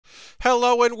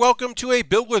Hello and welcome to a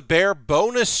Build with Bear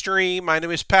bonus stream. My name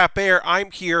is Pat Bear.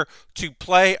 I'm here to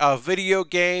play a video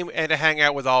game and to hang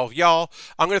out with all of y'all.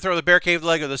 I'm going to throw the Bear Cave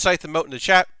Lego, the Scythe emote in the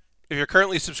chat. If you're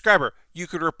currently a subscriber, you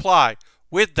could reply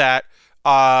with that.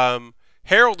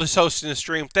 Harold is hosting the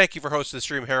stream. Thank you for hosting the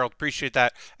stream, Harold. Appreciate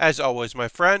that as always, my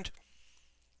friend.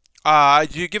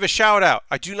 You give a shout out.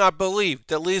 I do not believe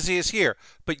that Lizzie is here,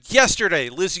 but yesterday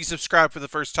Lizzie subscribed for the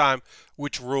first time,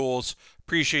 which rules.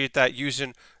 Appreciate that,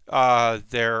 using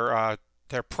their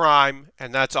Prime,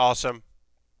 and that's awesome.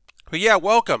 But yeah,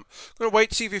 welcome. I'm gonna wait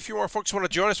to see if a few more folks want to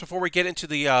join us before we get into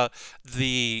the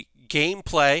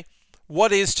gameplay.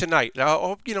 What is tonight? Now,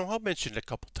 I'll mention it a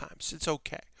couple times. It's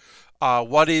okay.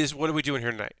 What are we doing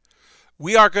here tonight?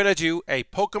 We are gonna do a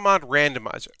Pokemon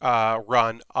randomizer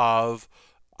run of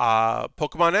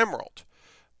Pokemon Emerald.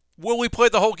 Will we play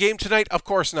the whole game tonight? Of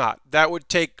course not. That would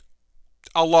take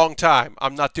a long time.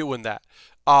 I'm not doing that.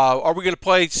 Are we going to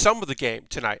play some of the game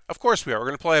tonight? Of course we are. We're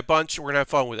going to play a bunch. We're going to have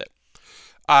fun with it.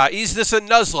 Is this a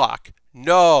Nuzlocke?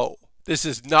 No, this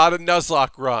is not a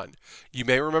Nuzlocke run. You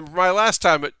may remember my last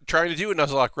time trying to do a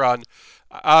Nuzlocke run.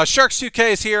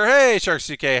 Sharks2K is here. Hey,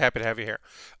 Sharks2K, happy to have you here.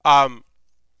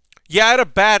 Yeah, I had a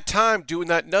bad time doing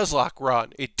that Nuzlocke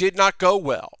run. It did not go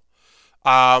well.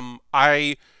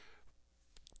 I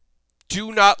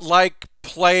do not like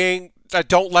playing. I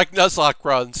don't like Nuzlocke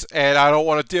runs, and I don't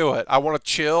want to do it. I want to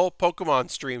chill Pokemon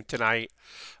stream tonight.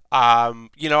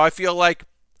 I feel like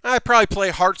I probably play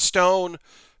Hearthstone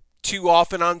too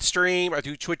often on stream. I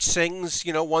do Twitch Sings,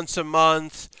 once a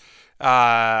month.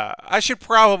 I should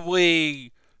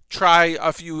probably try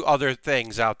a few other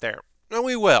things out there. And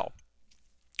we will.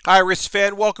 Iris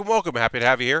fan, welcome, welcome. Happy to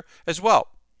have you here as well.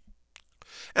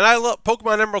 And I love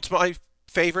Pokemon Emerald's my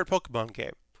favorite Pokemon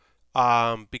game.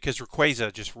 Because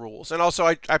Rayquaza just rules. And also,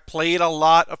 I played a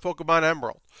lot of Pokemon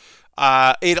Emerald.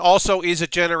 It also is a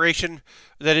generation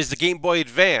that is the Game Boy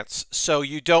Advance, so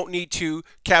you don't need to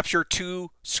capture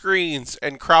two screens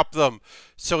and crop them.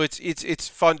 So it's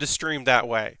fun to stream that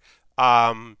way.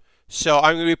 So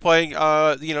I'm going to be playing,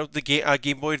 the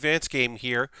Game Boy Advance game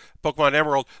here, Pokemon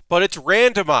Emerald, but it's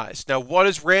randomized. Now, what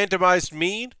does randomized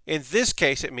mean? In this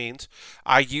case, it means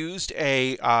I used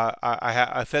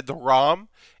I fed the ROM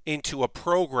into a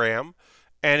program,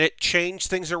 and it changed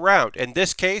things around. In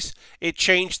this case, it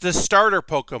changed the starter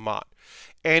Pokemon,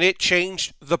 and it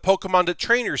changed the Pokemon that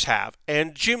trainers have,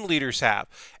 and gym leaders have,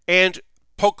 and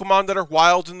Pokemon that are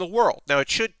wild in the world. Now, it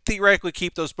should theoretically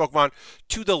keep those Pokemon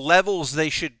to the levels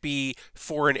they should be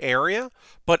for an area,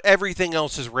 but everything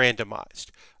else is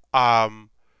randomized.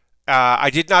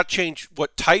 I did not change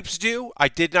what types do. I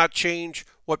did not change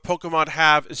what Pokemon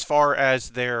have as far as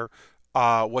their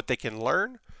what they can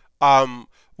learn.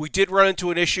 We did run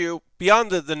into an issue beyond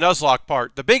the Nuzlocke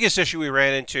part. The biggest issue we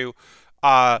ran into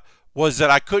was that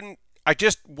I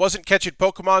just wasn't catching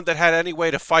Pokemon that had any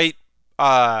way to fight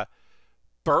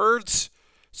birds.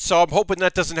 So I'm hoping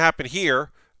that doesn't happen here.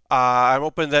 I'm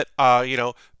hoping that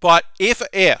but if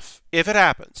it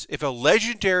happens, if a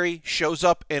legendary shows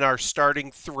up in our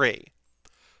starting 3,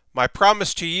 my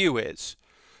promise to you is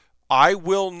I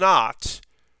will not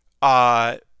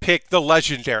pick the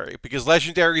legendary, because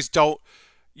legendaries don't.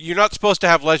 You're not supposed to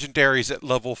have legendaries at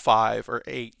level 5 or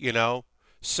 8,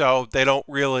 so they don't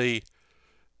really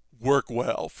work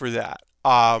well for that.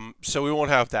 So we won't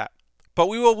have that, but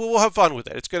we will have fun with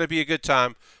it. It's going to be a good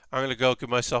time. I'm going to go give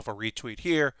myself a retweet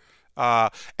here.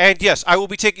 And yes, I will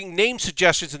be taking name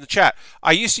suggestions in the chat.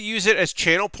 I used to use it as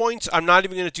channel points. I'm not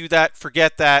even going to do that.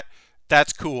 Forget that.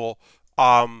 That's cool.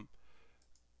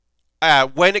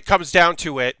 When it comes down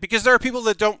to it, because there are people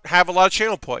that don't have a lot of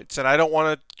channel points, and I don't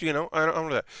want to, I don't want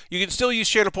that. You can still use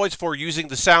channel points for using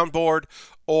the soundboard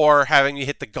or having you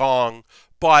hit the gong,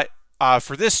 but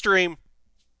for this stream,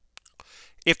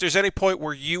 if there's any point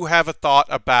where you have a thought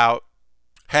about,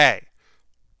 hey,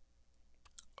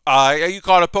 you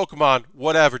caught a Pokemon,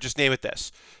 whatever, just name it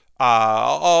this.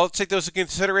 I'll take those into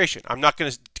consideration. I'm not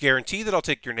going to guarantee that I'll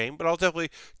take your name, but I'll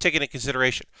definitely take it into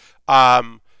consideration.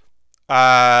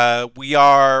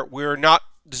 We're not,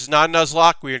 this is not a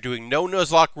Nuzlocke. We are doing no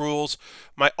Nuzlocke rules.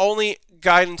 My only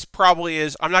guidance probably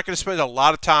is I'm not going to spend a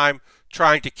lot of time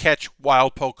trying to catch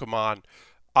wild Pokemon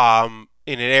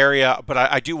in an area, but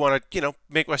I do want to,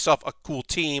 make myself a cool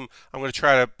team. I'm going to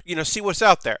try to, see what's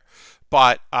out there.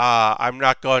 But I'm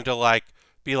not going to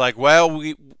be like, well,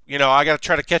 I got to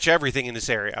try to catch everything in this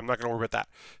area. I'm not going to worry about that.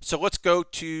 So let's go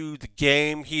to the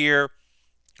game here.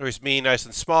 There's me, nice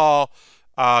and small.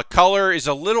 Color is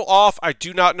a little off. I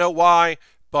do not know why,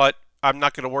 but I'm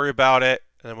not going to worry about it.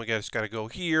 And then we just got to go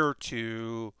here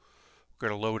to, we're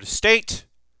going to load a state.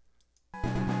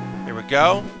 Here we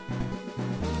go.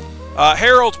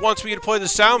 Harold wants me to play the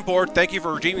soundboard. Thank you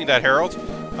for redeeming that, Harold.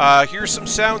 Here's some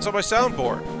sounds on my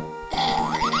soundboard.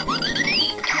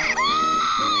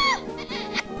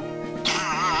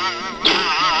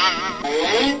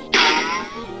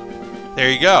 There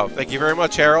you go. Thank you very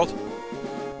much, Harold.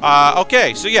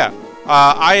 Okay, so yeah,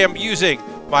 I am using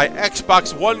my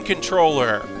Xbox One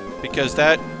controller because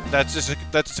that's just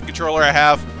a controller I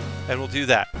have, and we'll do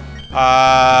that.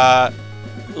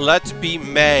 Let's be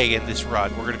May in this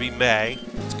run. We're gonna be May.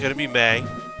 It's gonna be May.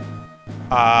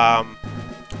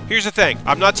 Here's the thing.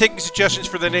 I'm not taking suggestions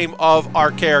for the name of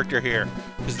our character here,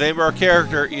 because the name of our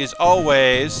character is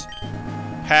always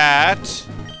Pat.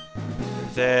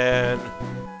 Then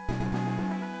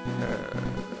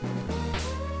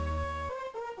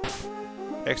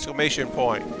exclamation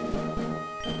point.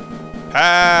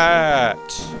 Pat.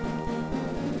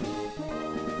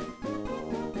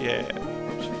 Yeah.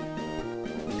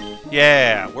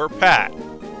 Yeah, we're Pat.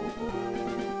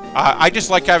 I just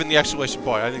like having the exclamation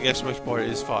point. I think the exclamation point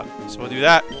is fun. So we'll do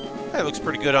that. That looks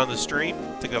pretty good on the stream.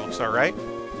 I think that looks alright.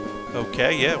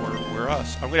 Okay, yeah, we're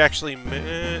us. I'm gonna actually...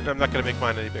 I'm not gonna make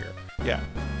mine any bigger. Yeah.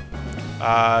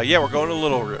 Yeah, we're going to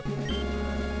Little Root.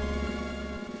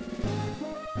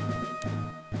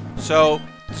 So,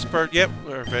 yep,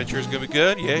 our adventure is gonna be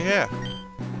good. Yeah.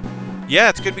 Yeah,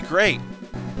 it's gonna be great.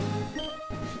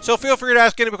 So feel free to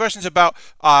ask any questions about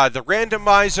the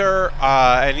randomizer,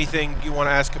 anything you want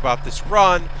to ask about this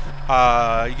run.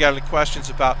 You got any questions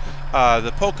about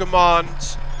the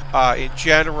Pokemons in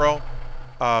general?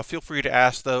 Feel free to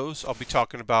ask those. I'll be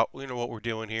talking about what we're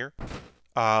doing here.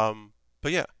 But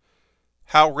yeah,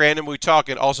 how random are we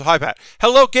talking? Also, hi Pat.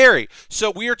 Hello Gary.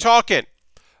 So we are talking.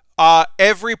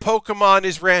 Every Pokemon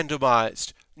is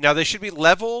randomized. Now they should be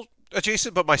level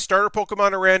adjacent, but my starter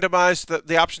Pokemon are randomized,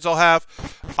 the options I'll have.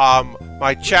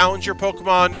 My challenger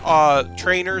Pokemon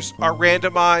trainers are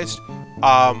randomized.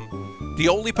 The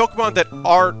only Pokemon that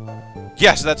aren't...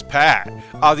 Yes, that's Pat.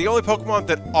 The only Pokemon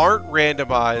that aren't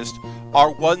randomized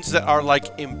are ones that are,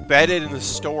 like, embedded in the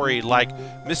story, like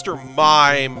Mr.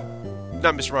 Mime...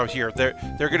 Not Mr. Mime here. They're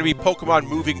going to be Pokemon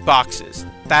moving boxes.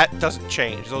 That doesn't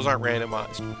change. Those aren't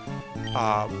randomized.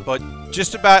 But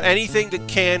just about anything that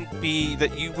can be,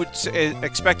 that you would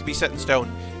expect to be set in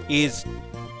stone is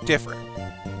different.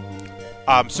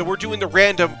 So we're doing the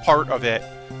random part of it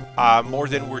more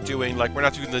than we're doing, like, we're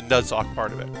not doing the Nuzlocke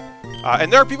part of it.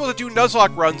 And there are people that do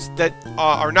Nuzlocke runs that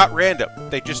are not random.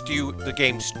 They just do the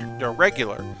games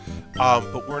regular.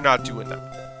 But we're not doing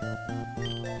that.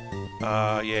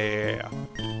 Yeah.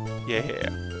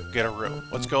 Get a room.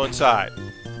 Let's go inside.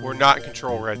 We're not in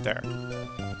control right there.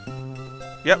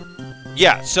 Yep.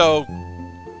 Yeah, so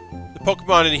the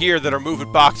Pokemon in here that are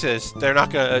moving boxes, they're not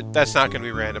gonna... That's not gonna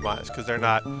be randomized, because they're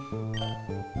not...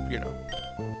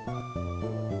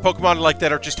 Pokemon like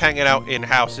that are just hanging out in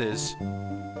houses.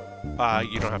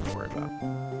 You don't have to worry about.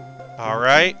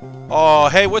 Alright. Oh,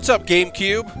 hey, what's up,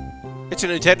 GameCube? It's a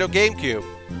Nintendo GameCube.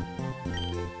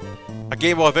 A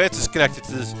Game Boy Advance is connected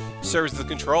to this serves the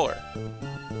controller.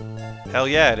 Hell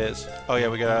yeah, it is. Oh yeah,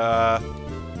 we gotta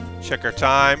check our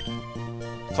time.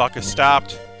 Clock has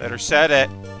stopped. Better set it.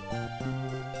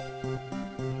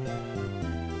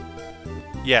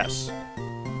 Yes.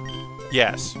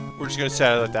 Yes. We're just gonna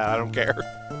set it like that. I don't care.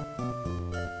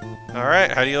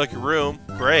 Alright, how do you like your room?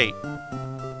 Great.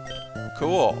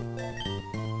 Cool.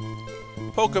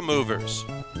 Pokemovers.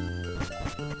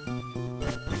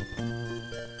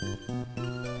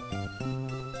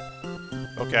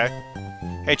 Okay.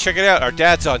 Hey, check it out. Our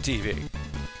dad's on TV.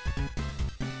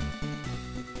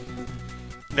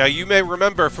 Now, you may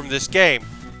remember from this game,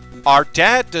 our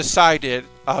dad decided,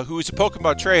 who's a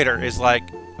Pokemon trainer, is like,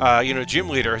 gym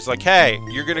leader, is like, hey,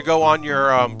 you're gonna go on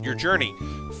your journey.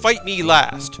 Fight me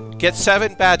last. Get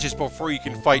 7 badges before you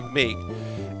can fight me.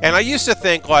 And I used to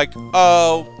think, like,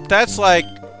 oh, that's, like,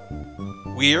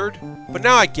 weird. But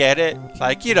now I get it.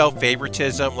 Like,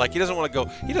 favoritism. Like, he doesn't want to go...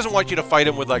 He doesn't want you to fight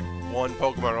him with, like, 1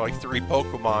 Pokemon or, like, 3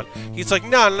 Pokemon. He's like,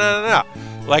 no.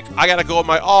 Like, I gotta go with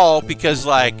my all because,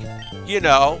 like,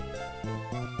 I'm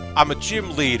a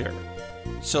gym leader.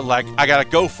 So, like, I gotta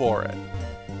go for it.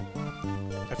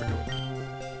 I forgot.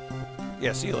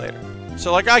 Yeah, see you later.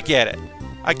 So, like, I get it.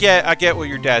 I get what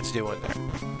your dad's doing there.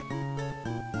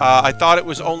 I thought it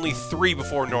was only 3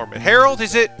 before Norman. Harold,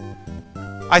 is it...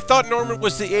 I thought Norman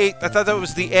was the 8th. I thought that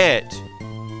was the end.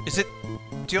 Is it...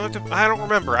 Do you have to... I don't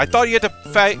remember. I thought you had to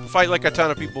fight like a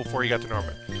ton of people before you got to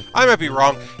Norman. I might be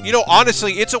wrong.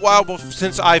 Honestly, it's a while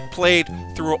since I've played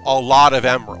through a lot of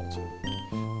Emerald.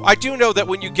 I do know that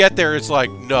when you get there, it's like,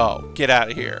 no, get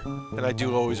out of here. And I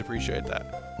do always appreciate that.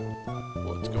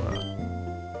 What's going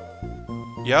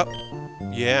on? Yep.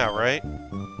 Yeah, right?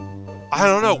 I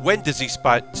don't know. When does he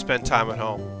spend time at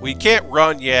home? We can't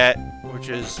run yet, which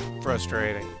is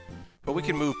frustrating. But we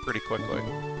can move pretty quickly.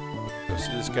 Go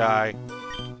see this guy.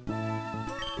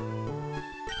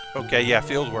 Okay, yeah,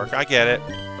 field work. I get it.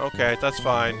 Okay, that's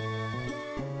fine.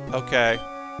 Okay.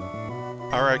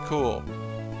 Alright, cool.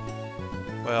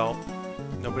 Well,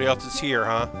 nobody else is here,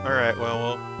 huh? Alright,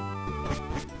 well,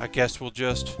 I guess we'll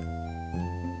just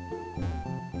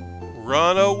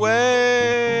run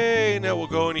away! Now we'll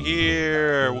go in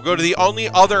here. We'll go to the only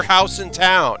other house in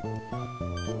town.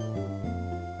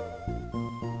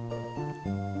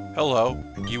 Hello.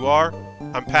 You are?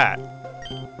 I'm Pat.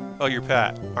 Oh, you're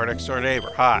Pat. Our next door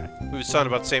neighbor. Hi. We have a son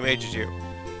about the same age as you.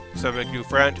 So I make a new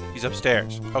friend? He's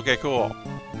upstairs. Okay, cool.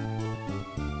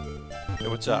 Hey,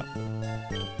 what's up?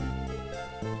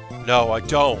 No, I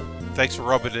don't. Thanks for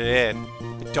rubbing it in.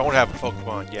 I don't have a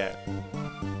Pokemon yet.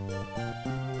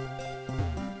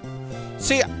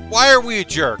 See, why are we a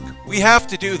jerk? We have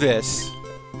to do this.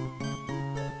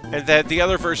 And then the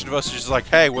other version of us is just like,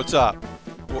 hey, what's up?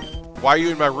 Why are you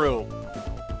in my room?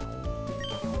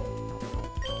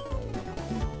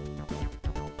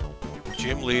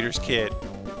 Gym leader's kid.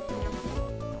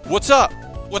 What's up?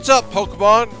 What's up,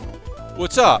 Pokemon?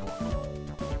 What's up?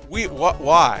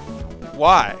 Why?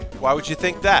 Why? Why would you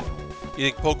think that?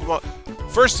 You think Pokemon...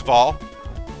 First of all,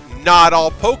 not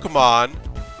all Pokemon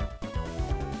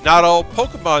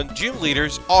gym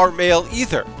leaders are male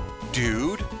either.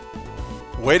 Dude.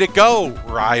 Way to go,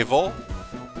 rival.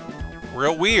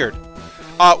 Real weird.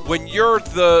 When you're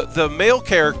the male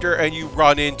character and you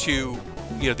run into,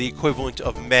 you know, the equivalent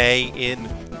of May in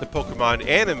the Pokemon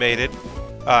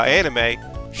anime,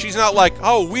 she's not like,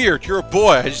 oh, weird, you're a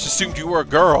boy. I just assumed you were a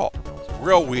girl.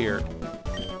 Real weird.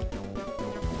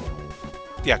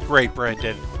 Yeah, great,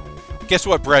 Brendan. Guess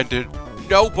what, Brendan?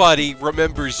 Nobody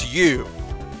remembers you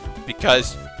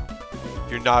because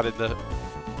you're not in the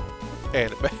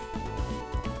anime.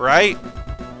 Right?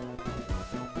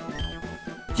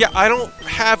 Yeah, I don't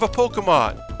have a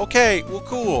Pokemon. Okay, well,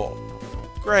 cool.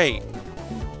 Great.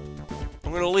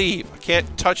 I'm gonna leave. I can't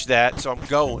touch that, so I'm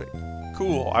going.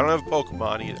 Cool. I don't have a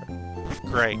Pokemon either.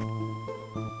 Great.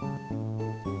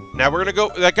 Now we're gonna go...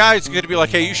 That guy's gonna be like,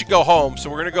 hey, you should go home. So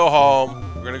we're gonna go home.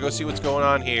 We're gonna go see what's going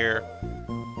on here.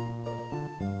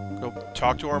 Go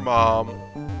talk to our mom.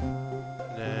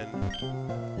 And then...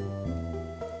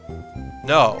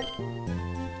 No.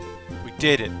 We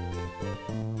didn't.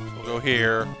 So we'll go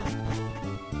here.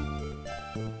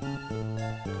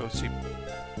 Go see...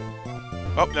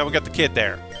 Oh, now we got the kid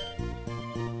there.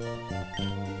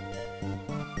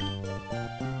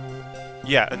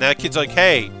 Yeah, and that kid's like,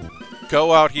 hey,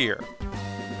 go out here.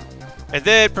 And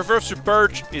then Professor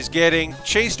Birch is getting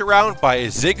chased around by a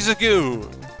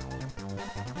Zigzagoon.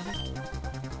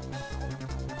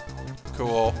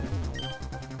 Cool.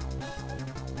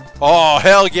 Oh,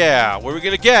 hell yeah. What are we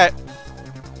going to get?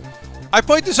 I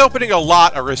played this opening a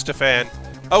lot, Aristophan.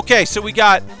 Okay, so we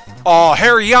got... Oh,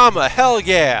 Hariyama. Hell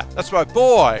yeah. That's my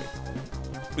boy.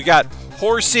 We got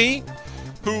Horsey,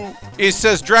 who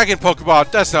says Dragon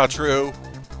Pokemon. That's not true.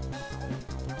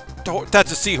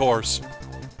 That's a seahorse.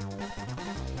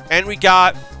 And we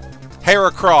got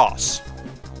Heracross,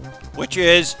 which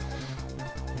is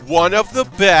one of the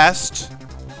best,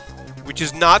 which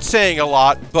is not saying a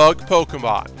lot, bug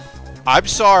Pokemon. I'm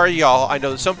sorry, y'all. I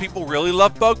know that some people really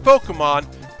love bug Pokemon.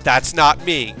 That's not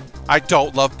me. I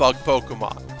don't love bug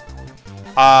Pokemon.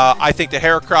 I think the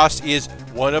Heracross is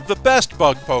one of the best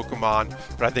bug Pokemon,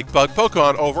 but I think bug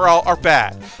Pokemon overall are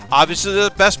bad. Obviously,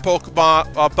 the best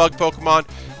Pokemon, bug Pokemon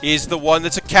is the one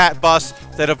that's a cat bus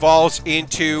that evolves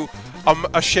into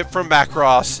a ship from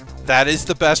Macross. That is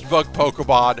the best bug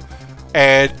Pokemon.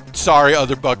 And sorry,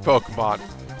 other bug Pokemon.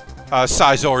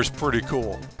 Scizor is pretty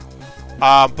cool.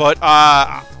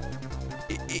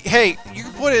 Hey, you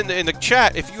can put in the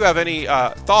chat if you have any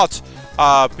thoughts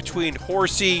between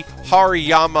Horsey,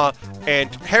 Hariyama,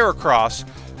 and Heracross.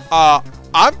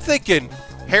 I'm thinking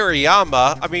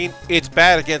Hariyama. I mean, it's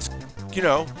bad against, you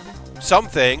know, some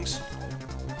things.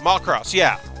 Macross,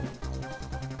 yeah.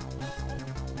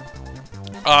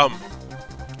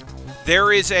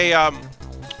 The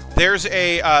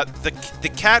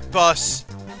cat bus.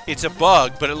 It's a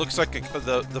bug, but it looks like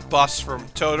the bus from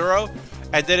Totoro,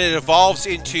 and then it evolves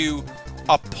into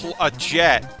a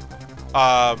jet.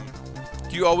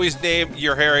 You always name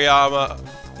your Hariyama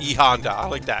E-Honda. I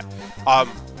like that. I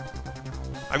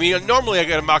mean, normally I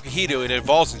get a Makuhito and it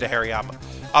evolves into Hariyama.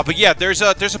 But yeah, there's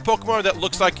a Pokemon that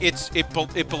looks like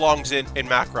it belongs in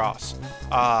Macross.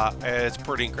 And it's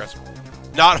pretty incredible.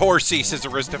 Not Horsey, says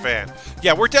Aristophan.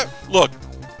 Yeah, look,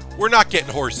 we're not getting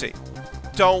Horsey.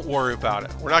 Don't worry about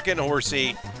it. We're not getting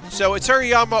Horsey. So it's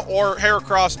Hariyama or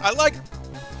Heracross.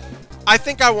 I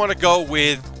think I want to go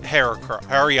with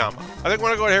Hariyama. I think I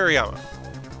want to go with Hariyama.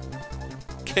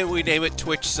 Can we name it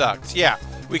Twitch Sucks? Yeah,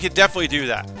 we could definitely do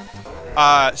that.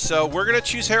 So we're going to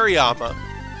choose Hariyama.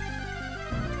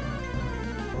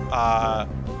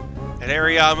 And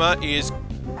Hariyama is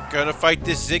going to fight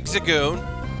this Zigzagoon.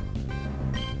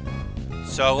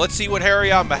 So let's see what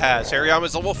Hariyama has. Hariyama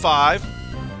is level 5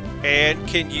 and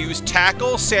can use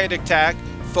Tackle, Sand Attack,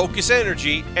 Focus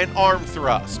Energy, and Arm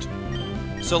Thrust.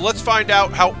 So let's find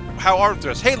out how Arm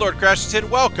Thrust. Hey, Lord Crashington,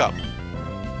 welcome.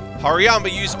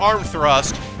 Hariyama used Arm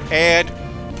Thrust and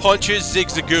punches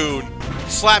Zigzagoon,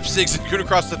 slaps Zigzagoon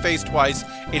across the face twice.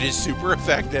 It is super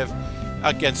effective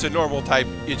against a normal type.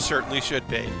 It certainly should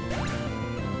be.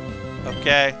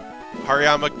 Okay,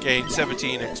 Hariyama gained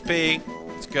 17 XP.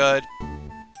 It's good.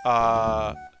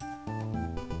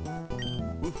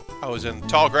 I was in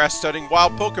tall grass studying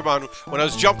wild Pokemon when I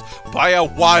was jumped by a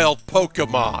wild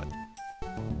Pokemon.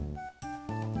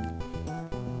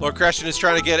 Lord Crashton is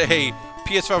trying to get a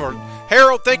PS5.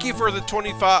 Harold, thank you for the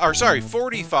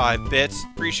 45 bits.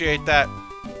 Appreciate that.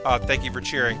 Thank you for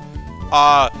cheering.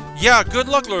 Yeah, good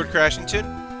luck, Lord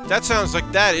Crashington. That sounds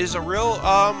like that is a real,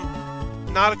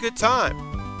 not a good time.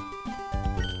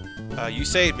 You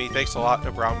saved me. Thanks a lot,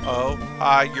 no problem.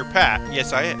 Oh, you're Pat.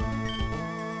 Yes, I am.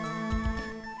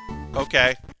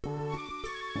 Okay.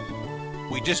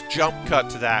 We just jump cut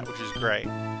to that, which is great.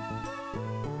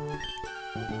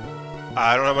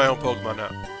 I don't have my own Pokemon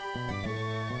now.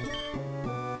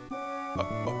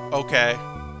 Okay.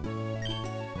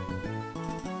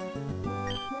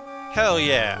 Hell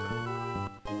yeah.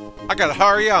 I got a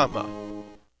Hariyama.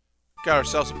 Got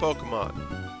ourselves a Pokemon.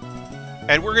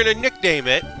 And we're gonna nickname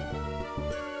it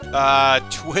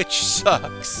Twitch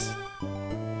Sucks.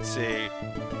 Let's see.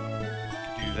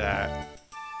 Do that.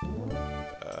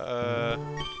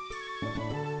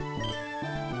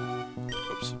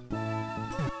 Oops.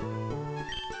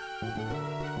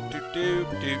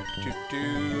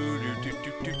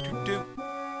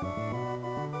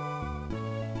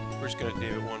 We're just gonna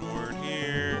do one word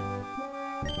here.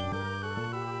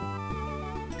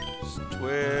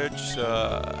 Twitch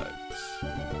Sucks.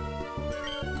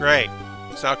 Great.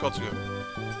 It's not called good.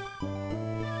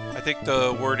 I think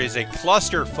the word is a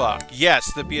clusterfuck.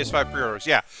 Yes, the PS5 pre-orders.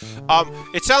 Yeah.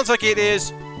 It sounds like it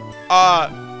is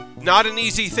not an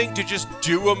easy thing to just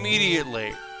do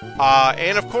immediately.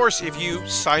 And of course, if you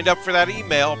signed up for that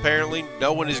email, apparently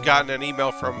no one has gotten an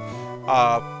email from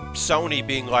Sony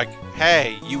being like,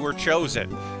 hey, you were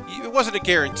chosen. It wasn't a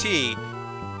guarantee.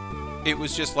 It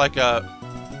was just like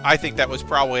I think that was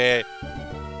probably a,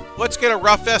 let's get a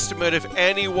rough estimate if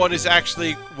anyone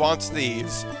actually wants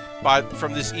these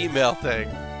from this email thing.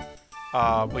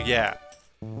 But yeah.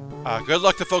 Good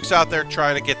luck to folks out there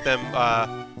trying to get them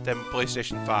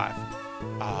PlayStation 5.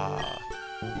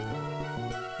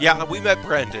 Yeah, we met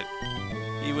Brendan.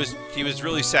 He was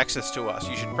really sexist to us.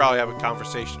 You should probably have a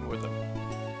conversation with him.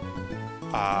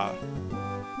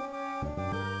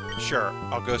 Sure,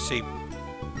 I'll go see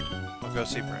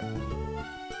Brendan.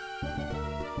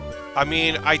 I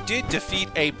mean, I did defeat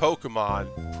a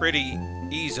Pokemon pretty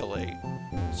easily,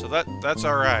 so that's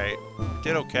all right.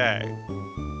 Did okay.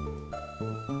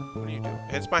 What are you doing?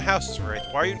 It's my house is right.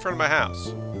 Why are you in front of my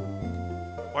house?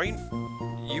 Why are you?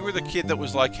 You were the kid that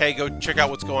was like, "Hey, go check out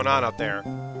what's going on out there."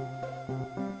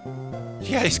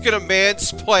 Yeah, he's gonna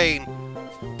mansplain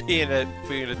being a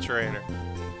trainer.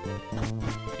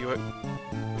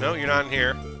 No, you're not in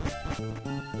here.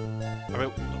 I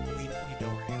mean, we know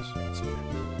where he is. It's okay.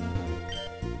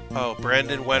 Oh,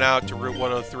 Brandon went out to Route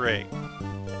 103.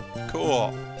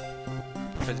 Cool.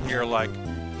 And you're like,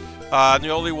 the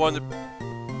only one that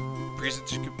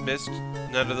missed.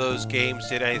 None of those games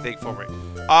did anything for me.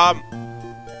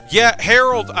 Yeah,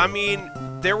 Harold. I mean,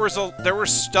 there was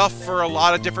stuff for a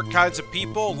lot of different kinds of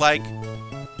people, like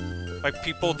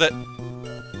people that,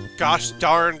 gosh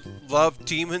darn, love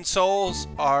Demon Souls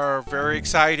are very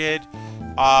excited.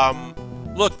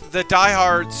 Look, the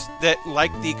diehards that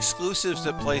like the exclusives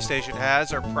that PlayStation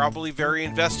has are probably very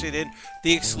invested in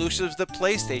the exclusives that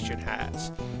PlayStation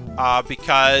has.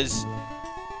 Because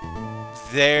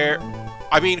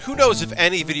I mean, who knows if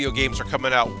any video games are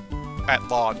coming out at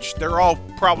launch. They're all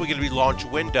probably going to be launch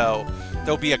window.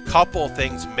 There'll be a couple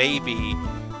things maybe,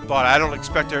 but I don't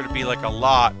expect there to be like a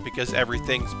lot because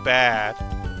everything's bad.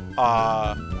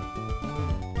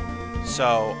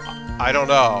 So, I don't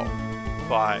know,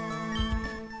 but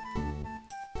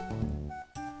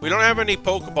we don't have any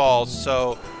Pokeballs,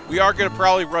 so we are going to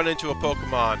probably run into a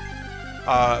Pokemon,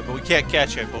 but we can't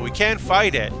catch it, but we can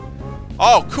fight it.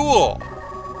 Oh, cool!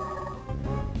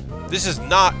 This is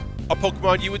not a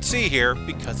Pokemon you would see here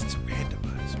because it's a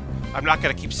randomizer. I'm not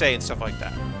going to keep saying stuff like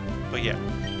that. But yeah.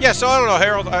 Yeah, so I don't know,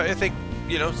 Harold. I think,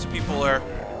 you know, some people are...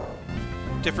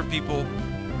 Different people,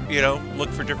 you know, look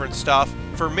for different stuff.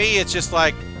 For me, it's just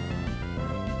like,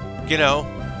 you know...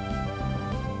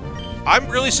 I'm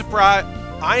really surprised...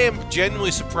 I am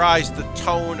genuinely surprised the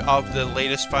tone of the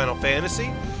latest Final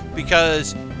Fantasy.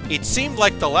 Because it seemed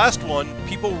like the last one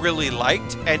people really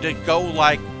liked. And to go,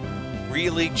 like,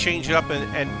 really change it up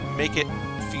and make it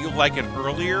feel like an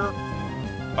earlier...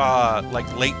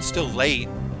 like, still late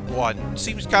one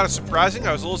seems kind of surprising.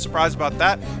 I was a little surprised about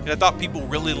that, and I thought people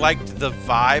really liked the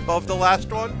vibe of the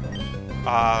last one.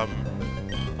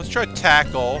 Let's try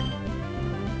Tackle.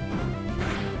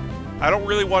 I don't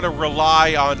really want to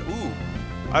rely on... Ooh.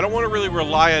 I don't want to really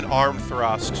rely on Arm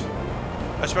Thrust.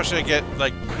 Especially again,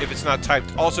 like, if it's not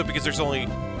typed. Also, because there's only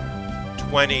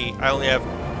 20. I only have...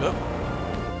 Oh.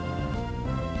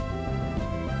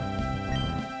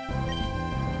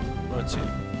 Let's see.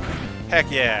 Heck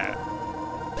yeah.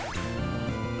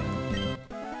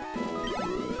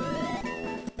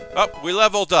 Oh, we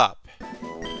leveled up.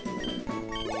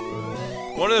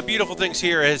 One of the beautiful things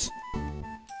here is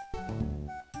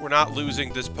we're not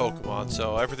losing this Pokemon,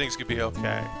 so everything's gonna be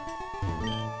okay.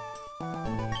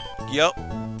 Yep.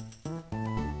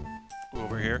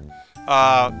 Over here.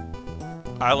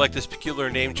 I like this peculiar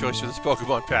name choice for this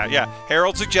Pokemon pad. Yeah,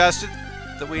 Harold suggested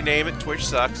that we name it Twitch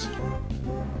Sucks.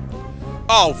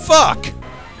 Oh, fuck!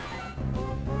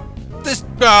 This...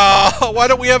 why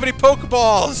don't we have any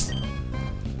Pokeballs?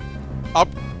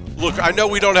 Look, I know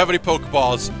we don't have any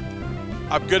Pokeballs.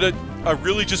 I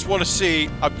really just want to see.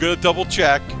 I'm gonna double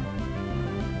check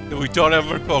that we don't have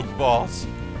any Pokeballs.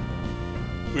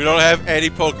 We don't have any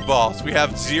Pokeballs. We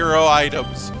have 0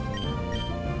 items.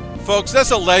 Folks, that's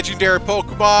a legendary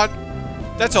Pokemon.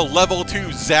 That's a level 2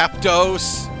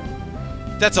 Zapdos.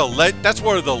 That's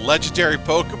one of the legendary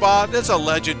Pokemon. That's a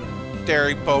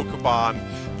legendary Pokemon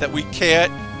that we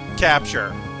can't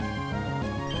capture.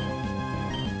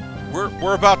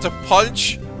 We're about to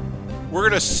punch. We're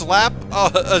gonna slap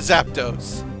a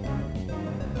Zapdos.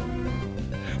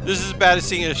 This is as bad as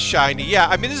seeing a shiny. Yeah,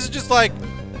 I mean, this is just like...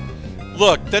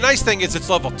 Look, the nice thing is it's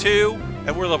level 2,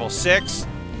 and we're level 6.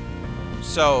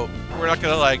 So, we're not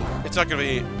gonna, like... It's not gonna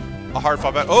be a hard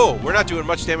fought battle. Oh, we're not doing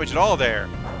much damage at all there.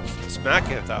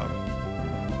 Smacking it, though.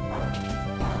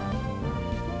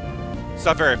 It's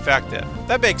not very effective.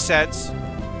 That makes sense.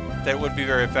 That would be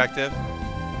very effective.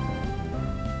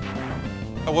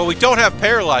 Oh, well, we don't have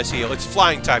Paralyze Heal. It's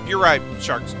Flying type. You're right,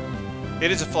 Sharks.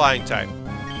 It is a Flying type.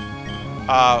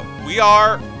 We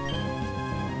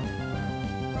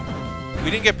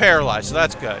didn't get Paralyzed, so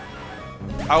that's good.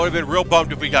 I would have been real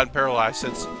bummed if we got Paralyzed,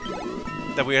 since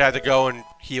that we'd have to go and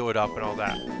heal it up and all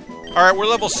that. Alright, we're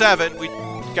level 7. We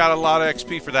got a lot of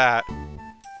XP for that.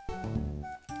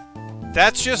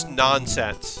 That's just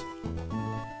nonsense.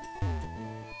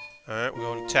 Alright, we're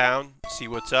going to town, see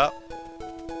what's up.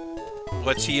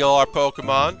 Let's heal our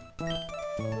Pokemon.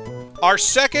 Our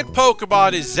second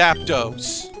Pokemon is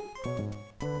Zapdos.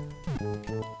 I'm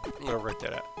gonna write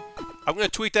that out. I'm gonna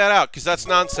tweet that out, because that's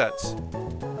nonsense.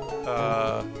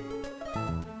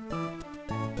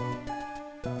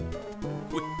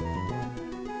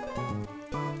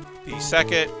 The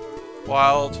second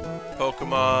wild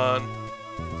Pokemon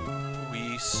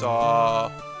we saw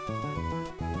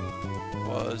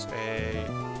was a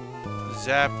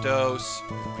Zapdos.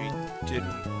 We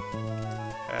didn't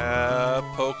have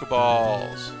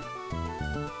Pokeballs.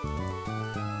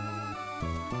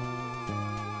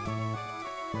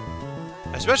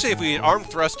 Especially if we had Arm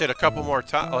Thrusted a couple more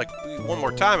times, like one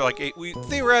more time, like we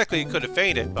theoretically could have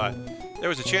fainted, but there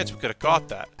was a chance we could have caught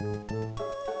that.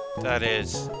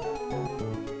 That's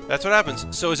what happens.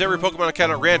 So is every Pokemon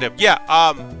account at random? Yeah,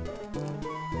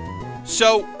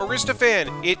 so,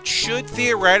 Aristophan, it should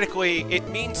theoretically, it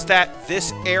means that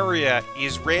this area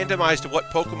is randomized to what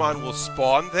Pokemon will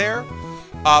spawn there,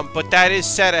 but that is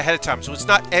set ahead of time, so it's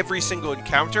not every single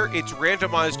encounter, it's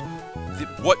randomized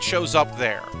what shows up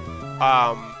there.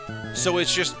 So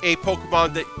it's just a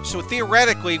Pokemon that, so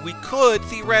theoretically, we could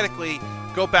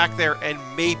go back there and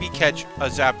maybe catch a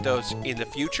Zapdos in the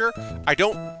future. I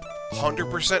don't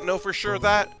 100% know for sure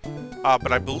that,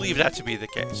 but I believe that to be the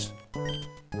case.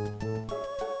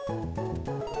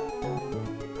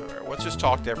 Alright, let's just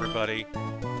talk to everybody.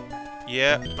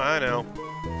 Yeah, I know.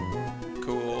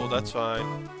 Cool, that's fine.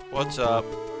 What's up?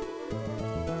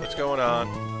 What's going on?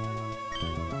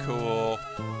 Cool.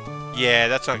 Yeah,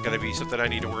 that's not going to be something I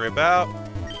need to worry about.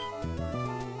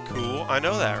 Cool, I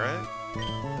know that, right?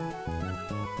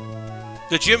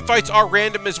 The gym fights are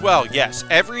random as well. Yes,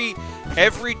 every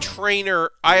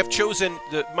trainer I have chosen,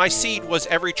 my seed was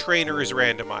every trainer is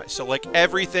randomized. So, like,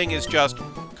 everything is just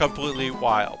completely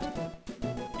wild.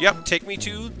 Yep, take me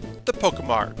to the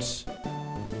Pokemarts.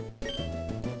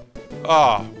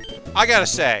 Oh, I gotta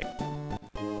say,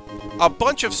 a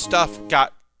bunch of stuff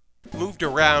got moved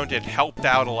around and helped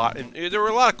out a lot. And there were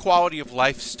a lot of quality of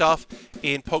life stuff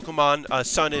in Pokemon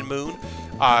Sun and Moon.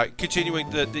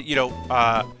 Continuing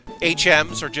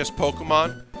HMs are just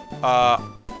Pokemon.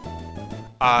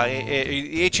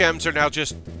 HMs are now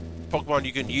just Pokemon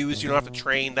you can use. You don't have to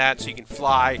train that, so you can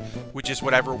fly, which is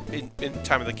whatever in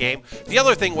time of the game. The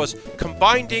other thing was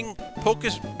combining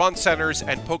Pokemon Centers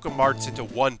and Pokemarts into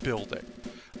one building.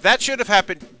 That should have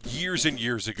happened years and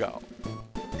years ago.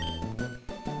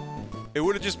 It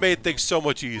would have just made things so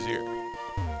much easier.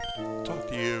 Talk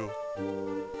to you.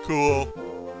 Cool.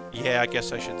 Yeah, I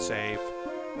guess I should save.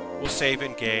 We'll save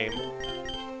in game.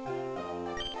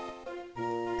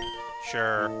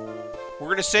 Sure. We're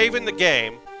gonna save in the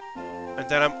game, and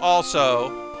then I'm also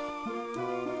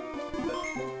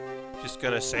just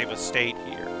gonna save a state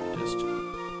here. Just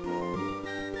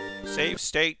save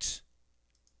state.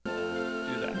 Do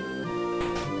that.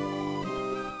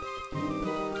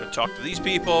 Gonna talk to these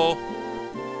people.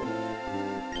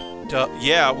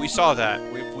 Yeah, we saw that.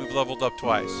 We've leveled up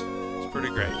twice. It's pretty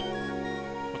great.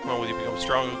 Pokemon with you become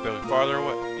stronger, going farther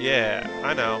away. Yeah,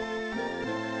 I know.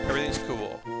 Everything's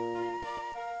cool.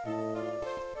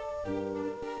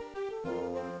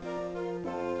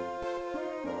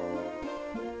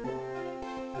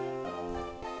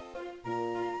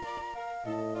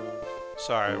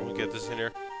 Sorry, we'll get this in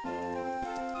here.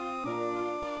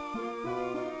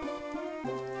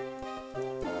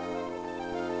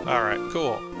 Alright,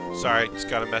 cool. Sorry, just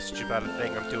got a message about a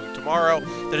thing I'm doing tomorrow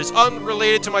that is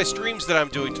unrelated to my streams that I'm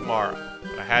doing tomorrow.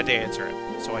 But I had to answer it,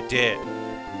 so I did.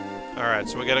 Alright,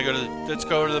 so we gotta go to let's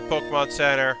go to the Pokemon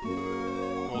Center.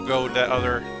 We'll go to that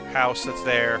other house that's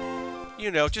there.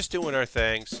 You know, just doing our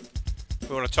things.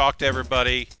 We want to talk to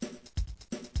everybody.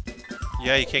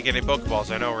 Yeah, you can't get any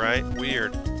Pokeballs, I know, right?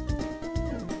 Weird.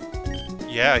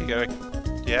 Yeah, you gotta...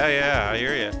 Yeah, I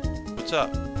hear ya. What's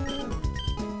up?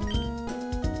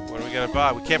 What are we gonna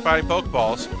buy? We can't buy any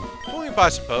Pokeballs. We can buy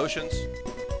some potions.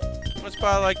 Let's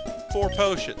buy, like, 4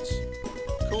 potions.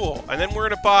 Cool. And then we're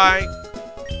gonna buy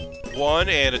 1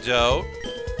 antidote.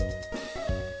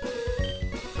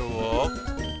 Cool.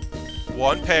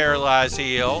 1 paralyze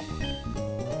heal.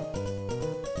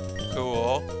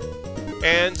 Cool.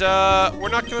 And, we're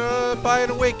not gonna buy an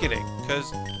awakening,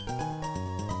 because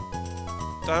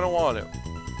I don't want to.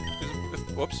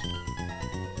 Whoops.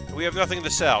 We have nothing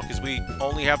to sell, because we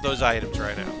only have those items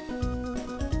right now.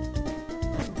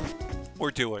 We're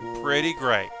doing pretty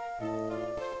great.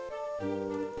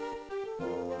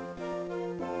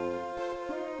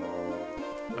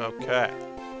 Okay.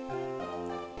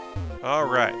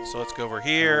 Alright, so let's go over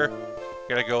here.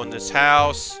 Gotta go in this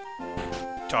house.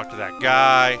 Talk to that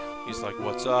guy. He's like,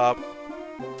 what's up?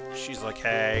 She's like,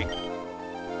 hey.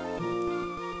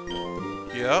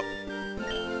 Yep.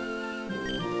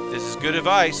 This is good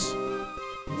advice.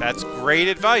 That's great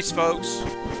advice, folks.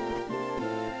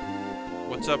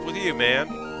 What's up with you, man?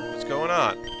 What's going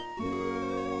on?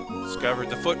 Discovered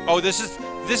the foot... Oh, this is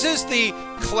the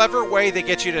clever way they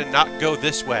get you to not go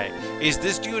this way. Is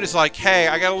this dude is like, hey,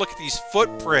 I gotta look at these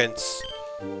footprints.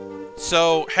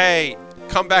 So, hey,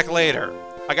 come back later.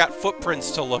 I got footprints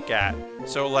to look at.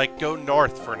 So, like, go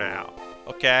north for now.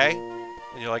 Okay?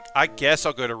 And you're like, I guess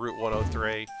I'll go to Route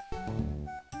 103.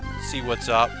 See what's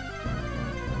up.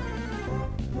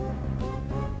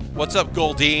 What's up,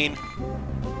 Goldeen?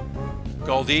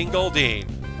 Goldeen. Goldeen.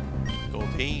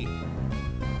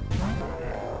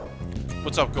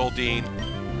 What's up, Goldeen?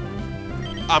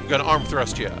 I'm gonna arm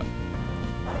thrust you.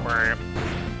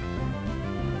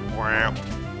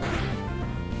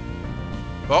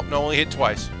 Oh, no, only hit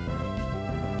twice.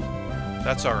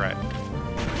 That's alright.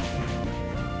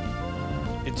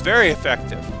 It's very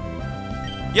effective.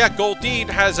 Yeah, Goldeen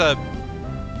has a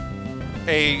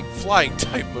flying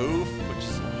type move, which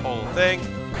is a whole thing.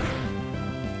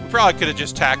 We probably could have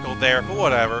just tackled there, but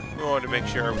whatever. We wanted to make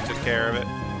sure we took care of it.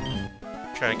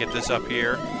 Trying to get this up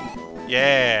here.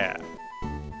 Yeah!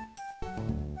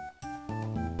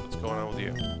 What's going on with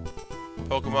you?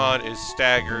 Pokemon is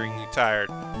staggeringly tired.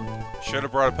 Should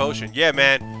have brought a potion. Yeah,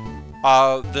 man.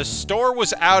 The store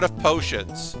was out of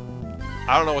potions.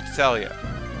 I don't know what to tell you.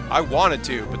 I wanted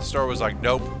to, but the store was like,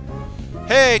 nope.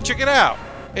 Hey, check it out.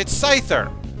 It's Scyther.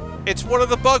 It's one of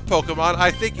the bug Pokemon I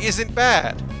think isn't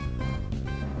bad.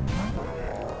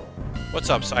 What's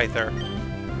up, Scyther?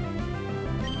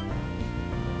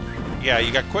 Yeah,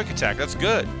 you got Quick Attack. That's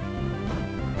good.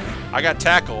 I got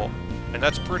Tackle, and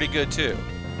that's pretty good, too.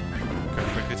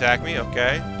 attack me?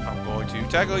 Okay. I'm going to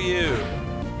tackle you.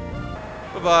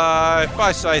 Bye-bye.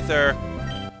 Bye, Scyther.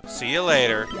 See you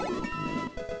later.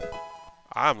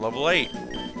 I'm level 8.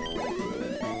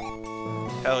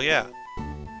 Hell yeah.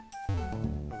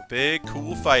 Big,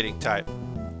 cool fighting type.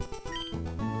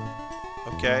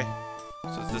 Okay.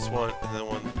 So it's this one, and then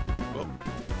one. Whoop.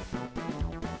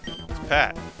 It's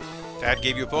Pat. Dad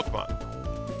gave you a Pokemon.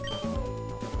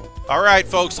 Alright,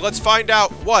 folks, let's find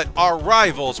out what our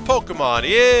rival's Pokemon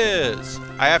is.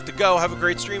 I have to go. Have a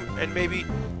great stream, and maybe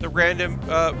the random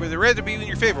be in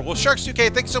your favor. Well,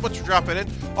 Sharks2K, thanks so much for dropping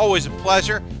in. Always a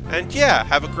pleasure. And yeah,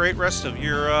 have a great rest of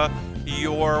your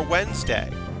Wednesday.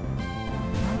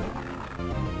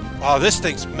 Oh, this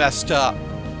thing's messed up.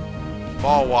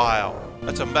 Mawile.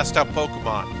 That's a messed up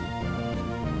Pokemon.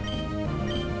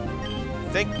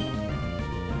 Think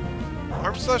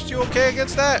Arm Thrust you okay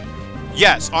against that?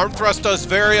 Yes, Arm Thrust does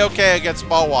very okay against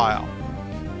Mawile.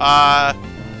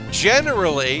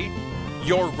 Generally,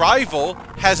 your rival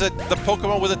has the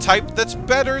Pokemon with a type that's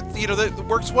better, you know, that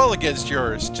works well against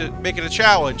yours to make it a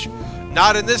challenge.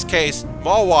 Not in this case.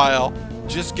 Mawile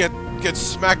just gets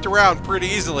smacked around pretty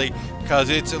easily because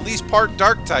it's at least part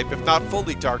Dark type, if not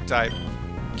fully Dark type.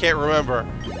 Can't remember.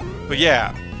 But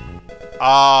yeah.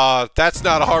 That's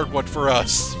not a hard one for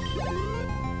us.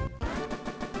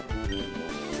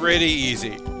 Pretty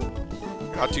easy.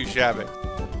 Not too shabby.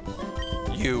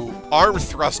 You arm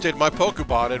thrusted my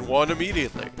Pokemon and won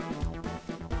immediately.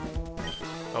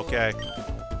 Okay.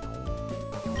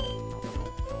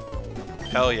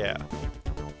 Hell yeah.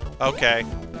 Okay.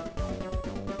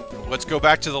 Let's go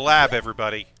back to the lab,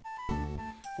 everybody.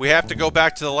 We have to go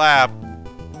back to the lab,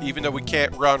 even though we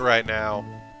can't run right now.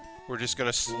 We're just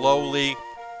gonna slowly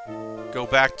go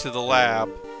back to the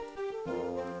lab.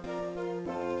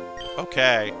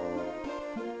 Okay.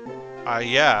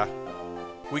 Yeah.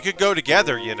 We could go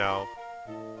together, you know.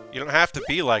 You don't have to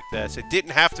be like this. It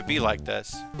didn't have to be like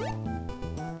this.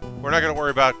 We're not gonna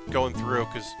worry about going through,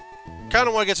 because kind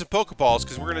of want to get some Pokeballs,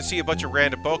 because we're gonna see a bunch of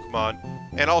random Pokemon.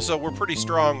 And also, we're pretty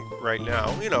strong right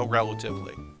now, you know,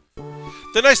 relatively.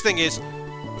 The nice thing is,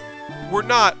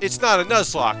 it's not a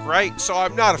Nuzlocke, right? So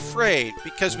I'm not afraid,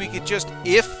 because we could just,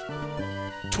 if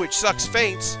Twitch Sucks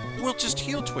faints, we'll just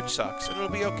heal Twitch Sucks, and it'll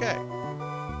be okay.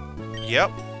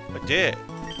 Yep, I did.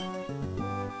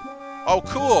 Oh,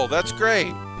 cool, that's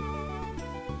great.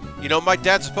 You know, my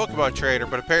dad's a Pokemon trainer,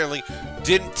 but apparently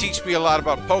didn't teach me a lot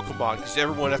about Pokemon, because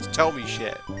everyone has to tell me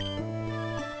shit.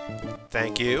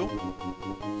 Thank you.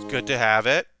 It's good to have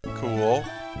it. Cool.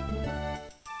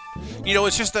 You know,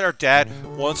 it's just that our dad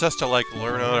wants us to, like,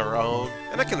 learn on our own,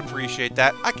 and I can appreciate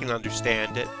that. I can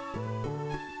understand it.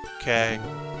 Okay.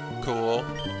 Cool.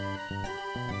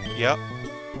 Yep.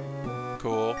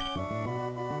 Cool.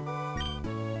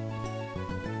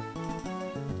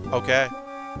 Okay.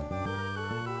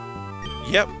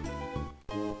 Yep.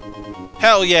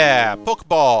 Hell yeah!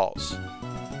 Pokeballs!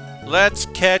 Let's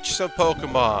catch some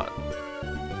Pokemon.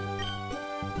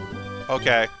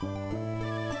 Okay.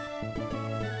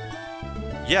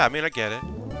 Yeah, I mean, I get it.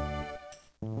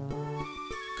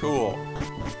 Cool.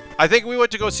 I think we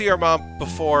went to go see our mom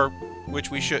before,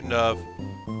 which we shouldn't have.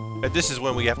 And this is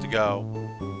when we have to go.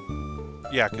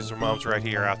 Yeah, because her mom's right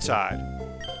here outside.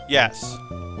 Yes.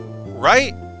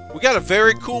 Right? We got a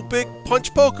very cool big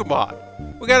punch Pokemon.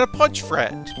 We got a punch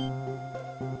friend.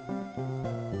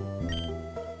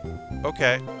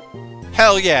 Okay.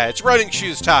 Hell yeah, it's running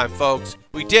shoes time, folks.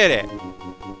 We did it.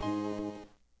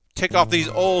 Take off these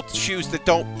old shoes that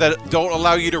don't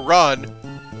allow you to run.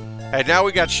 And now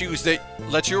we got shoes that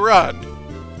let you run.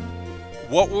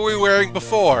 What were we wearing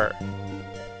before?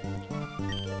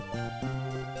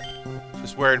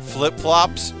 Just wearing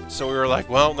flip-flops. So we were like,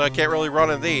 well, I can't really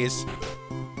run in these.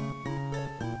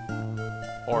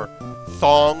 Or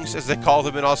thongs, as they call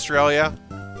them in Australia.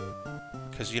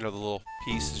 Because, you know, the little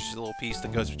piece is just a little piece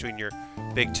that goes between your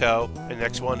big toe and the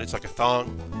next one. It's like a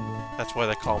thong. That's why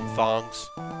they call them thongs.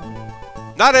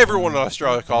 Not everyone in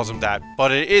Australia calls them that,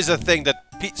 but it is a thing that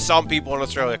some people in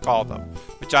Australia call them,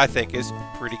 which I think is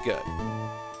pretty good.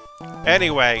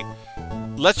 Anyway,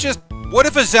 let's just... What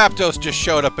if a Zapdos just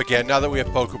showed up again now that we have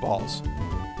Pokeballs?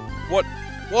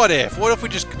 What if? What if we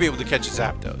just could be able to catch a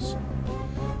Zapdos?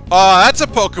 That's a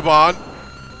Pokemon!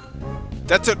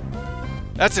 That's an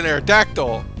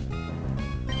Aerodactyl.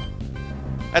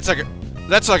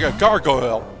 That's like a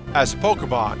gargoyle as a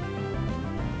Pokemon.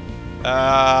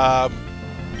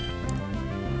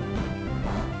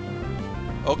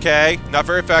 Okay, not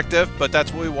very effective, but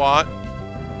that's what we want.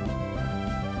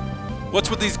 What's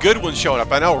with these good ones showing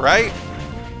up? I know, right?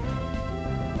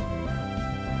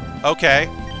 Okay.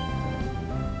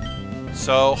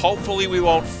 So, hopefully we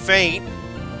won't faint.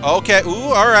 Okay,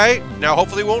 ooh, alright. Now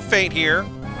hopefully won't faint here.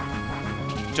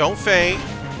 Don't faint.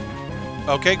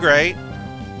 Okay, great.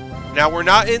 Now we're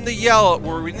not in the yellow,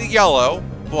 we're in the yellow,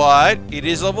 but it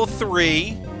is level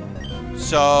 3.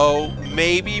 So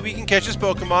maybe we can catch this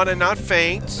Pokemon and not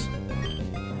faint. So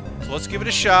let's give it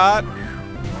a shot.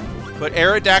 But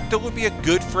Aerodactyl would be a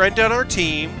good friend on our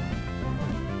team.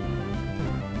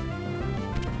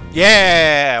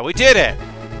 Yeah, we did it.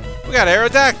 We got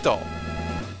Aerodactyl.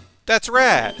 That's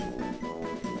rad.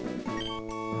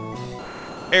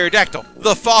 Aerodactyl,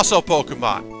 the fossil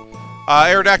Pokemon.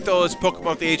 Aerodactyl is a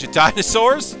Pokemon at the age of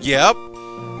dinosaurs. Yep.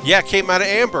 Yeah, it came out of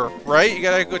Amber, right? You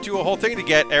gotta go through a whole thing to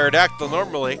get Aerodactyl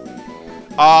normally.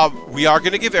 We are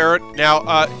gonna give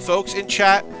now, folks in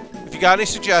chat, if you got any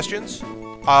suggestions,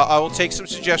 I will take some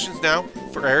suggestions now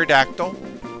for Aerodactyl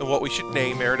and what we should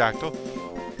name Aerodactyl.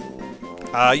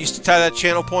 Used to tie that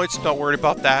channel points, don't worry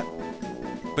about that.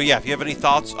 But yeah, if you have any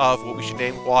thoughts of what we should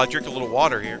name, while I drink a little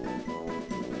water here.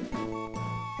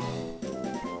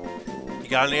 You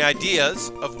got any ideas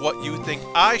of what you think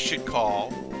I should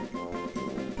call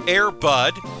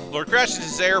Airbud? Lord Crashes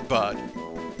is Airbud.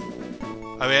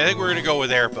 I mean, I think we're going to go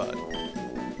with Airbud.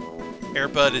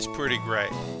 Airbud is pretty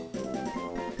great.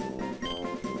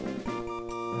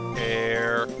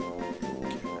 Airbud.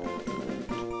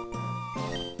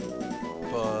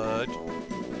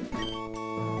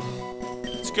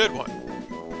 It's a good one.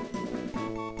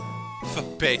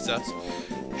 Bezos.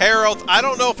 Harold, I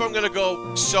don't know if I'm going to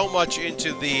go so much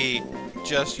into the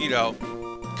just, you know,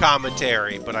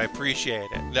 commentary, but I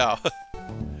appreciate it. No.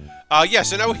 Yeah,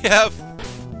 so now we have...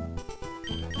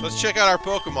 Let's check out our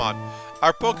Pokemon.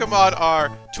 Our Pokemon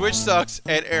are Twitch Sucks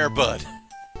and Airbud.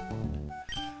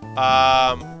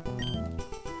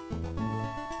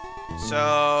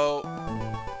 So...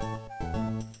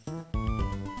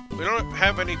 We don't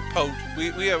have any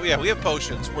we have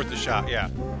potions worth a shot, yeah.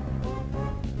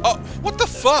 Oh, what the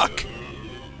fuck?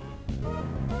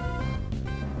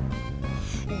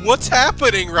 What's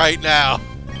happening right now?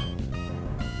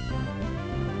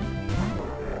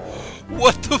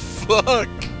 What the fuck?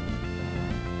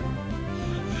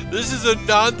 This is a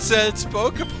nonsense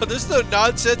Pokemon. This is a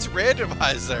nonsense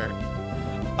randomizer.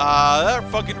 That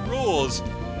fucking rules.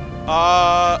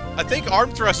 I think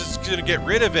Arm Thrust is gonna get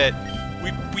rid of it.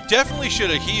 We definitely should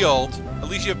have healed. At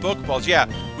least you have Pokeballs. Yeah,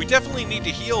 we definitely need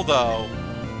to heal though.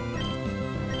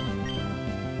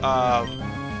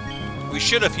 We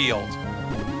should have healed.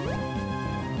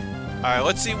 Alright,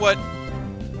 let's see what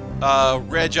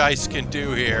Regice can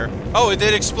do here. Oh, it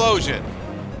did Explosion.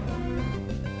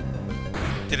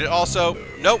 Did it also...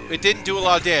 Nope, it didn't do a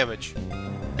lot of damage.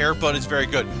 Airbud is very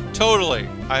good. Totally,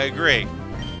 I agree.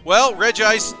 Well,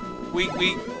 Regice,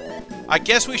 I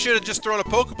guess we should have just thrown a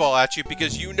Pokeball at you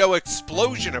because you know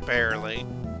Explosion, apparently.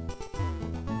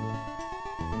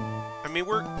 I mean,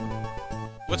 we're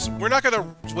not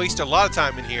gonna waste a lot of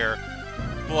time in here,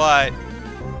 but...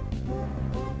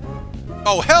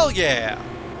 Oh, hell yeah!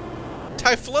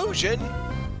 Typhlosion?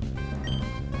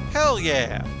 Hell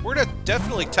yeah! We're gonna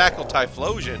definitely tackle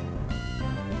Typhlosion.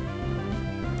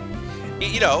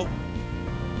 You know,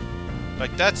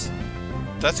 like that's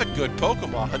a good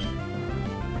Pokemon.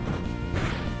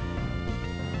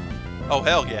 Oh,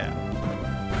 hell yeah.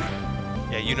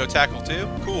 Yeah, you know Tackle too?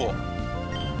 Cool.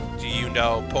 Do you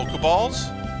know Pokeballs?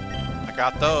 I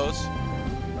got those.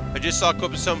 I just saw a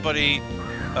clip of somebody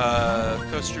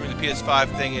co-streaming the PS5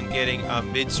 thing and getting a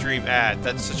midstream ad.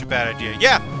 That's such a bad idea.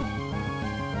 Yeah!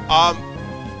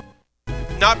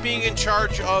 Not being in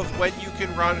charge of when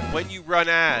you run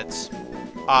ads,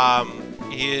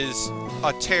 is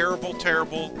a terrible,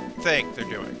 terrible thing they're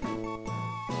doing.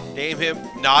 Name him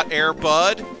not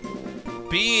Airbud.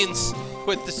 Beans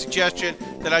with the suggestion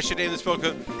that I should name this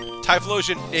Pokemon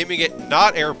Typhlosion, naming it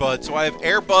not Airbud. So I have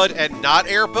Airbud and not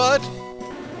Airbud?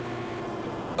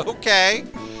 Okay.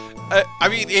 I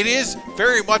mean, it is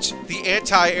very much the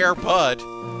anti-Airbud,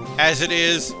 as it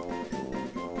is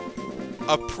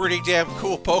a pretty damn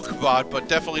cool Pokemon, but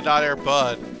definitely not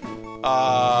Airbud.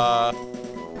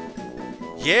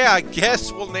 Yeah, I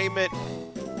guess we'll name it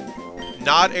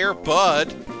not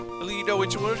Airbud. You know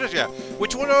which one it is? Yeah.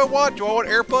 Which one do I want? Do I want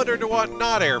Airbud or do I want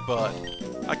not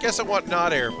Airbud? I guess I want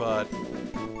not Airbud.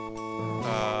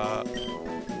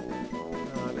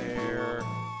 Not Air.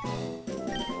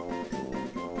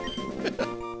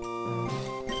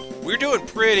 We're doing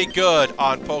pretty good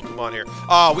on Pokemon here.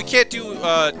 We can't do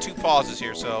 2 pauses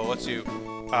here, so let's do.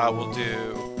 We'll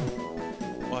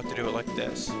have to do it like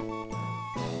this.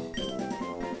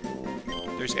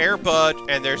 There's Airbud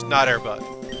and there's not Airbud.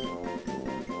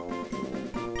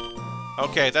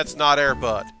 Okay, that's not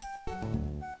Airbud.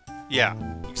 Yeah,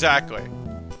 exactly.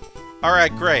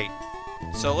 Alright, great.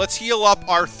 So let's heal up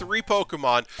our 3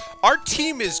 Pokemon. Our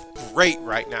team is great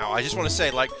right now. I just want to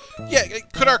say, like, yeah,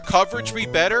 could our coverage be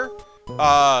better?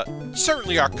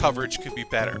 Certainly our coverage could be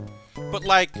better. But,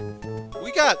 like,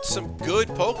 we got some good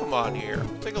Pokemon here.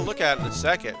 We'll take a look at it in a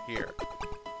second here.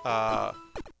 But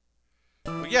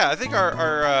yeah, I think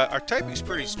our typing's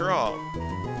pretty strong.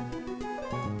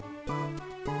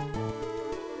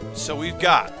 So we've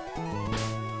got...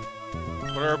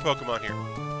 What are our Pokemon here?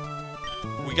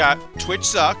 We got Twitch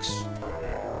Sucks.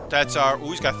 That's our... Ooh,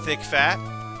 he's got Thick Fat,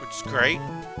 which is great.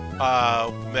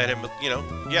 Met him, you know,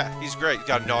 yeah, he's great. He's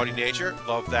got Naughty Nature.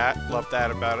 Love that. Love that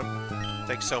about him.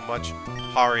 Thanks so much,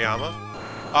 Hariyama.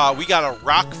 We got a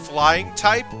Rock Flying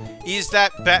type. Is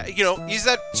that bad? You know, is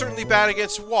that certainly bad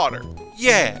against water?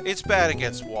 Yeah, it's bad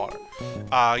against water.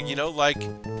 You know, like,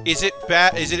 is it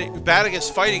bad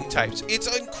against fighting types? It's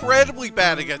incredibly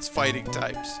bad against fighting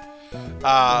types.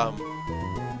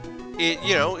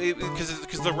 You know,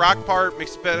 because the rock part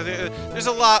makes it better. There's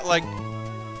a lot, like,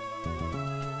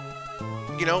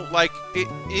 you know, like,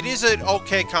 it is an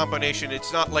okay combination.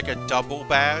 It's not like a double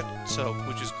bad, so,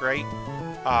 which is great.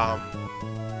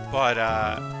 But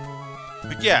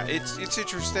yeah, it's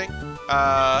interesting.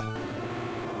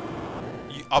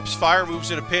 Ups fire,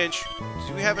 moves in a pinch.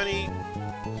 Do we have any?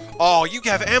 Oh, you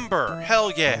have Ember.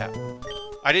 Hell yeah.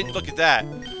 I didn't look at that.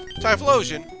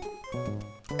 Typhlosion,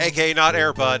 aka not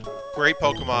Airbud. Great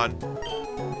Pokemon.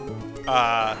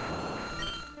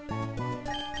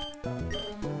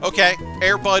 Okay,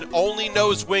 Airbud only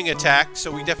knows Wing Attack,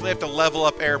 so we definitely have to level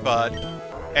up Airbud.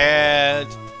 And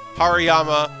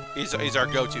Hariyama is our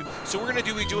go-to. So we're gonna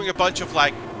be doing a bunch of,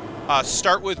 like,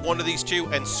 start with one of these two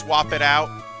and swap it out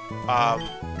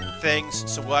things.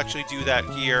 So we'll actually do that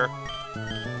here.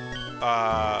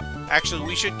 Actually,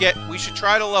 we should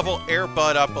try to level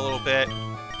Airbud up a little bit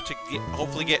to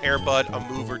hopefully get Airbud a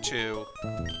move or two.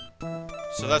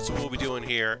 So that's what we'll be doing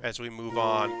here as we move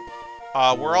on.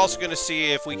 We're also going to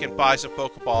see if we can buy some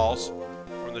Pokeballs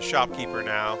from the shopkeeper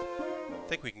now. I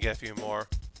think we can get a few more.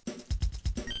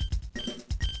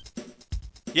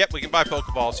 Yep, we can buy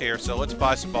Pokeballs here, so let's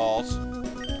buy some balls.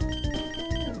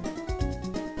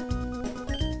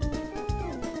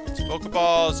 Some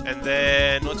Pokeballs, and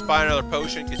then let's buy another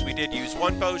potion, because we did use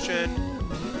 1 potion.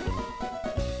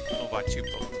 We'll buy 2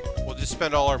 Pokemon. We'll just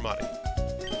spend all our money.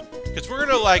 Because we're going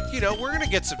to, like, you know, we're going to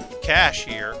get some cash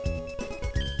here.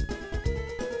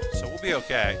 So we'll be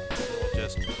okay. We'll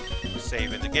just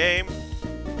save in the game.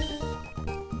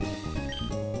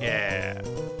 Yeah.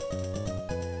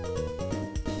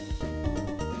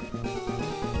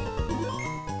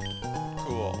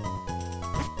 Cool.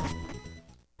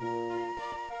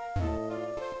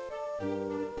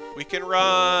 We can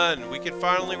run! We can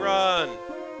finally run!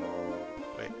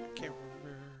 Wait, I can't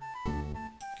remember.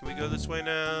 Can we go this way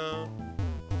now?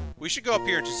 We should go up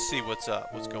here just to see what's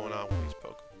up, what's going on with these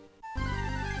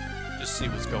Pokemon. Just see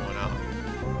what's going on.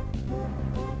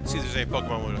 See if there's any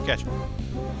Pokemon we will catch.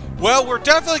 Well, we're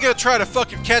definitely gonna try to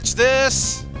fucking catch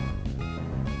this!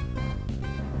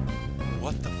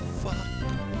 What the fuck?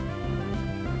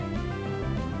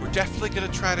 We're definitely gonna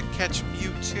try to catch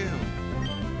Mewtwo.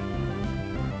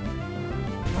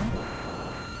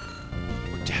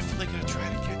 We're definitely gonna try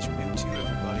to catch Mewtwo,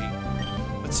 everybody.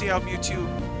 Let's see how Mewtwo...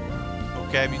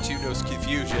 Okay, Mewtwo knows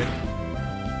Confusion.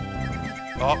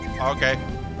 Oh, okay.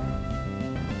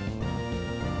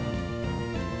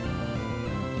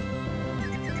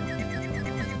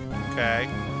 Okay.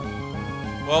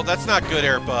 Well, that's not good,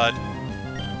 Airbud.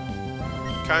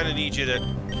 Kinda need you to...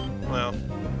 Well...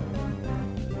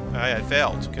 I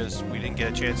failed, because we didn't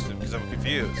get a chance to... Because I'm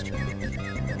confused.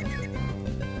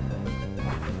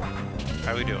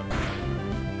 How we doing?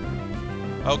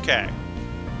 Okay.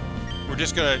 We're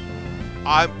just gonna...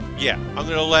 I'm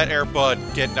gonna let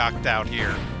Airbud get knocked out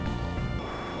here.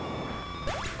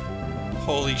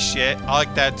 Holy shit. I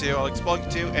like that too. I like Spelunky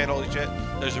too, and holy shit.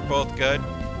 Those are both good.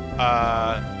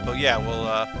 But yeah, we'll,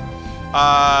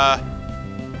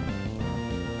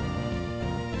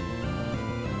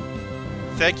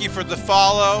 thank you for the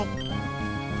follow.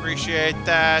 Appreciate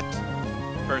that.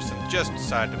 Person just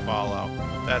decided to follow.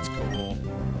 That's cool.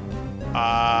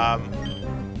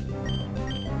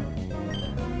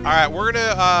 Alright, we're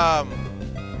gonna,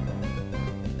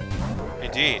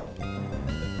 indeed.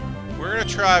 We're gonna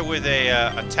try with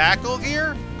a tackle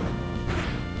here.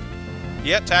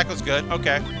 Yeah, tackle's good.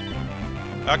 Okay.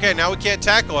 Okay, now we can't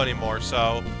tackle anymore,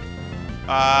 so...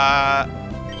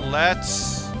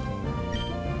 let's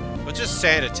just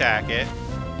sand attack it.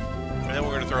 And then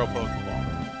we're gonna throw a Pokeball.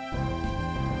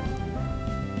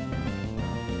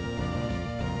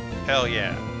 Hell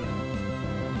yeah.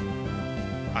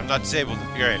 I'm not disabled.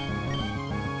 Great.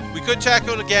 We could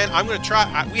tackle it again. I'm going to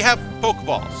try. We have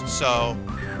Pokeballs, so...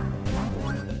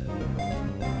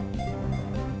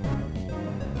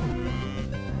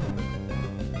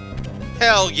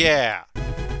 Hell yeah!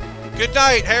 Good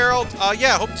night, Harold.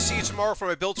 Yeah, hope to see you tomorrow for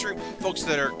my build stream. Folks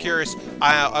that are curious,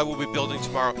 I will be building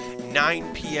tomorrow,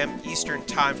 9 p.m. Eastern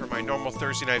time for my normal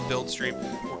Thursday night build stream.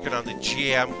 Working on the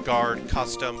GM Guard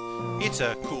Custom. It's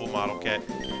a cool model kit.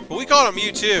 But we call him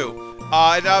Mewtwo.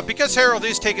 And because Harold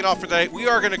is taking off for the night, we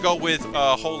are going to go with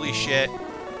holy shit. We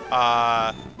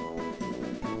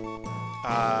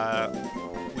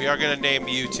are going to name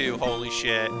Mewtwo holy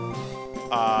shit.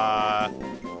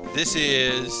 This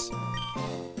is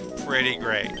pretty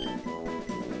great.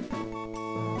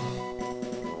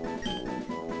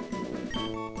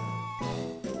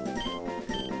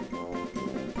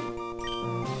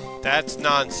 That's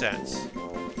nonsense.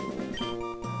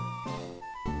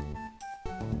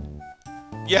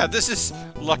 Yeah, this is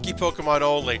lucky Pokemon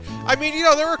only. I mean, you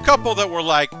know, there were a couple that were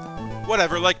like,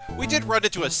 whatever, like, we did run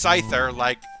into a Scyther,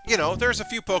 like, you know, there's a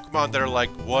few Pokemon that are like,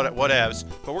 whatevs,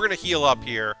 but we're gonna heal up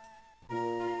here.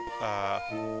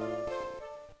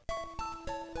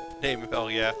 Name, hell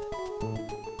yeah.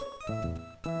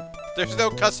 There's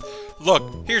no cuss.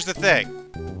 Look, here's the thing.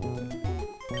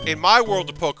 In my world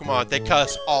of Pokemon, they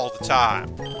cuss all the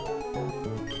time.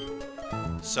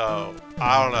 So,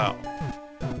 I don't know.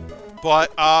 But,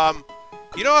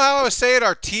 you know how I was saying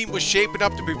our team was shaping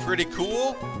up to be pretty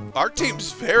cool? Our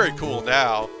team's very cool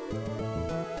now.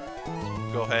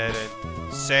 Go ahead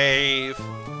and save.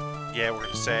 Yeah, we're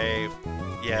gonna save.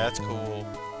 Yeah, that's cool.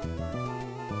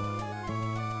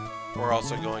 We're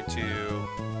also going to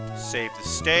save the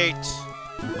state.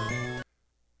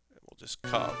 We'll just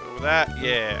cover that.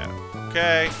 Yeah.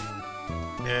 Okay.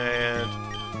 And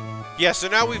yeah, so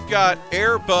now we've got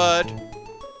Airbud,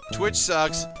 Twitch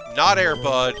Sucks, Not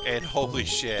Airbud, and holy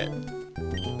shit.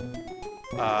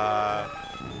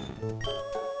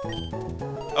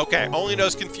 Okay, only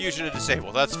knows confusion and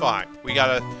disable. That's fine. We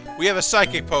have a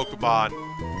psychic Pokemon.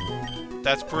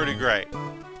 That's pretty great.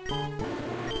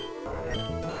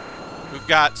 We've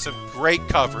got some great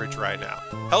coverage right now.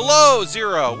 Hello,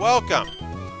 Zero. Welcome.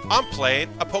 I'm playing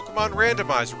a Pokemon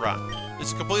randomized run.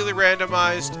 It's completely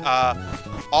randomized.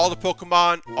 All the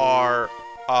Pokemon are...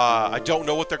 I don't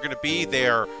know what they're going to be. They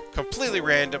are completely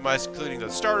randomized, including the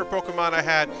starter Pokemon I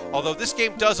had. Although this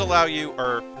game does allow you,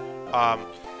 or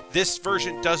this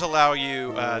version does allow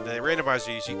you, the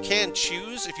randomizers, you can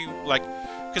choose if you, like,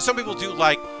 because some people do,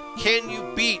 like, can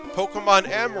you beat Pokemon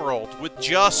Emerald with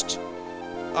just,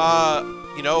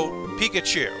 you know,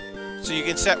 Pikachu? So you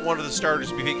can set one of the starters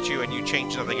to be Pikachu and you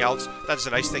change something else. That's a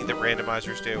nice thing that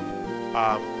randomizers do.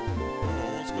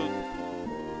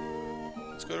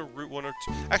 Let's go to Route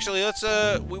 102. Actually, let's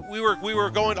we were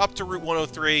going up to Route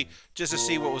 103 just to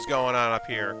see what was going on up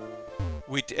here.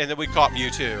 And then we caught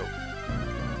Mewtwo.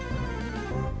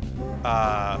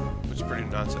 Which is pretty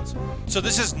nonsense. So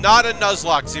this is not a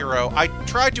Nuzlocke, Zero. I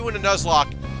tried doing a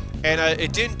Nuzlocke and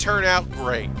it didn't turn out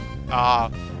great.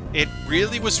 It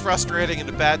really was frustrating and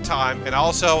a bad time, and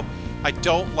also I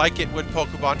don't like it when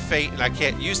Pokemon faint and I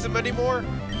can't use them anymore,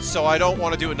 so I don't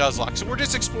want to do a Nuzlocke. So we're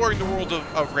just exploring the world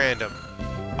of random.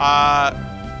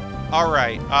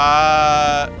 Alright,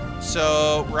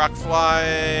 so rock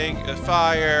flying,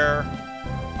 fire,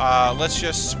 let's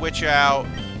just switch out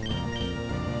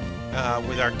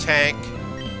with our tank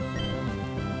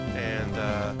and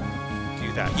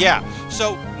do that. Yeah,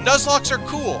 so Nuzlocks are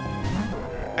cool,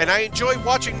 and I enjoy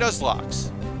watching Nuzlocks.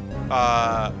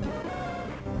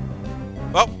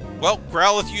 Well,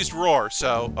 Growlithe used Roar,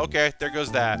 so okay, there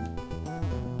goes that.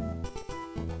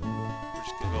 We're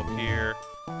just gonna go up here.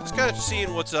 Just kind of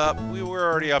seeing what's up. We were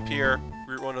already up here.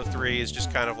 Route 103 is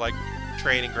just kind of like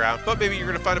training ground. But maybe you're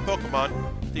gonna find a Pokemon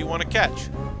that you want to catch.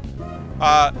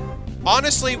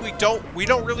 Honestly, we don't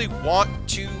really want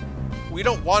to. We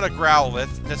don't want a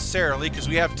Growlithe necessarily because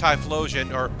we have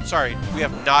Typhlosion, or sorry, we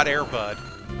have Not Airbud.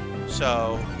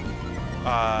 So,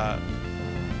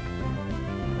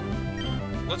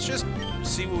 let's just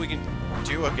see what we can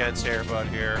do against Airbud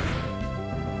here.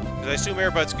 Because I assume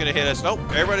Airbud's gonna hit us. Nope,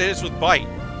 Airbud hit us with Bite.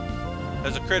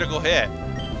 That's a critical hit.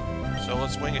 So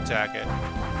let's wing attack it.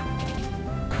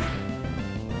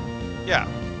 Yeah.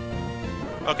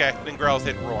 Okay, then Growlithe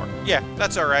hit Roar. Yeah,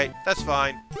 that's alright. That's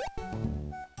fine.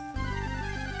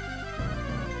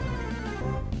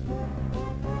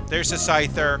 There's a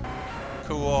Scyther.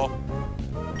 Cool.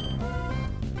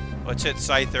 Let's hit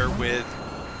Scyther with...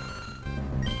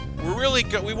 We're really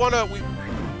good. We wanna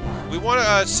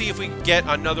see if we can get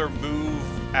another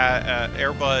move at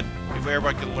Airbud. If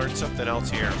Airbud can learn something else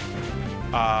here.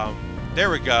 There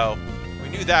we go. We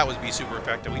knew that would be super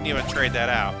effective. We need to trade that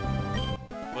out.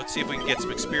 Let's see if we can get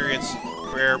some experience.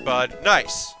 Rare Bud.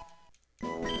 Nice.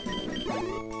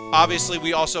 Obviously,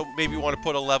 we also maybe want to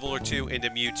put a level or two into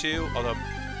Mewtwo, although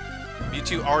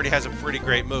Mewtwo already has a pretty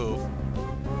great move.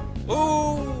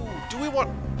 Ooh! Do we want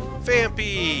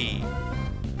Phanpy?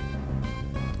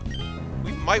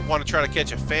 We might want to try to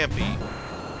catch a Phanpy.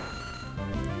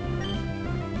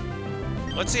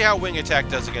 Let's see how Wing Attack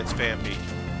does against Phanpy.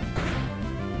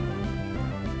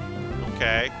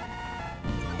 Okay.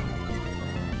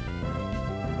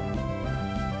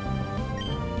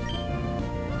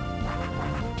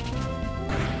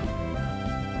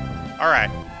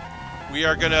 Alright.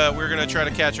 We're gonna try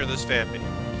to catch her this Phanpy.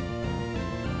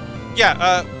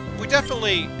 Yeah, we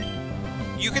definitely...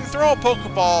 You can throw a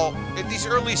Pokeball at these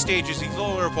early stages, these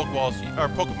lower Pokeballs, or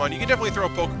Pokemon, you can definitely throw a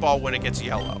Pokeball when it gets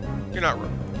yellow. You're not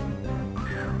rude.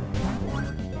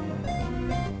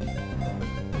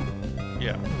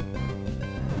 Yeah.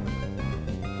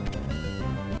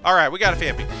 Alright, we got a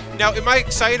Phanpy. Now, am I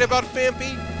excited about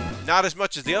Phanpy? Not as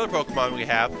much as the other Pokemon we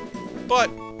have, but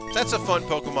that's a fun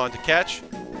Pokemon to catch.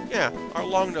 Yeah, our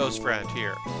long-nosed friend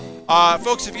here.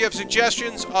 Folks, if you have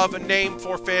suggestions of a name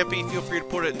for Phanpy, feel free to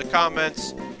put it in the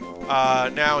comments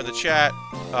now in the chat.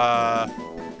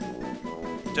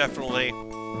 Definitely.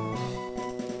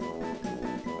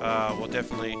 We'll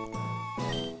definitely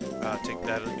take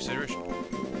that into consideration.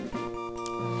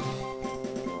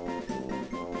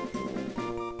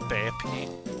 Phanpy.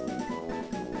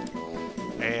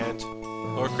 And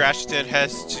Lord Crashton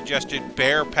has suggested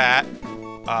Bearpat.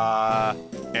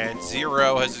 And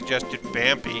Zero has suggested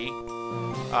Phanpy.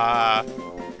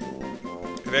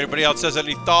 If anybody else has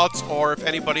any thoughts, or if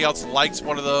anybody else likes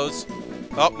one of those.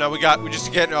 Oh, no, we're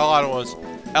just getting a lot of ones.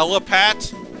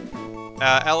 Elapat,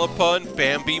 Elapun,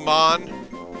 Bambimon.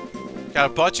 Got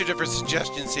a bunch of different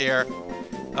suggestions here.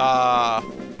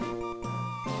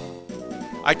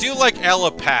 I do like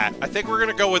Elapat. I think we're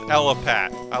gonna go with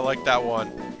Elapat. I like that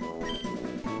one.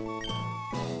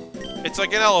 It's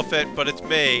like an elephant, but it's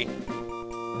me.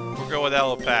 We'll go with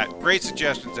Elapat. Great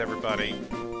suggestions, everybody.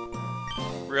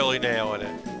 Really nailing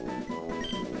it.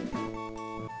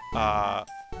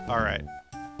 Alright.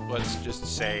 Let's just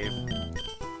save.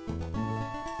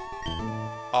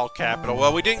 All capital.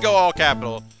 Well, we didn't go all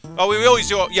capital. Oh, we always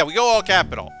do. Yeah, we go all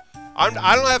capital. I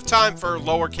don't have time for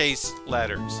lowercase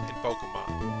letters in Pokemon.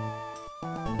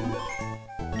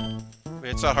 I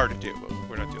mean, it's not hard to do, but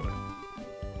we're not doing it.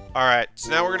 Alright, so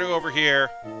now we're gonna go over here.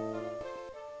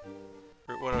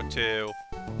 Route 102.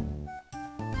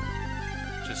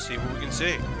 Just see what we can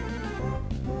see.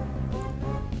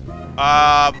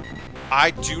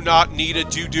 I do not need a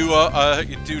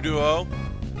Doduo.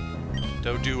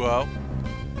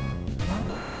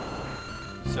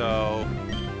 So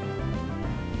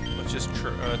let's just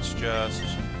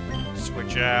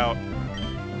switch out.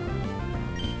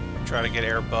 Try to get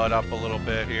Air Bud up a little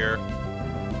bit here.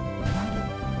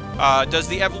 Does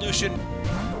the evolution...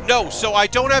 No, so I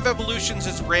don't have evolutions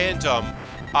as random.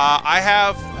 I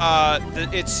have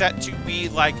it set to be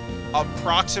like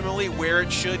approximately where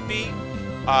it should be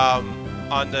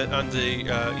on the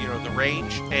you know, the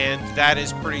range, and that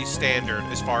is pretty standard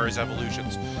as far as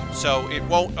evolutions. So it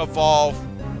won't evolve.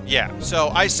 Yeah.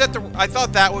 So I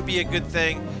thought that would be a good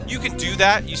thing. You can do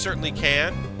that. You certainly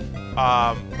can.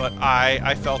 But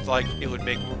I felt like it would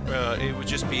make it would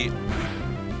just be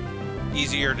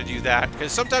easier to do that,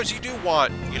 because sometimes you do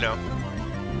want, you know.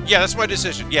 Yeah, that's my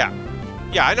decision. Yeah.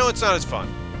 Yeah, I know it's not as fun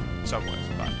in some ways,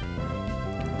 but...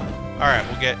 Alright,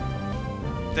 we'll get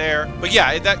there. But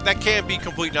yeah, that can be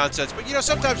complete nonsense. But, you know,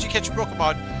 sometimes you catch a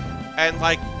Pokemon, and,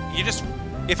 like, you just...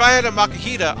 If I had a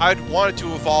Makahita, I'd want it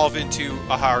to evolve into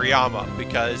a Hariyama,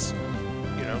 because,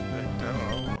 you know, I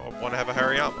don't know, I want to have a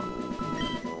Hariyama.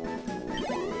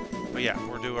 But yeah,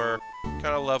 we're doing our kind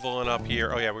of leveling up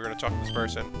here. Oh yeah, we're going to talk to this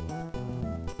person.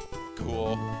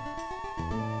 Cool.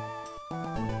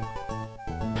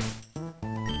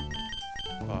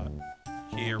 But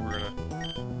here we're gonna...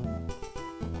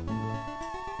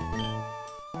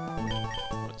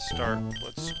 Let's start.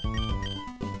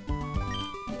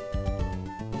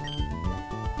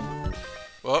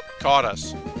 Whoop, caught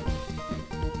us.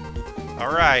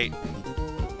 Alright.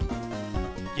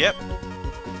 Yep.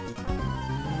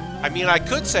 I mean, I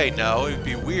could say no. It would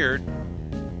be weird.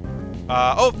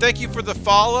 Oh, thank you for the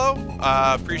follow.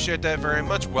 Appreciate that very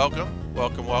much. Welcome.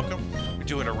 Welcome, welcome. We're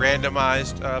doing a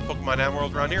randomized Pokemon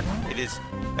Emerald run here. It is...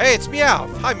 Hey, it's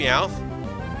Meowth. Hi, Meowth.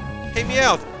 Hey,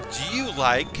 Meowth. Do you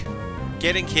like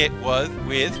getting hit with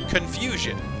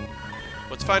confusion?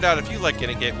 Let's find out if you like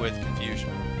getting hit with confusion.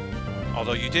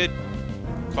 Although you did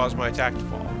cause my attack to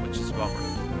fall, which is a bummer.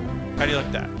 How do you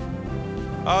like that?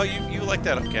 Oh, you like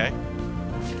that? Okay.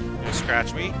 You're gonna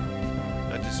scratch me.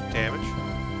 That did some damage.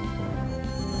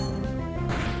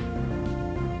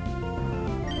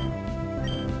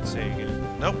 Let's see.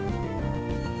 Nope.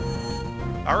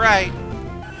 All right.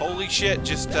 Holy shit!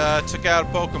 Just took out a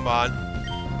Pokemon.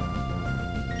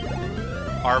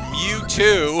 Our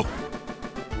Mewtwo.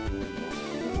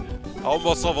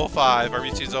 Almost level 5. Our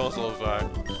Mewtwo's almost level 5.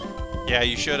 Yeah,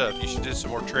 you should have. You should do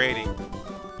some more trading.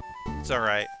 It's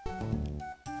alright.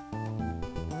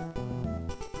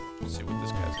 Let's see what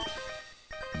this guy's.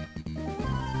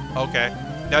 Okay.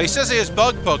 Now he says he has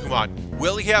bug Pokemon.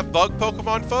 Will he have bug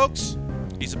Pokemon, folks?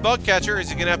 He's a bug catcher.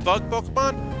 Is he gonna have bug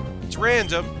Pokemon? It's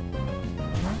random.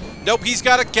 Nope, he's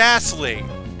got a Ghastly.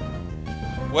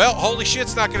 Well, holy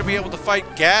shit's not gonna be able to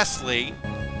fight Ghastly.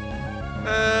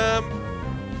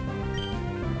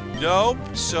 Nope.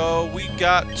 So we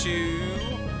got to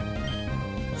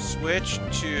switch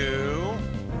to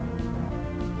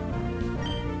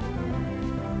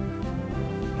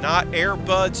not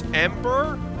Airbud's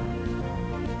Ember,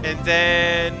 and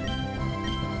then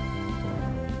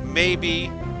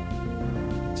maybe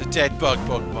it's a dead bug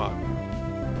Pokemon.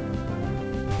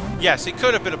 Yes, he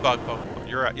could have been a bug Pokemon.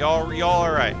 You're right. Y'all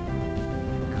are right.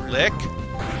 Lick.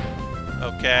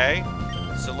 Okay.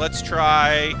 So let's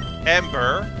try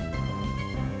Ember.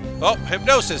 Oh,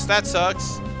 Hypnosis. That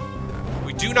sucks.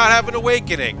 We do not have an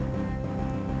Awakening.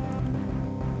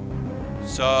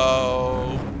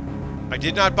 So I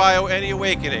did not buy any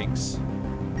Awakenings.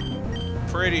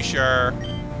 Pretty sure.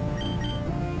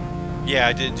 Yeah,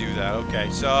 I did do that.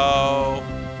 Okay, so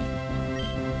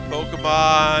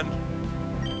Pokemon.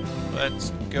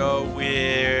 Let's go with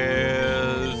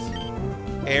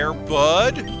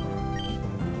Airbud.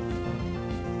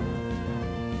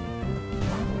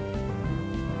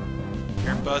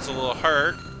 Airbud's a little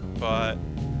hurt, but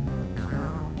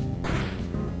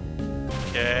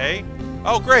okay.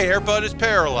 Oh, great! Airbud is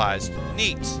paralyzed.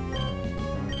 Neat.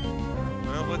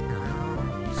 Well,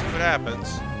 let's see what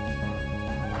happens.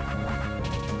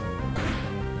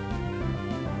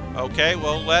 Okay,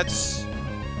 well, let's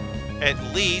at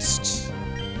least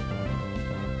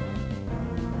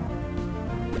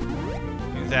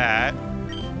do that.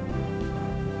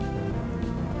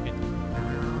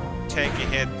 Tank a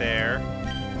hit there.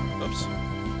 Oops.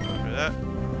 Remember that.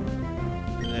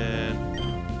 And then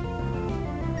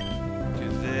do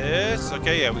this.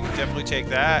 Okay, yeah, we can definitely take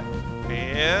that.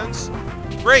 And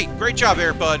great job,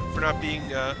 Airbud, for not being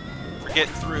for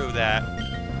getting through that.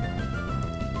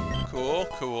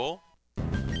 Cool.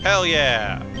 Hell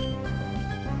yeah.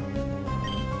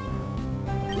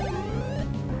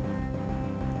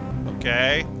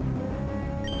 Okay.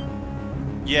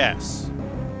 Yes.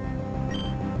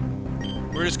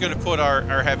 We're just gonna put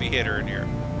our heavy hitter in here.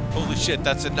 Holy shit,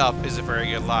 that's enough is a very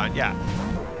good line. Yeah.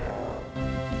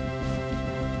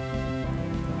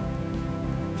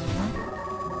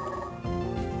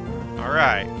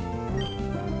 Alright.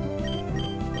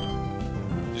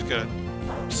 Just gonna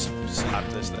slap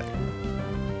this thing.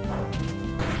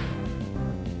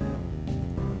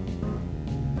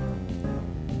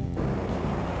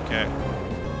 Okay.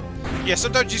 Yeah,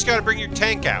 sometimes you just gotta bring your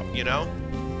tank out, you know?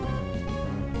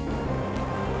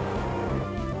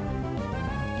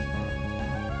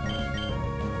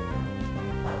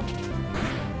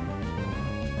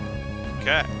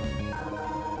 Okay.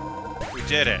 We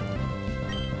did it.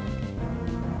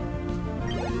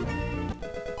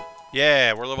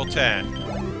 Yeah, we're level 10.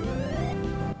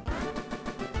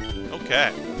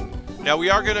 Okay. Now we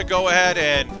are gonna go ahead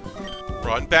and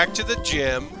run back to the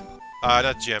gym.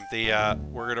 Not gym.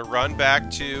 We're gonna run back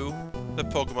to the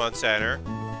Pokemon Center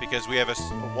because we have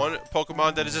one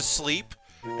Pokemon that is asleep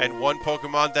and one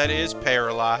Pokemon that is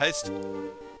paralyzed.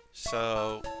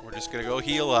 So we're just gonna go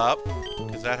heal up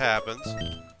because that happens.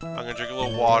 I'm gonna drink a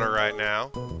little water right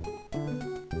now.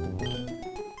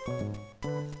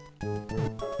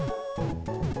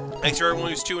 Thanks for everyone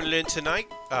who's tuning in tonight.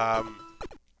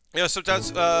 You know,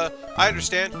 sometimes I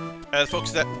understand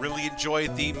folks that really enjoy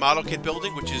the model kit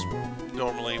building, which is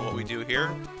normally what we do here.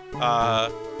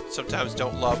 Sometimes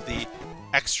don't love the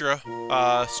extra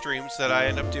streams that I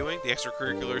end up doing, the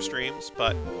extracurricular streams,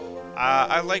 but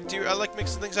I like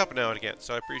mixing things up now and again.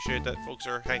 So I appreciate that folks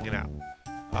are hanging out.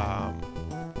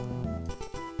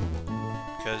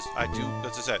 Because I do,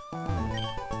 as I said,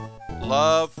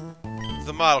 love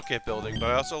the model kit building,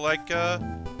 but I also like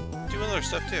doing other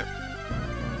stuff too.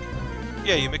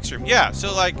 Yeah, you mix your... Yeah,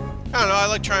 so like, I don't know, I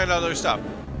like trying out other stuff.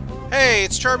 Hey,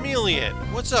 it's Charmeleon!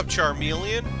 What's up,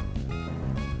 Charmeleon?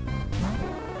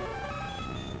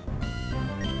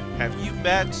 Have you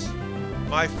met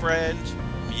my friend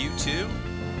Mewtwo?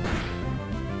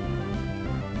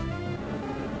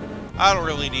 I don't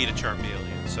really need a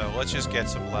Charmeleon, so let's just get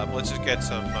some level. Let's just get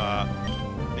some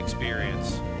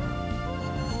experience.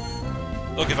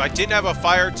 Look, if I didn't have a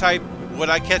fire type, would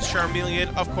I catch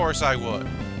Charmeleon? Of course I would.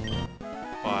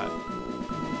 But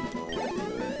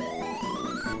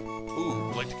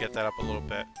ooh, I'd like to get that up a little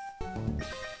bit.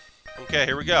 Okay,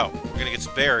 here we go. We're gonna get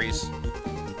some berries.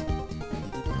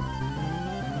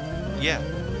 Yeah.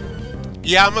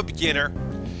 Yeah, I'm a beginner.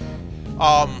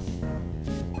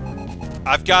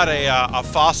 I've got a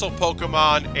fossil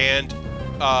Pokemon and,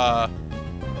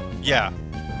 yeah,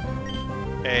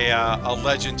 a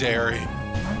legendary.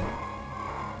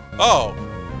 Oh.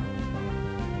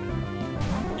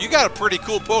 You got a pretty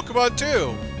cool Pokemon,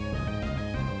 too.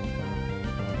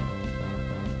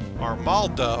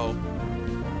 Armaldo.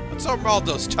 What's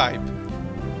Armaldo's type?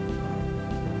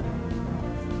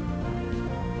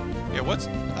 Yeah, what's...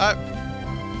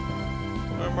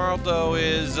 Armaldo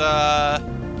is,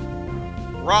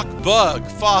 Rock Bug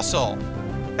Fossil.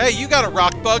 Hey, you got a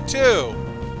Rock Bug too.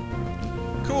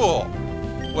 Cool.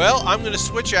 Well, I'm gonna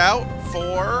switch out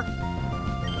for...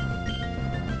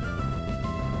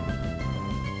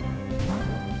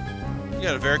 You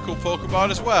got a very cool Pokemon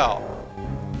as well.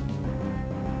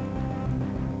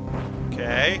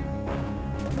 Okay.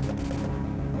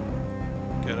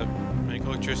 Gonna make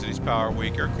electricity's power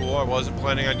weaker. Cool, I wasn't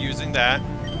planning on using that.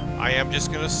 I am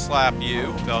just gonna slap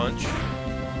you, bunch.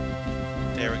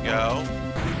 There we go.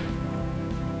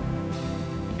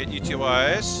 Hit you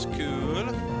twice. Cool.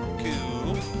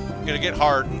 Cool. I'm gonna get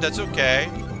hardened. That's okay.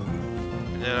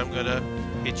 And then I'm gonna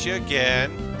hit you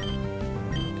again.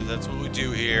 Because that's what we do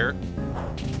here.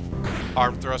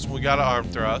 Arm thrust. We got an arm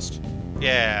thrust.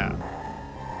 Yeah.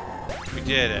 We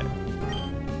did it.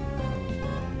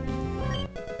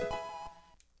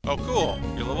 Oh, cool.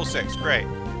 You're level 6. Great.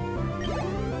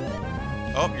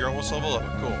 Oh, you're almost level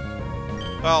 11. Cool.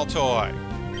 Baltoy.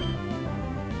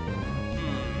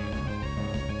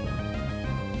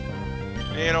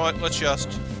 You know what? Let's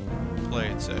just play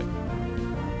it safe.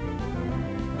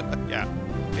 Yeah,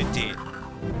 indeed.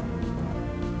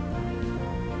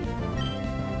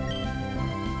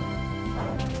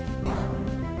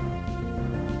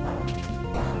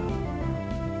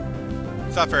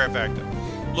 It's not very effective.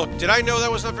 Look, did I know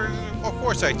that was not very... Of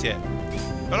course I did.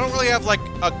 I don't really have, like,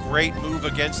 a great move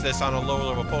against this on a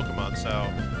lower-level Pokemon, so...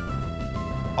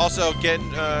 Also,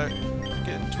 getting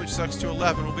Twitch Sucks to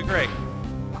 11 will be great.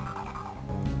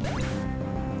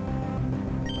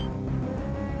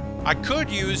 I could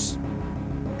use...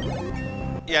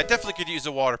 Yeah, I definitely could use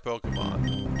a water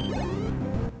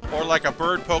Pokemon. Or, like, a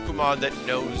bird Pokemon that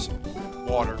knows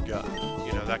water gun.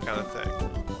 You know, that kind of thing.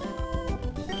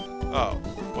 Oh,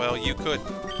 well, you could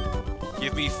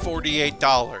give me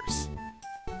 $48.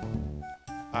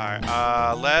 Alright,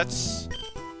 let's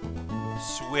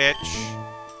switch.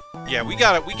 Yeah, we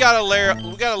gotta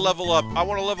level up. I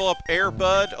wanna level up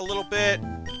Airbud a little bit.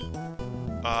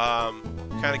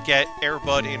 Kinda get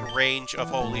Airbud in range of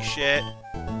holy shit.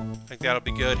 I think that'll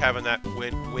be good, having that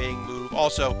wing move.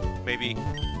 Also, maybe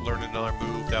learn another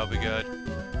move, that'll be good.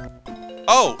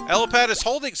 Oh, Elipat is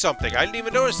holding something. I didn't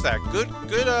even notice that.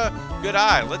 Good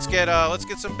eye. Let's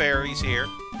get some berries here.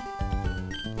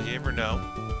 You never know.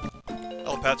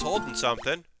 Elipat's holding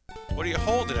something. What are you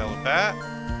holding, Elipat?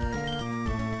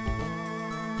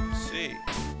 Let's see.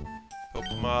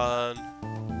 Pokemon.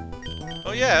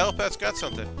 Oh yeah, Elipat's got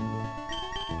something.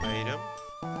 Item.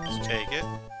 Let's take it.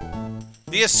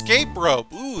 The escape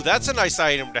rope. Ooh, that's a nice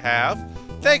item to have.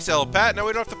 Thanks, Elipat. Now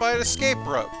we don't have to buy an escape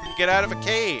rope. We can get out of a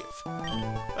cave.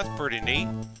 That's pretty neat.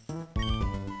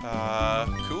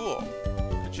 Cool.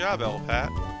 Good job, Elipat.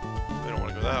 We don't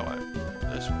want to go that way.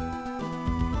 This way.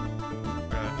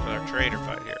 Another trainer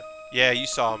fight here. Yeah, you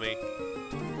saw me.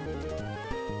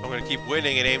 I'm gonna keep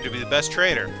winning and aim to be the best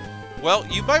trainer. Well,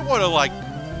 you might want to, like,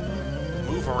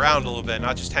 move around a little bit,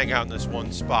 not just hang out in this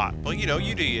one spot. But, you know,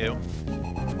 you do you.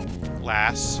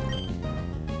 Lass.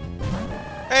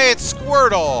 Hey, it's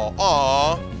Squirtle!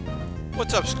 Aww.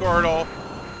 What's up, Squirtle?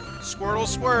 Squirtle,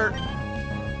 squirt.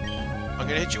 I'm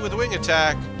gonna hit you with a wing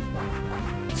attack.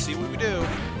 Let's see what we do.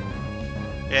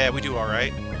 Yeah, we do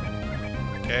alright.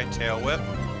 Okay, tail whip.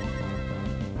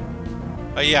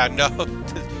 Oh yeah, no.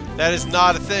 That is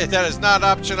not a thing. That is not an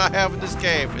option I have in this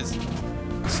game.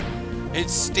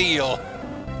 It's steel.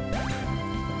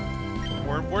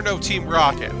 We're no Team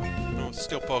Rocket. No,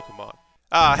 steel Pokemon.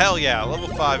 Ah, hell yeah. Level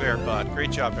 5 Airbud.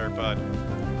 Great job, Airbud.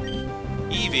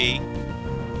 Eevee.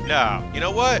 No. You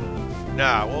know what?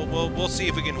 Nah, we'll see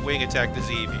if we can wing attack this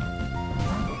Eevee.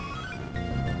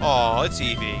 Oh, it's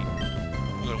Eevee.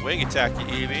 I'm gonna wing attack you,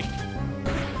 Eevee.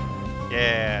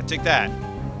 Yeah, take that.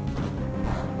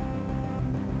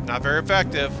 Not very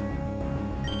effective.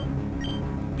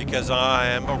 Because I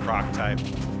am a rock type.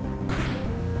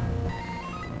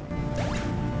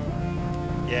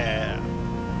 Yeah.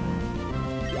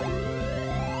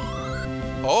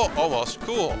 Oh, almost.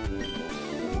 Cool.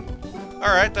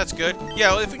 Alright, that's good. Yeah,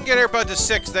 well, if we can get everybody to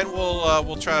 6, then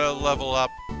we'll try to level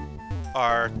up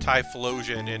our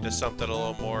Typhlosion into something a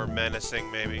little more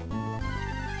menacing, maybe.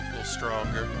 A little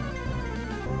stronger.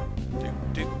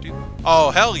 Oh,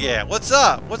 hell yeah. What's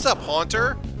up? What's up,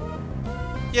 Haunter?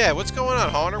 Yeah, what's going on,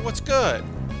 Haunter? What's good?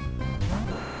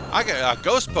 I got a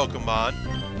ghost Pokemon.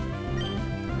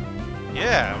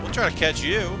 Yeah, we'll try to catch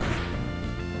you.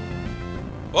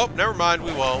 Oh, never mind,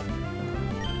 we won't.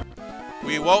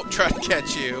 We won't try to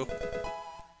catch you.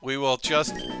 We will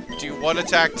just do one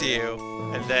attack to you,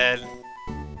 and then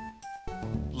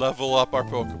level up our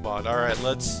Pokemon. Alright,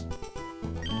 let's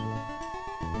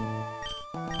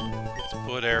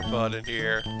put Airbud in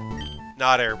here.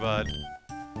 Not Airbud.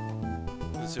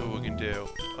 Let's see what we can do.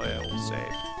 Oh yeah, we'll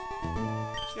save.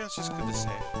 Yeah, it's just good to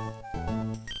save.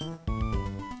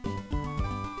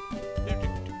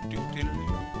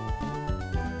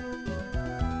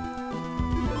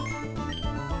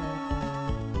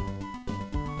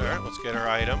 Alright, let's get our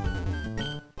item.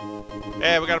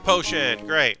 Hey, we got a potion!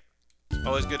 Great.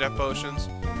 Always good to have potions.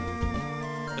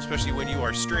 Especially when you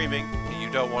are streaming and you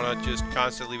don't want to just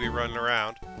constantly be running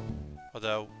around.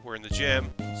 Although, we're in the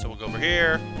gym, so we'll go over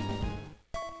here.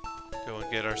 Go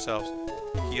and get ourselves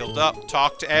healed up.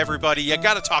 Talk to everybody. You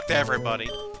gotta talk to everybody.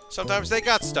 Sometimes they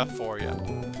got stuff for you.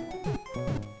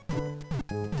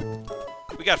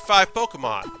 We got 5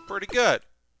 Pokemon. Pretty good.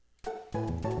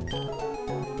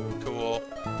 Cool.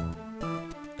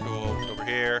 Cool. Over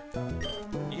here.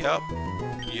 Yup.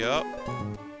 Yup.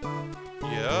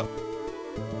 Yup.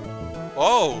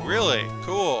 Oh, really?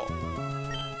 Cool.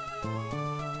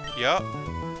 Yup.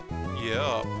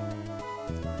 Yup.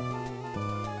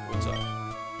 What's up?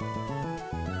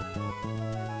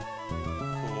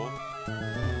 Cool.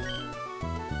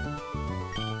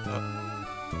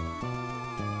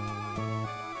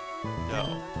 No.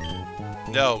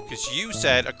 No, because you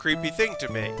said a creepy thing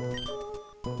to me.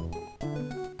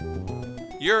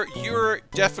 You're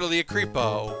definitely a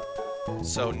creepo.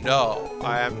 So no,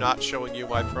 I am not showing you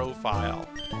my profile.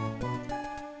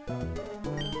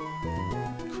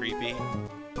 Creepy.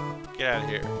 Get out of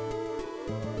here.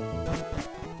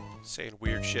 Saying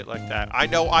weird shit like that. I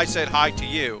know I said hi to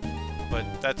you, but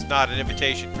that's not an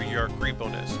invitation for your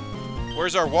creeponess.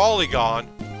 Where's our Wally gone?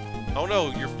 Oh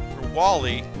no, your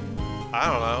Wally. I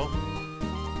don't know.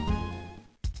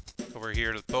 Over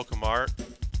here to the Pokemart.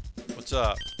 What's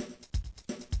up?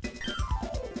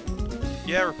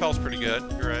 Yeah, Repel's pretty good.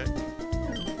 You're right.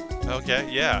 Okay,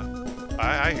 yeah.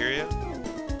 I hear you.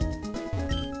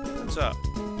 What's up?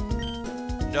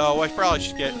 No, I probably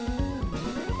should get...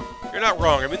 You're not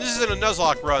wrong. I mean, this isn't a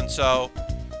Nuzlocke run, so...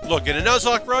 Look, in a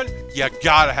Nuzlocke run, you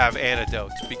gotta have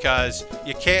antidotes, because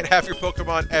you can't have your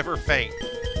Pokemon ever faint.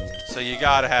 So you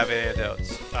gotta have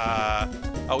antidotes.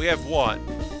 Oh, we have 1.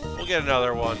 We'll get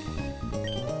another one.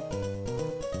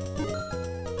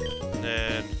 And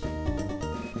then...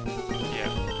 Yeah,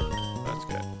 that's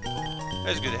good.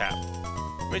 That's good to have. I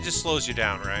mean, it just slows you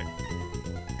down, right?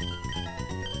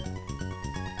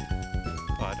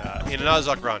 But, in a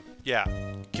Nuzlocke run, yeah,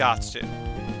 gots to.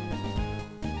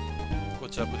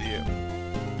 What's up with you?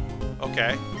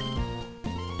 Okay.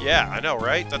 Yeah, I know,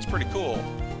 right? That's pretty cool.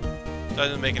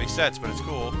 Doesn't make any sense, but it's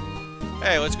cool.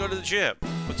 Hey, let's go to the gym.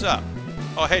 What's up?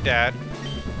 Oh, hey, Dad.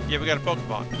 Yeah, we got a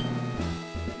Pokemon.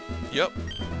 Yep.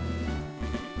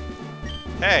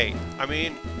 Hey, I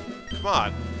mean, come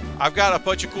on. I've got a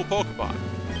bunch of cool Pokemon.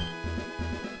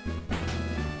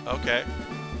 Okay.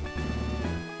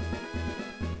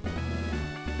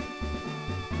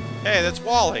 Hey, that's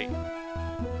Wally.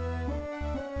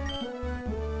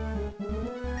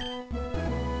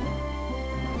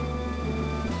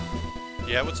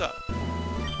 Yeah, what's up?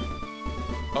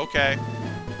 Okay.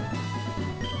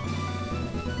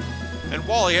 And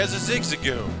Wally has a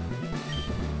Zigzagoon.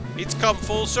 It's come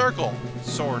full circle.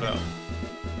 Sort of.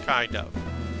 Kind of.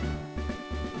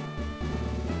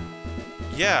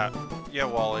 Yeah. Yeah,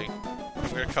 Wally. I'm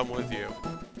gonna come with you.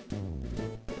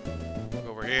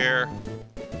 Over here.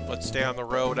 Let's stay on the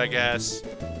road, I guess.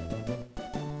 We're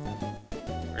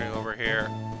gonna go over here.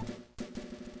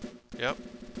 Yep.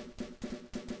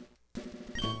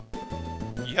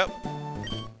 Yep.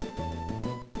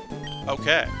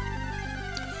 Okay.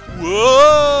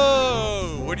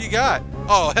 Whoa! What do you got?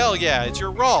 Oh, hell yeah, it's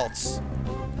your Ralts.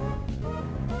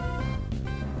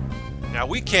 Now,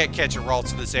 we can't catch a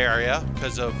Ralts in this area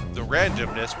because of the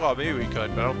randomness. Well, maybe we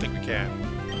could, but I don't think we can.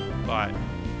 But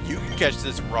you can catch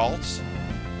this Ralts.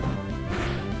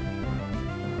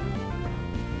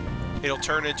 it'll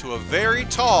turn into a very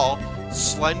tall,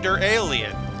 slender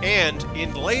alien. And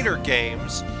in later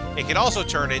games, it can also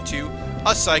turn into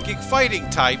a psychic fighting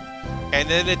type. And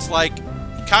then it's like,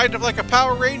 kind of like a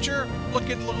Power Ranger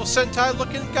looking, little Sentai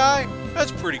looking guy.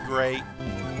 That's pretty great.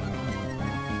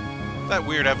 That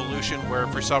weird evolution where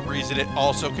for some reason it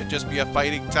also could just be a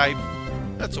fighting type.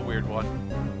 That's a weird one.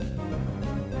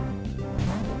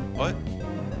 What?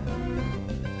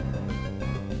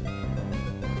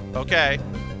 Okay.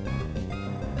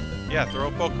 Yeah, throw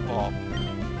a Pokeball.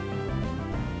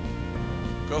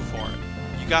 Go for it.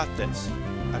 You got this.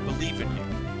 I believe in you.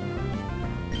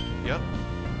 Yep.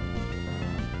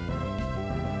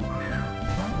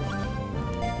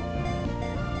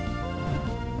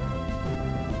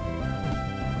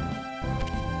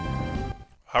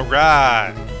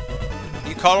 Alright.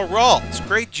 You caught a Ralts.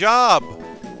 Great job.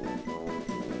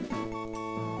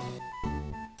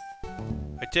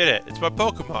 I did it. It's my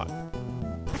Pokemon.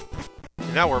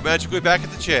 And now we're magically back at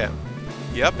the gym.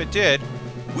 Yep, it did.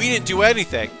 We didn't do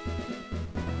anything.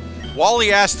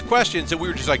 Wally asked the questions and we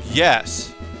were just like,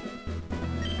 yes.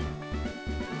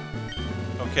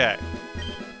 Okay.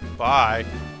 Bye.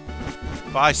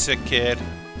 Bye, sick kid.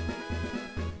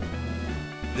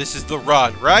 This is the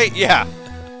run, right? Yeah.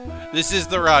 This is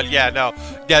the run. Yeah, no.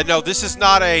 Yeah, no, this is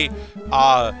not a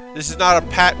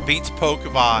Pat Beats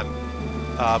Pokemon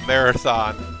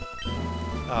marathon.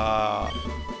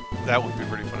 That would be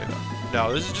pretty funny though.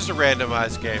 No, this is just a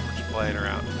randomized game. We're just playing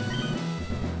around.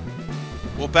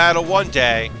 We'll battle one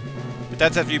day, but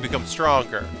that's after you become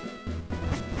stronger.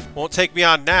 Won't take me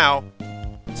on now.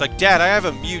 It's like, Dad, I have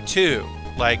a Mewtwo.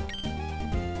 Like,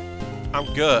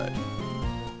 I'm good.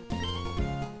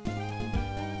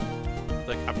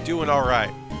 Like, I'm doing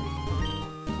alright.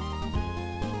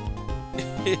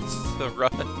 It's the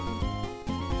run.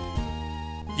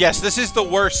 Yes, this is the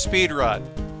worst speed run.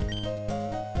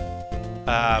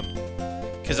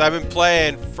 Because I've been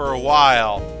playing for a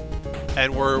while,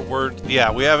 and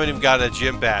yeah, we haven't even gotten a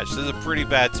gym badge. This is a pretty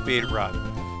bad speed run.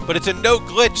 But it's a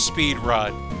no-glitch speed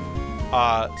run.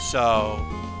 So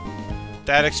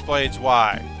that explains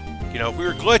why. You know, if we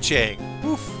were glitching,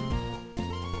 woof.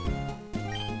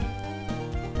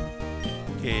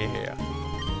 Yeah.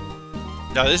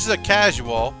 No, this is a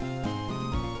casual.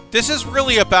 This is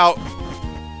really about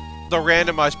the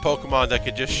randomized Pokemon that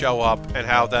could just show up and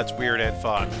how that's weird and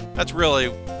fun. That's really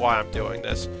why I'm doing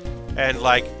this. And,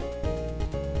 like,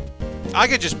 I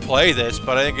could just play this,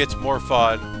 but I think it's more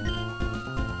fun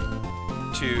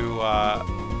to,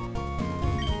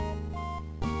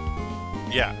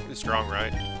 yeah, it's strong,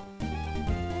 right?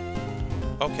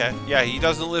 Okay, yeah, he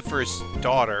doesn't live for his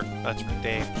daughter. That's for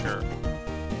damn sure.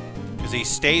 Because he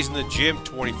stays in the gym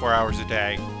 24 hours a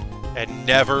day and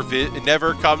never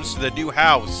comes to the new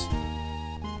house.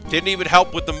 Didn't even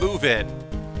help with the move-in.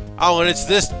 Oh, and it's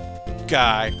this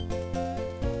guy.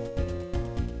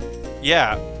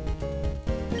 Yeah.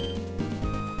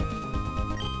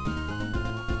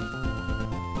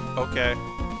 Okay.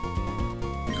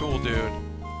 Cool, dude.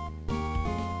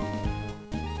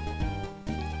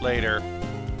 Later.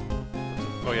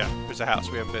 Oh yeah, there's a house.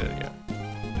 We haven't been in it yet.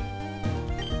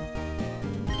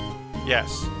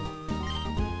 Yes.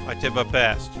 I did my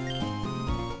best.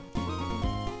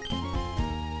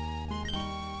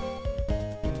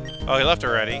 Oh, he left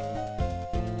already.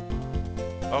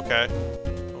 Okay.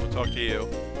 I'm gonna talk to you.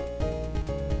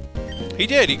 He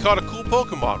did! He caught a cool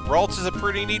Pokemon. Ralts is a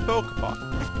pretty neat Pokemon.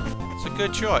 It's a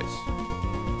good choice.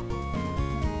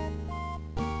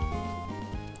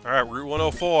 Alright, Route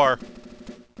 104.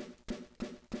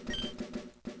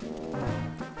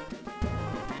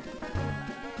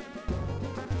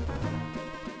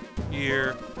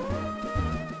 Here.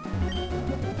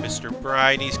 Mr.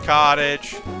 Briney's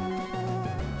cottage.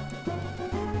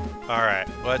 Alright,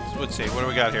 let's see. What do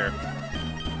we got here?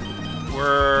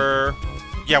 We're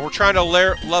trying to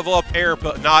level up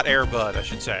Airbud. Not Airbud, I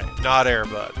should say. Not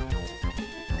Airbud.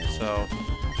 So.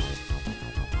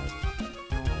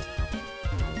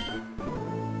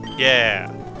 Yeah.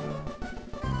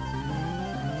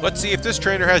 Let's see if this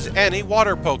trainer has any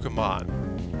water Pokemon.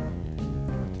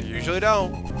 They usually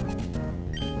don't.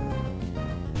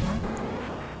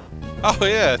 Oh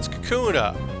yeah, it's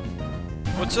Kakuna.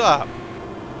 What's up?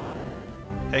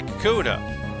 Hey Kakuna,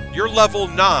 you're level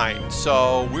 9,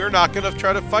 so we're not gonna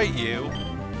try to fight you.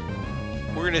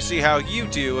 We're gonna see how you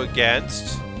do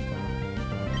against...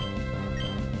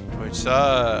 Which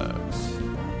sucks.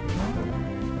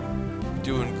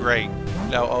 Doing great.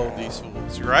 Now own these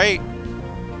fools, right?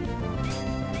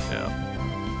 Yeah.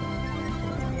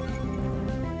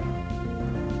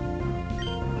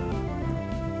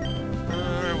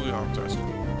 We aren't interested.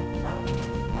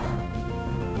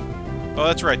 Oh,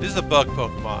 that's right. This is a bug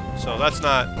Pokemon, so that's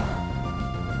not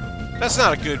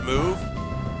a good move.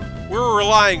 We're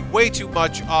relying way too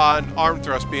much on Arm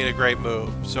Thrust being a great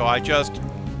move, so I just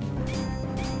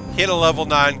hit a level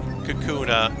 9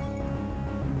 Kakuna,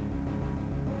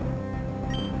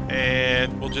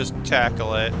 and we'll just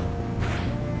tackle it.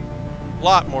 A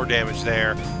lot more damage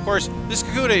there. Of course, this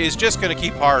Kakuna is just going to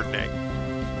keep hardening,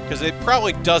 because it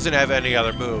probably doesn't have any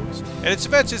other moves, and its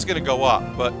defense is going to go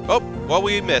up. But oh, well,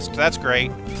 we missed. That's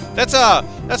great. That's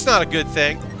not a good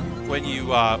thing when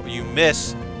you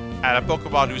miss at a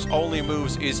Pokemon whose only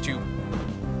moves is to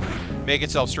make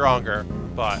itself stronger.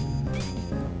 But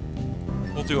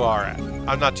we'll do all right.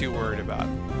 I'm not too worried about it.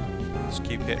 Just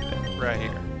keep hitting it right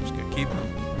here. Just gonna keep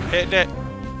hitting it.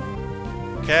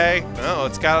 Okay. Oh,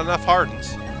 it's got enough hardens.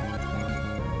 Just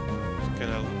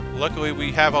gonna. Luckily,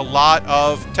 we have a lot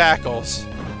of tackles.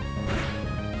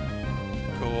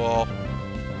 Cool.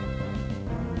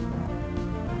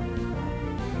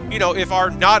 You know, if our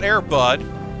not Air Bud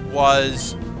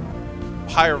was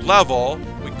higher level,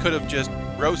 we could have just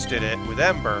roasted it with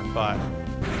Ember, but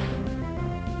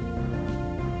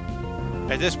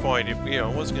at this point, it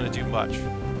wasn't going to do much.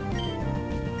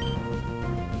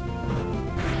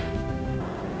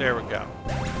 There we go.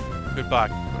 Goodbye.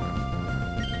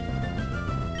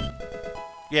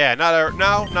 Yeah, not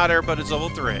Air Bud is level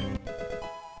 3.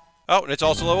 Oh, and it's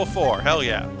also level 4. Hell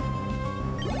yeah.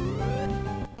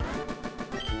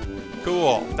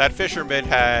 Cool. That fisherman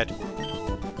had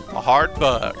a hard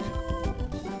bug.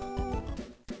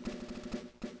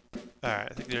 Alright,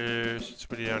 I think there's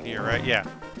somebody down here, right? Yeah.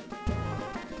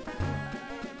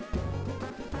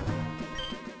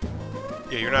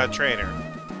 Yeah, you're not a trainer.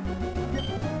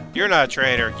 You're not a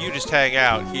trainer. You just hang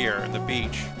out here at the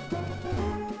beach.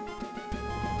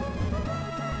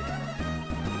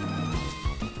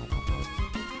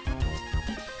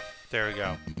 There we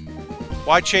go.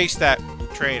 Why chase that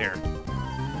trainer?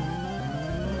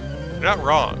 You're not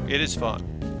wrong. It is fun.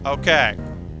 Okay.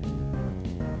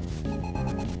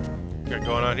 What's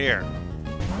going on here?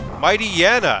 Mighty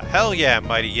Yana. Hell yeah,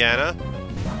 Mighty Yana.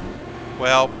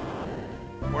 Well,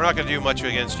 we're not going to do much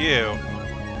against you.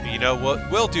 But you know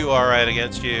what? We'll do alright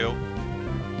against you.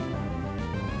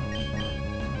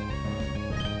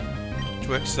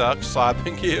 Twix sucks,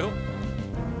 slapping you.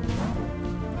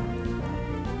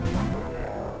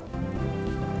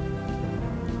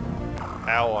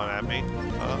 Owl one at me.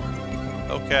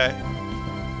 Okay.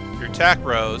 Your attack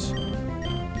rose.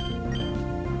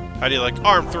 How do you like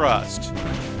Arm Thrust?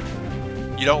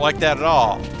 You don't like that at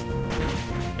all.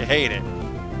 You hate it.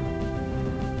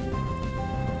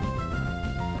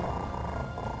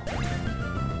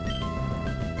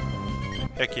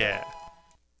 Heck yeah.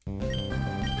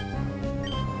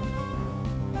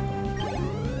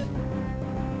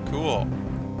 Cool.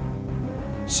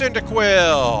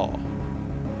 Cyndaquil!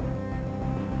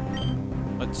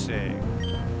 Let's see.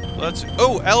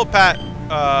 Oh, Elipat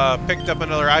picked up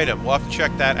another item. We'll have to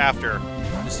check that after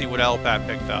to see what Elipat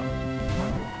picked up.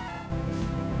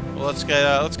 Well, let's get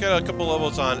a couple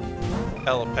levels on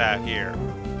Elipat here.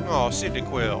 Oh,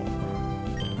 Cyndaquil.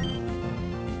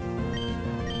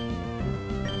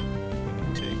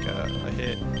 Take a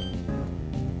hit.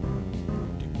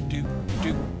 Do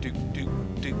do do do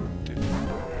do do.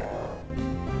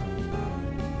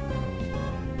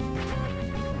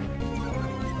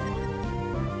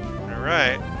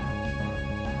 Alright.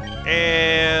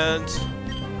 And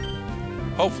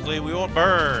hopefully we won't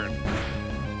burn.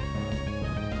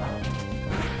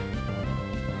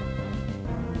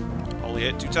 Only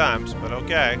hit 2 times, but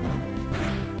okay.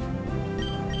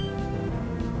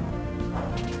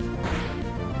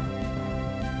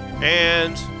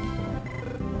 And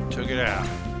took it out.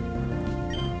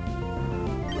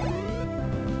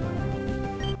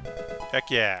 Heck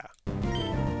yeah.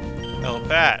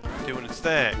 Elipat doing its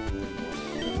thing.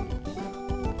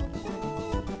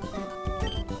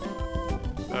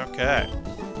 Okay.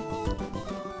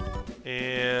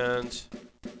 And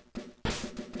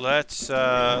let's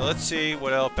see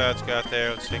what Elipat's got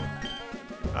there. Let's see.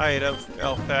 Item,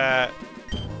 Elipat.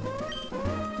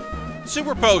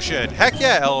 Super Potion! Heck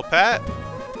yeah, Elipat!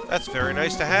 That's very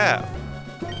nice to have.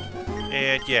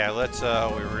 And yeah, let's, we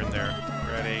were in there.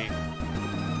 Ready.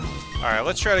 Alright,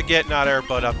 let's try to get not Air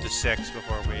Bud up to 6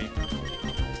 before we...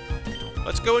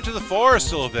 Let's go into the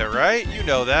forest a little bit, right? You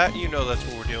know that. You know that's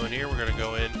what we're doing here. We're gonna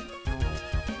go in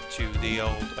to the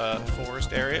old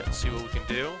forest area and see what we can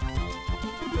do.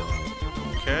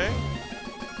 Okay.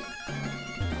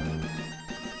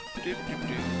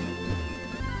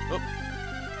 Oh.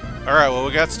 Alright, well,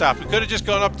 we got stopped. We could have just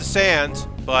gone up the sands,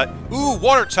 but... Ooh,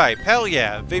 water type! Hell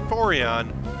yeah!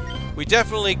 Vaporeon. We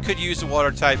definitely could use a water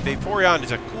type. Vaporeon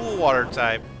is a cool water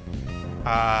type.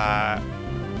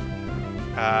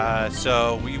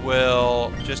 So we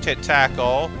will just hit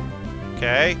tackle.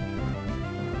 Okay.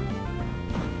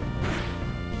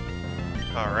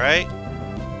 Alright.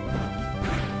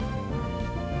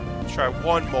 Try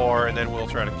one more, and then we'll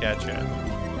try to catch it.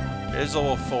 It is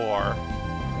level 4.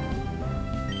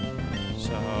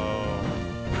 So...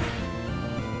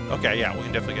 okay, yeah, we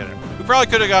can definitely get it. We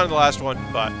probably could have gotten the last one,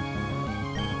 but...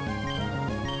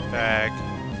 bag.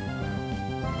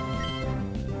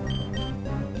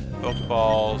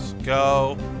 Pokeballs,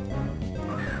 go.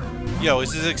 Yo,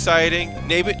 this is exciting.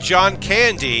 Name it John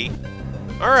Candy.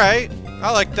 Alright,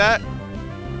 I like that.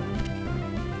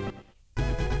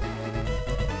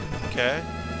 Okay.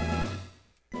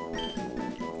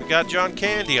 We got John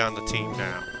Candy on the team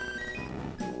now.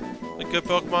 What good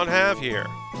Pokemon have here?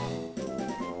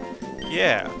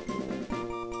 Yeah.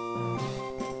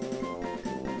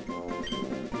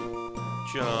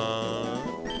 John.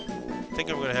 I think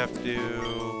I'm gonna have to do...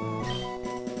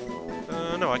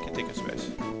 no, I can take a space.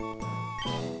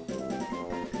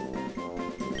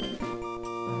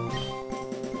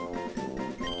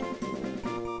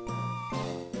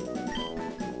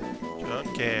 John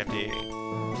Candy.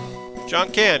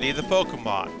 John Candy, the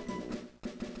Pokemon.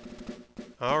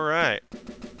 Alright.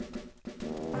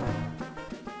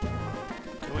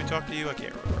 Can we talk to you? I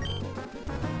can't remember.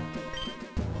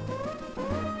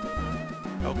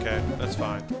 Okay, that's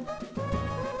fine.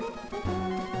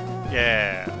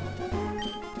 Yeah.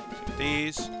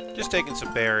 These. Just taking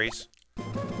some berries.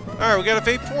 Alright, we got a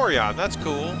Vaporeon. That's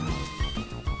cool.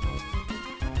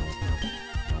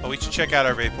 Oh, we should check out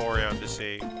our Vaporeon to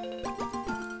see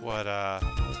what,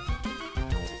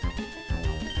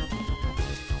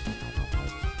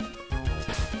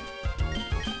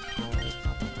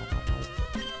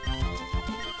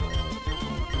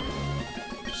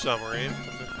 summary.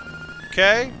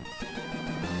 Okay.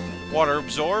 Water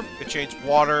absorb. It changed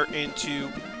water into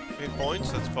hit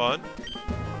points. That's fun.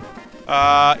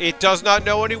 It does not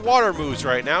know any water moves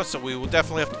right now, so we will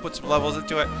definitely have to put some levels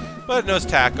into it. But it knows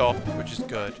tackle, which is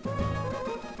good.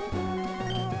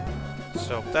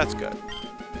 So that's good.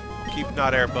 Keep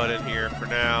not Airbud in here for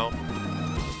now.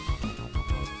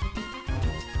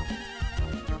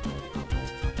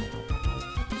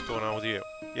 What's going on with you?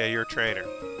 Yeah, you're a trainer.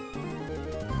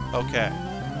 Okay.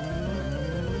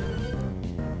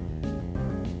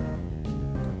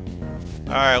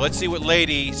 Alright, let's see what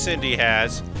Lady Cindy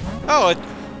has. Oh,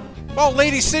 well,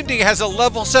 Lady Cindy has a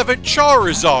level 7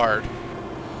 Charizard.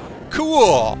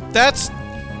 Cool. That's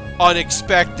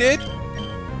unexpected.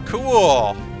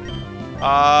 Cool.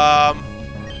 Well,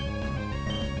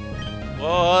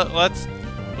 let's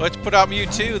put out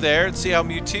Mewtwo there and see how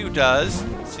Mewtwo does.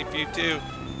 Let's see Mewtwo.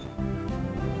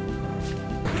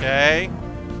 Okay.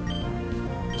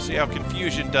 See how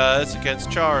Confusion does against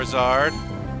Charizard.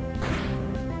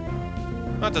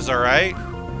 That does alright.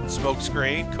 Smoke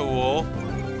screen, cool.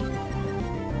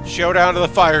 Showdown to the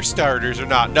fire starters or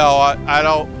not? No, I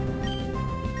don't.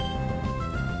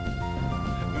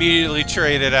 Immediately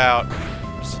trade it out.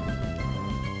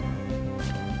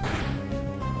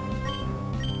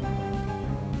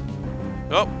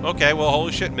 Oh, okay, well,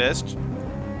 holy shit, missed.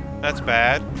 That's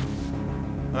bad.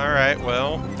 Alright,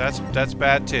 well, that's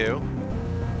bad too.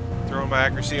 Throw my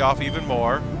accuracy off even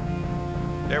more.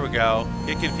 There we go.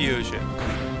 Get Confusion.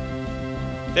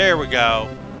 There we go.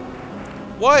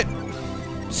 What?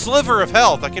 Sliver of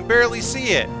health. I can barely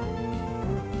see it.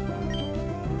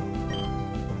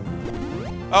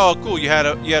 Oh, cool. You had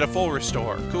a full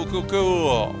restore. Cool, cool,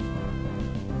 cool.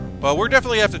 Well, we're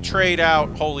definitely have to trade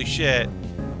out holy shit.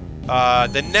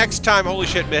 The next time holy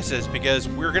shit misses, because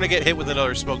we're gonna get hit with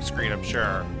another smoke screen, I'm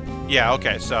sure. Yeah,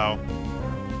 okay, so.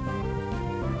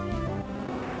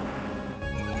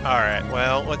 Alright,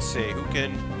 well, let's see. Who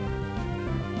can...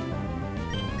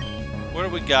 what do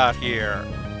we got here?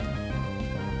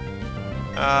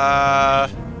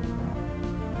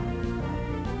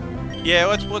 Yeah,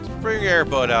 let's bring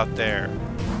Airbud out there.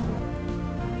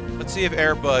 Let's see if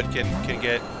Airbud can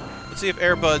get... let's see if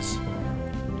Airbuds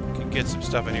can get some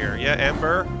stuff in here. Yeah,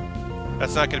 Ember?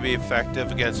 That's not going to be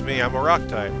effective against me. I'm a rock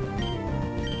type.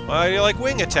 Well, you like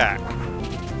Wing Attack?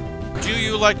 Do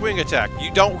you like Wing Attack? You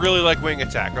don't really like Wing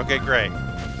Attack. Okay, great.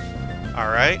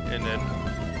 Alright, and then...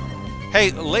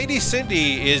 hey, Lady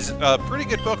Cindy is a pretty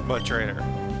good Pokemon trainer.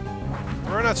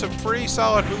 Throwing out some pretty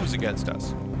solid moves against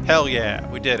us. Hell yeah,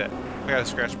 we did it. I gotta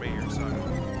scratch my ears.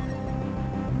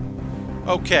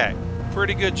 Okay,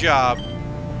 pretty good job.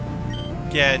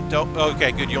 Again, don't...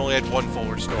 okay, good, you only had one full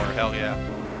restore. Hell yeah.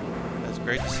 That's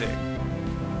great to see.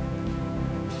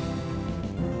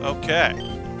 Okay.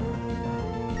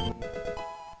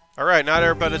 Alright, not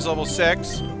everybody's level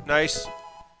 6. Nice.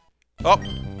 Oh,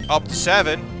 up to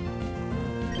 7.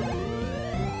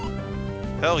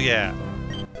 Hell yeah.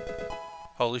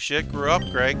 Holy shit, grew up.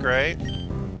 Great, great.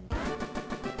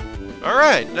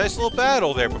 Alright, nice little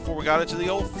battle there before we got into the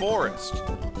old forest.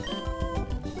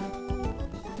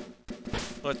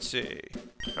 Let's see.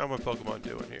 How my Pokemon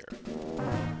doing here?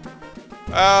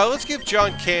 Let's give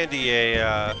John Candy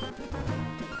a,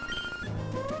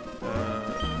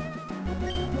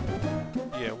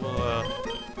 yeah,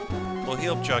 we'll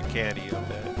heal John Candy a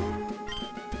bit.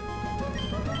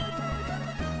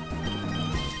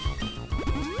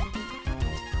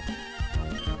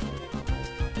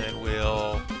 And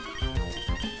we'll...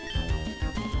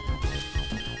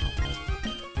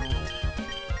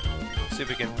 see if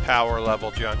we can power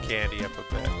level John Candy up a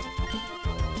bit.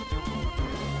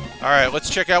 Alright, let's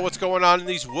check out what's going on in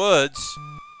these woods.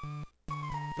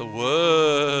 The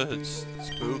woods.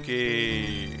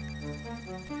 Spooky.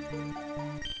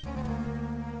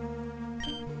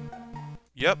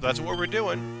 Yep, that's what we're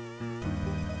doing.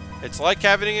 It's like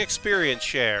having an experience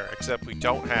share, except we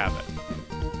don't have it.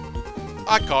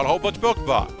 I caught a whole bunch of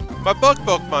Pokemon. My bug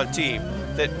Pokemon team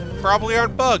that probably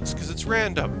aren't bugs because it's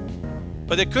random.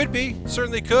 But it could be.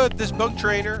 Certainly could. This bug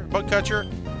trainer, bug catcher.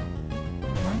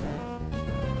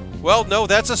 Well, no,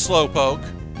 that's a Slowpoke.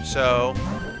 So,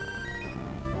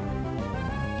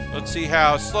 let's see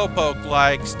how Slowpoke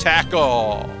likes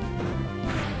tackle.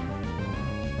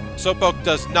 Slowpoke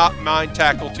does not mind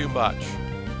tackle too much.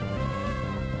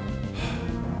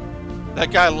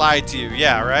 That guy lied to you.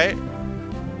 Yeah, right?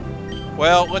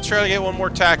 Well, let's try to get one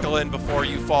more tackle in before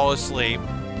you fall asleep.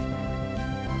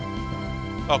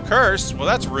 Oh, curse? Well,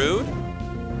 that's rude.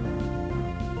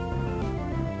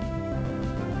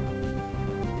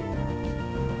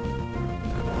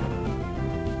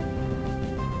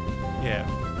 Yeah.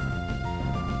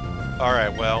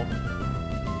 Alright, well.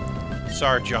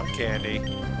 Sorry, John Candy.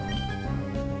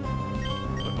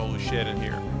 Put holy shit in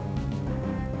here.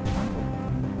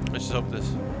 Let's just hope this...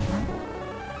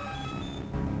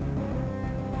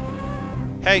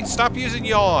 Hey, stop using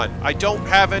Yawn! I don't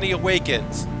have any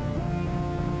Awakens.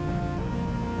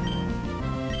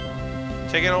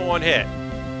 Take it on one hit.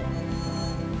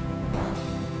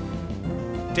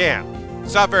 Damn.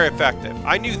 It's not very effective.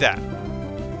 I knew that.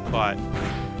 But...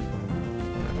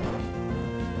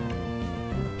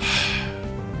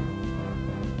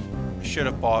 I should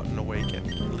have bought an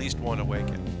Awaken. At least one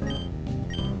Awaken.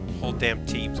 The whole damn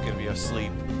team's gonna be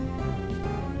asleep.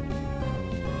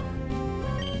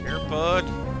 Airbud.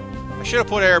 I should have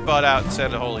put Airbud out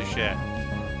instead of holy shit.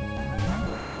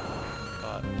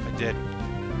 But I didn't.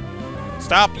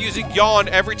 Stop using Yawn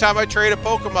every time I trade a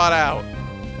Pokemon out.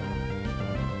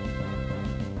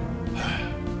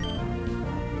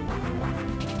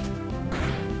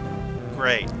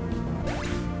 Great.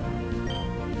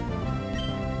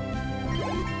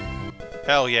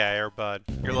 Hell yeah, Airbud.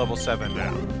 You're level 7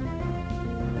 now.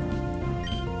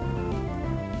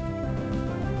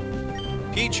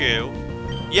 Pichu?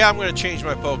 Yeah, I'm gonna change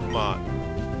my Pokemon.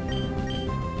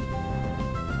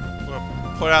 I'm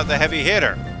gonna put out the heavy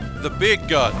hitter. The big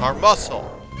gun, our muscle.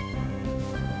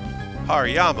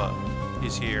 Hariyama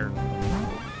is here.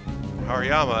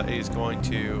 Hariyama is going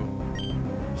to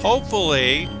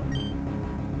hopefully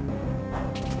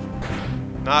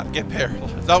not get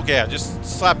paralyzed. Okay, I just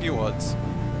slap you once.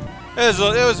 It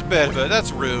was a bit of it.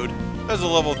 That's rude. That was a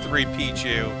level 3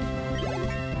 Pichu.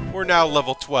 We're now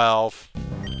level 12.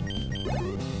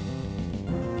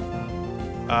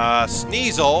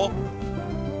 Sneasel?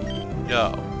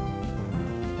 No.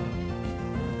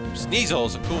 Sneasel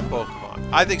is a cool Pokemon.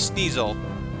 I think Sneasel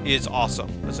is awesome.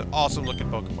 That's an awesome looking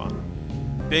Pokemon.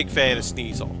 Big fan of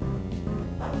Sneasel.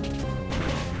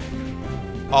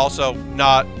 Also,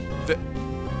 not,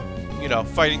 you know,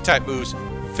 fighting type moves,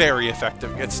 very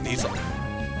effective against Sneasel.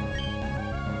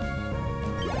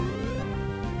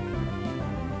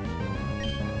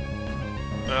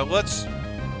 Let's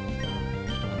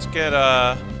get,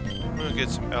 I'm gonna get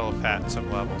some Elepat,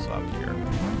 some levels up here.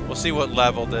 We'll see what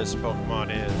level this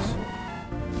Pokemon is.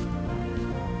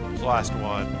 This last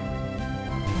one.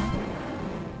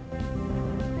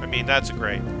 I mean, that's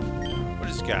great. What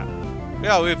does it got?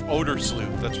 Yeah, we have Odor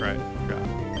Sleuth. That's right. Forgot.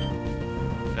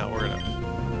 Now we're gonna...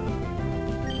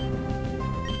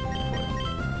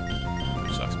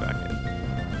 Put sucks back in.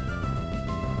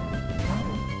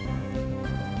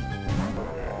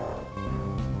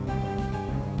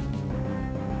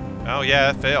 Oh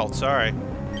yeah, that failed. Sorry.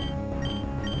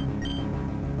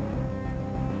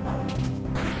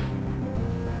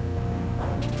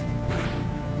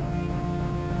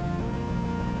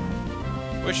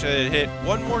 Wish I had hit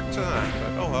one more time,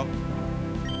 but oh well.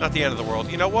 Not the end of the world.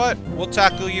 You know what? We'll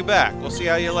tackle you back. We'll see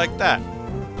how you like that.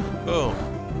 Boom.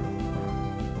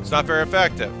 It's not very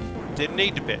effective. Didn't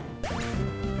need to be.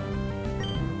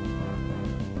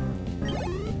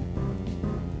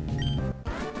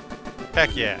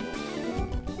 Heck yeah.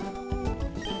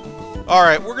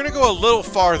 Alright, we're gonna go a little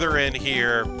farther in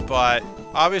here, but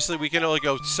obviously we can only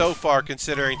go so far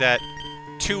considering that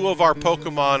 2 of our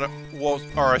Pokemon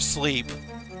are asleep.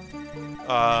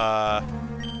 But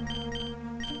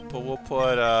we'll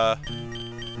put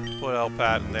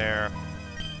Elpat in there.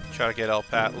 Try to get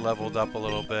Elpat leveled up a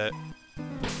little bit.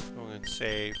 We're gonna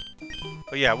save.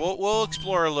 But yeah, we'll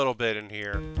explore a little bit in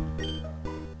here.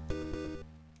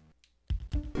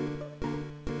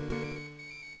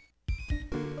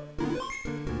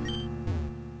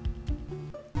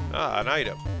 Ah, an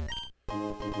item.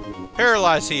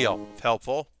 Paralyze Heal.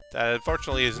 Helpful. That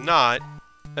unfortunately is not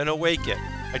an Awaken.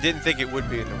 I didn't think it would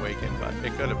be an Awaken, but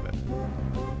it could have been.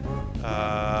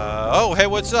 Oh, hey,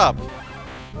 what's up?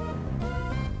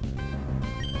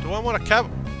 Do I want to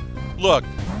Look,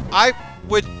 I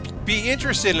would be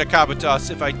interested in a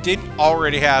Kabutops if I didn't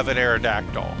already have an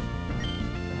Aerodactyl.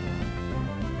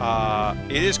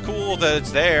 It is cool that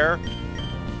it's there,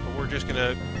 but we're just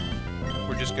gonna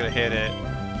hit it.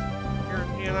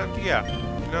 Yeah.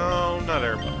 No, not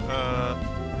Air.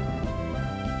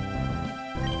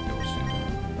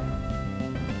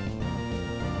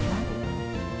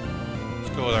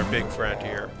 Let's go with our big friend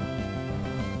here.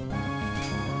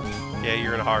 Yeah,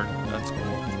 you're in a hard. That's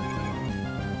cool.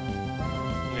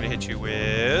 I'm gonna hit you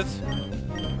with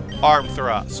Arm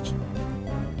Thrust.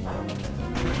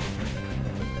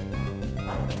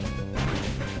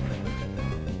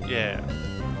 Yeah.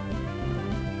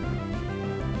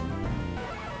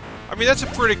 I mean, that's a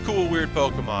pretty cool, weird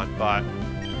Pokemon, but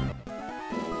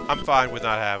I'm fine with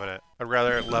not having it. I'd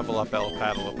rather level up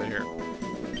Elpat a little bit here.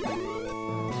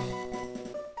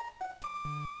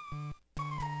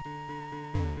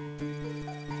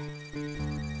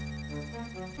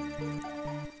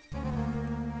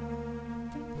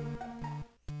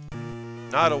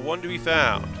 Not a one to be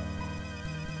found.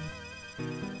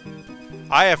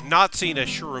 I have not seen a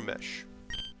Shroomish.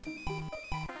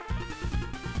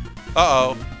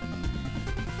 Uh-oh.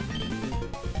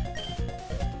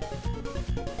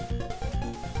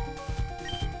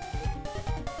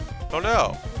 Oh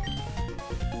no.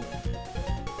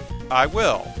 I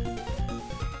will.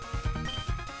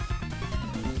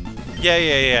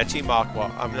 Yeah, Team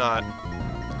Aqua. I'm not.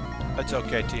 That's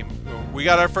okay, team. We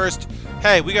got our first...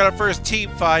 Hey, we got our first team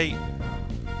fight.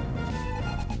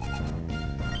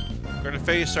 We're gonna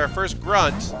face our first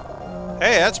grunt.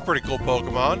 Hey, that's a pretty cool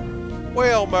Pokemon.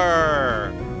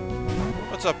 Whalmer!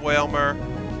 What's up, Whalmer?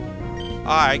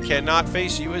 I cannot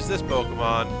face you as this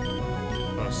Pokemon.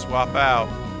 I'm gonna swap out.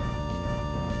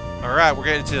 Alright, we're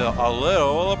getting to a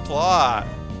little plot.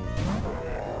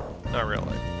 Not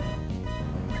really.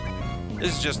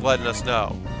 This is just letting us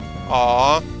know.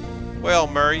 Aw.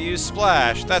 Whalmer, use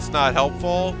Splash. That's not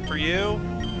helpful for you.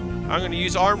 I'm gonna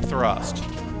use Arm Thrust.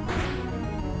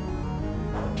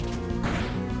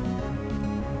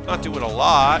 Not doing a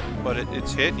lot, but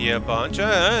it's hitting you a bunch.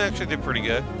 Actually did pretty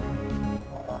good.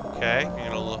 Okay, you're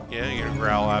gonna look. Yeah, you're gonna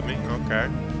growl at me. Okay.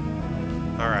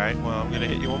 All right. Well, I'm gonna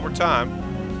hit you one more time.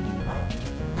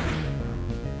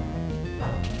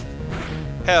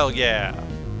 Hell yeah!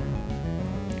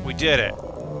 We did it.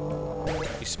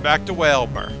 We smacked a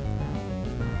Whalmer.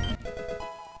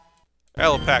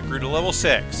 Elpat grew to level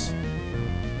 6.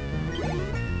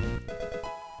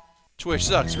 Twitch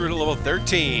sucks. Grew to level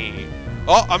 13.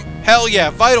 Oh, hell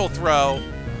yeah! Vital Throw.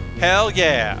 Hell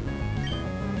yeah!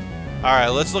 All right,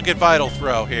 let's look at Vital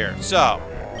Throw here. So,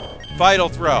 Vital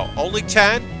Throw, only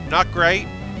 10, not great,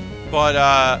 but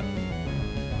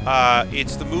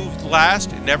it's the move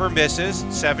last. It never misses.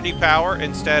 70 power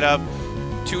instead of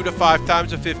 2 to 5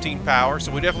 times of 15 power.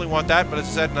 So we definitely want that, but as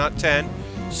I said, not 10.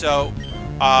 So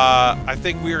I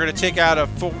think we are going to take out a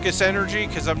Focus Energy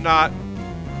because I've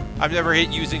never hit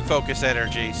using Focus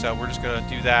Energy, so we're just going to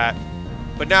do that.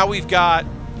 But now we've got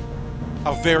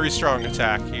a very strong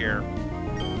attack here.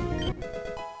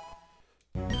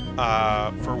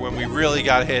 For when we really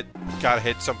gotta hit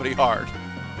somebody hard.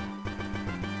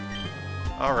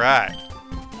 All right,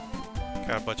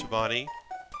 got a bunch of money.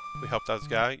 We helped out this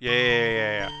guy.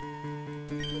 Yeah.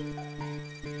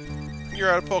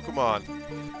 You're out of Pokemon.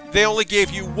 They only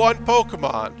gave you one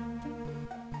Pokemon.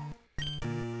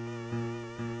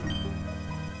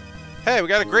 Hey, we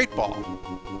got a Great Ball.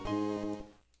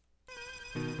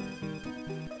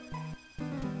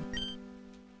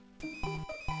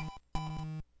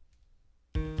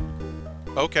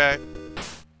 Okay.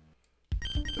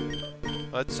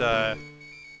 Let's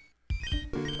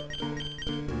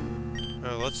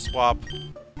let's swap.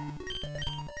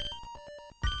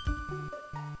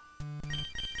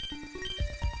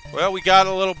 Well, we got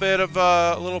a little bit of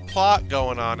a little plot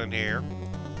going on in here.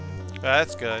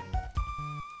 That's good.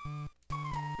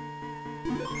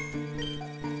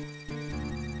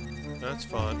 That's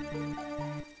fun.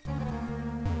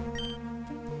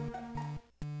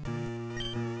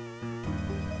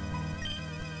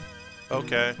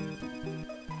 Okay.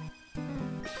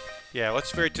 Yeah, let's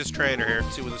figure out this trainer here and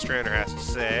see what this trainer has to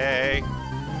say.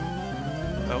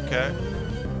 Okay.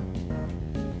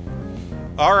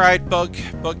 Alright, bug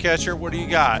catcher, what do you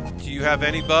got? Do you have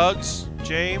any bugs,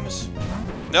 James?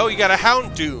 No, you got a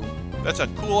Houndoom. That's a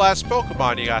cool-ass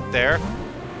Pokemon you got there.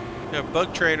 You have a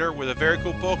bug trainer with a very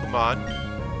cool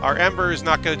Pokemon. Our Ember is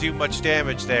not going to do much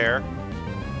damage there.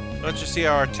 Let's just see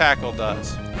how our Tackle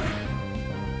does.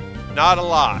 Not a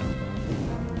lot.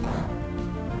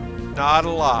 Not a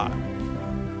lot.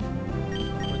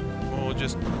 We'll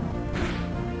just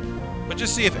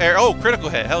see if air. Oh, critical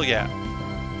hit! Hell yeah!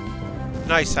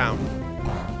 Nice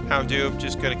Houndoom.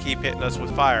 Just gonna keep hitting us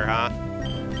with fire, huh?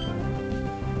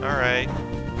 All right.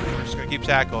 We're just gonna keep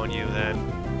tackling you then.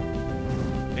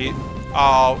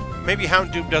 Oh, maybe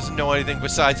Houndoom doesn't know anything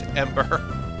besides Ember.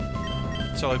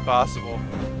 It's only possible.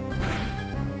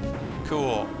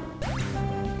 Cool.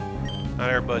 Not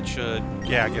Airbud should,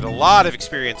 yeah, get a lot of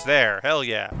experience there. Hell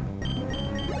yeah.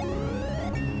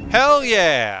 Hell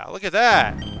yeah! Look at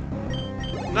that.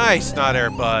 Nice, Not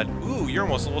Airbud. Ooh, you're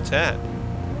almost level 10.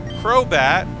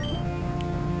 Crobat.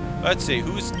 Let's see,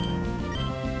 who'll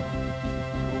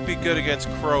be good against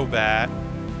Crobat?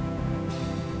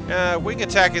 Wing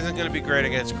Attack isn't going to be great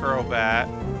against Crobat.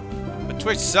 But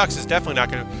Twitch Sucks is definitely not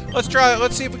going to... Let's try it.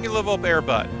 Let's see if we can level up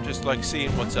Airbud. Just like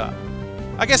seeing what's up.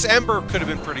 I guess Ember could have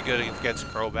been pretty good against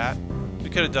Crobat. We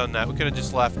could have done that. We could have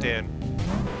just left in.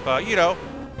 But, you know.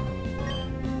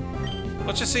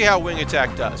 Let's just see how Wing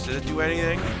Attack does. Does it do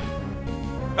anything?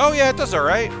 Oh, yeah, it does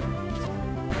alright.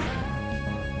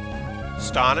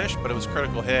 Astonish, but it was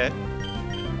critical hit.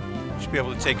 Should be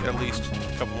able to take at least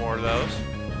a couple more of those.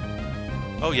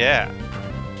 Oh, yeah.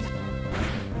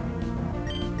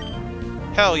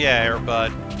 Hell yeah,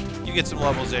 Airbud. You get some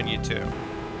levels in you, too.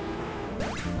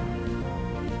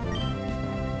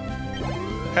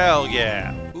 Hell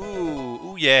yeah.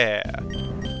 Ooh, yeah.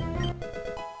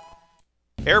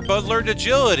 Airbud learned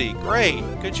agility. Great.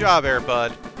 Good job,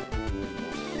 Airbud.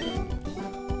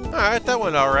 Alright, that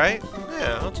went alright.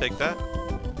 Yeah, I'll take that.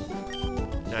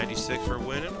 96 for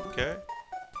winning. Okay.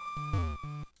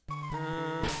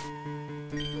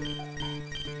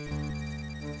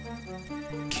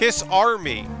 Kiss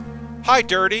Army. Hi,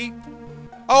 Dirty.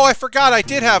 Oh, I forgot I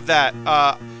did have that.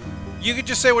 You can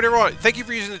just say whatever you want. Thank you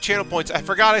for using the channel points. I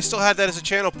forgot I still had that as a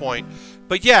channel point.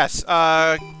 But yes,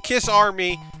 Kiss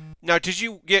Army. Now, did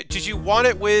you want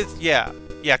it with? Yeah,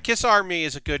 Kiss Army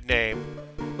is a good name.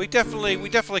 We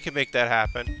definitely can make that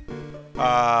happen.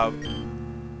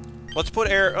 Let's put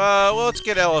well, let's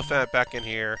get Elephant back in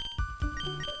here.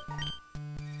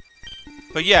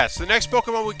 But yes, the next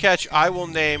Pokemon we catch, I will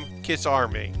name Kiss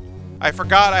Army. I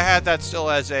forgot I had that still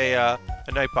as a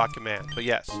Nightbot command, but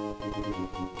yes.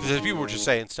 Because people were just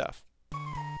saying stuff.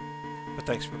 But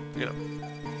thanks for, you know.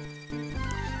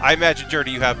 I imagine,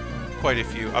 Dirty, you have quite a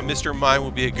few. Mr. Mime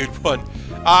will be a good one.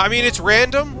 I mean, it's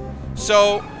random,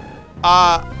 so,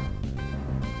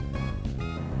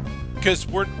 because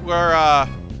we're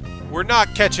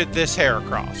not catching this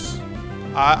Heracross.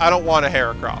 I don't want a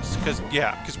Heracross,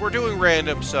 because we're doing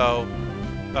random, so,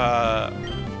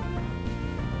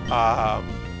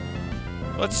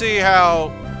 let's see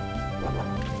how...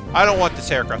 I don't want this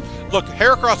Heracross. Look,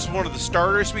 Heracross is one of the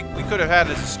starters we could have had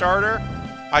as a starter.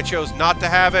 I chose not to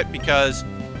have it because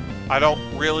I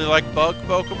don't really like bug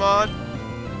Pokemon.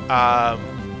 I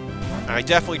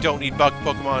definitely don't need bug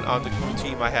Pokemon on the cool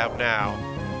team I have now.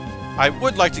 I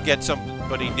would like to get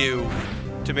somebody new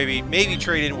to maybe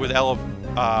trade in with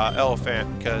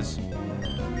Elephant, because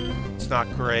it's not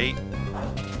great.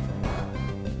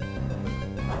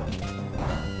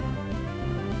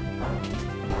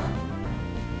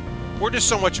 We're just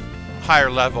so much higher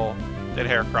level than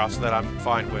Heracross that I'm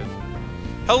fine with.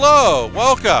 Hello!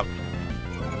 Welcome!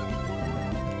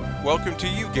 Welcome to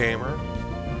you, gamer.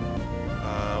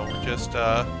 We're just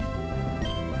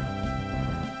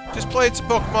played some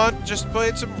Pokemon. Just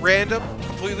played some random,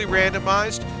 completely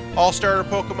randomized. All starter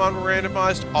Pokemon were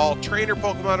randomized. All trainer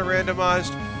Pokemon are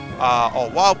randomized.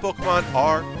 All wild Pokemon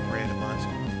are randomized.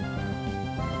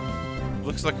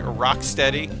 Looks like a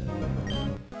Rocksteady.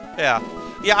 Yeah.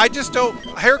 Yeah, I just don't...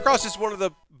 Heracross is one of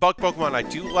the bug Pokemon I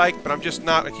do like, but I'm just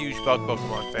not a huge bug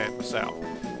Pokemon fan myself.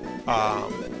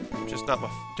 Just not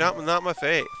my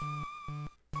fave.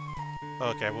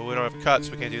 Okay, well, we don't have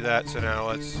cuts, we can't do that, so now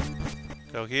let's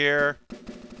go here.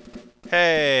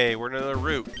 Hey, we're in another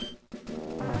route.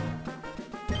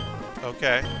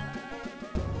 Okay.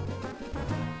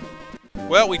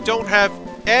 Well, we don't have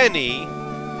any...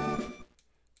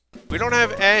 We don't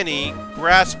have any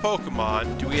grass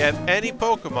Pokemon. Do we have any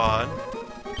Pokemon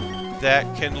that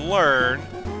can learn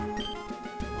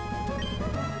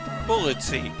Bullet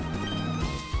Seed?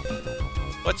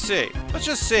 Let's see. Let's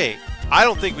just see. I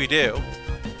don't think we do.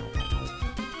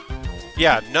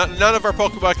 Yeah, none of our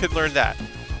Pokemon can learn that.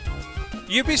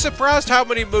 You'd be surprised how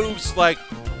many moves, like,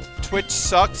 Twitch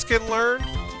Sucks can learn,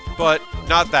 but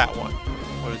not that one.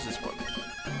 What is this one?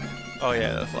 Oh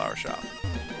yeah, the flower shop.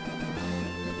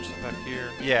 There's some back here.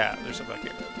 Yeah, there's some back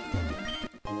here.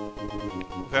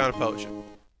 We found a potion.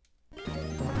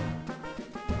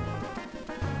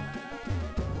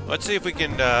 Let's see if we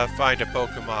can find a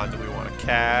Pokemon that we want to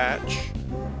catch.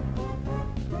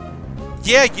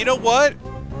 Yeah, you know what?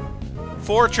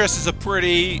 Fortress is a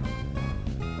pretty...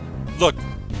 Look,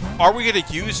 are we going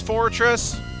to use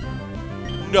Fortress?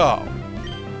 No.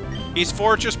 Is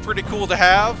Fortress pretty cool to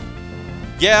have?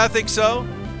 Yeah, I think so.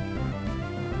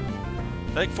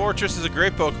 I think Fortress is a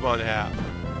great Pokemon to have.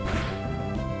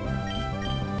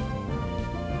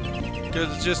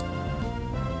 Because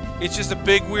it's just a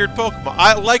big, weird Pokemon.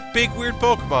 I like big, weird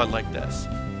Pokemon like this.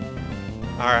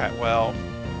 Alright, well...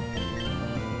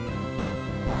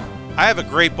 I have a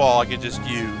Great Ball I could just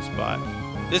use, but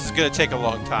this is going to take a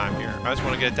long time here. I just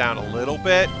want to get it down a little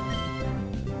bit.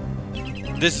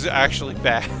 This is actually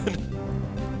bad.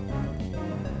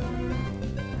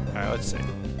 Alright, let's see.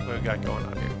 What do we got going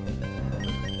on here?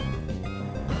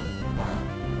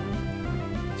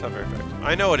 It's not very effective.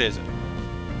 I know it isn't.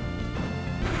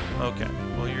 Okay,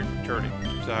 well you're turning.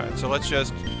 Alright, so let's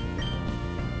just...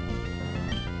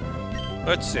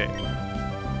 Let's see.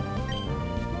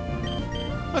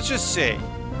 Let's just see.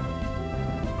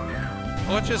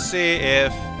 Let's just see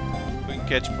if we can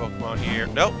catch Pokemon here.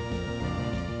 Nope.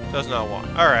 Does not want.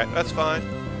 Alright, that's fine.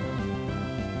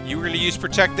 You were going to use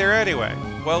Protect there anyway.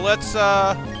 Well, let's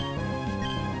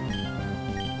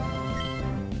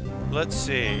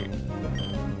see.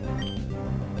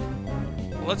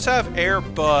 Let's have Air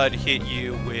Bud hit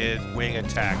you with Wing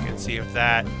Attack and see if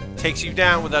that takes you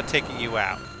down without taking you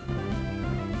out.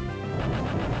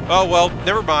 Oh, well,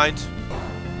 never mind.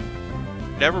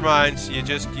 Never mind, you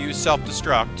just use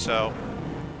self-destruct, so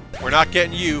we're not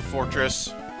getting you,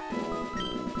 Fortress.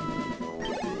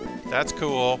 That's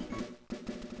cool.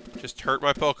 Just hurt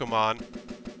my Pokemon.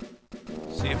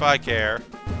 See if I care.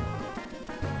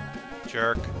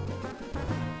 Jerk.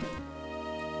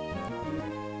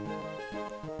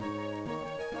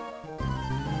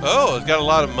 Oh, it's got a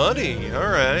lot of money.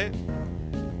 Alright.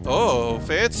 Oh,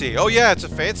 fancy. Oh yeah, it's a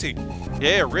fancy.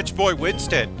 Yeah, Rich Boy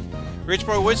Winston. Rich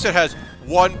Boy Winston has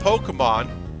one Pokemon.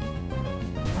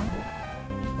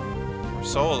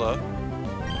 Sola.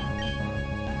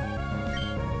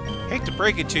 Hate to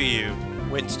break it to you,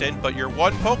 Winston, but your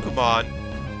one Pokemon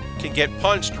can get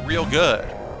punched real good.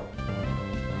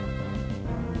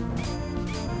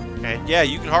 And yeah,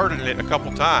 you can harden it a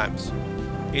couple times.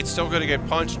 It's still going to get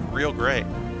punched real great.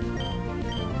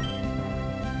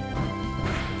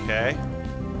 Okay.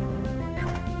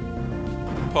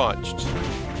 Punched.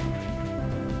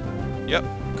 Yep,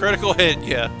 critical hit,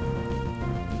 yeah.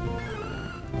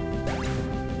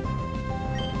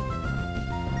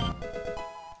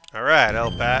 Alright,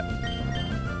 Elpat.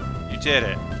 You did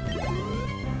it.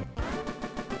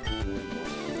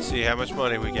 Let's see how much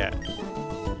money we get.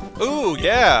 Ooh,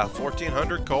 yeah!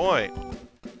 1,400 coin.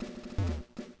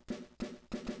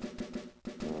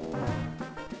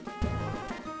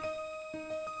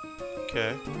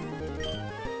 Okay.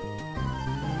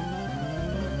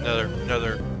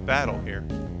 Another battle here.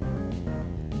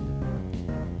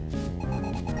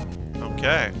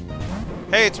 Okay.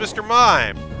 Hey, it's Mr.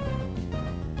 Mime!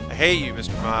 I hate you,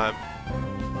 Mr. Mime.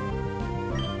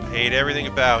 I hate everything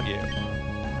about you.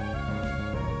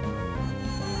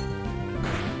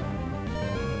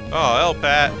 Oh,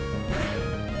 Elpat.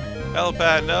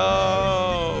 Elpat,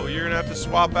 no! You're gonna have to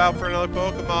swap out for another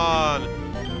Pokemon.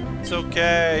 It's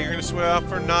okay. You're gonna swap out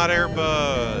for not Air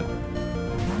Bud.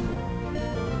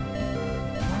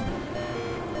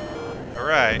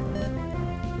 Alright.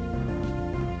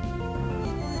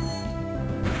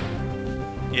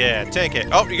 Yeah, take it.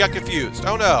 Oh, you got confused.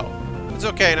 Oh no. It's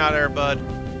okay, not Air Bud.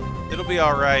 It'll be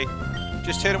alright.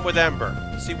 Just hit him with Ember.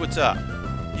 See what's up.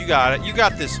 You got it. You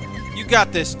got this. You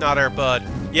got this, not Air Bud.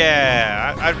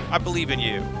 Yeah, I believe in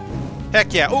you.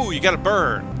 Heck yeah. Ooh, you got a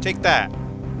burn. Take that.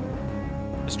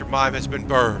 Mr. Mime has been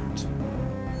burned.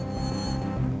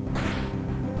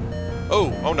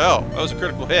 Oh no, that was a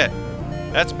critical hit.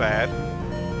 That's bad.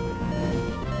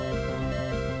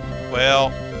 Well,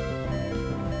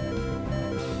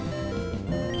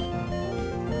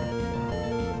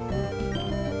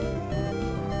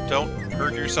 don't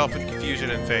hurt yourself in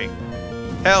confusion and fate.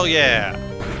 Hell yeah!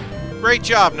 Great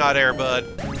job, Not Air Bud.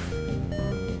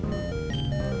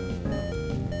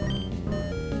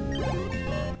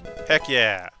 Heck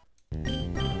yeah.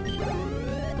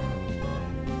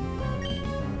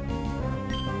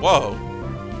 Whoa.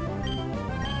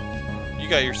 You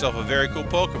got yourself a very cool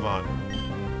Pokemon.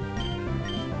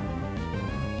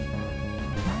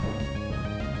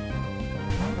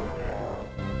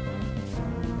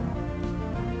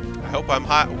 I hope I'm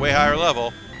way higher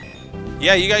level.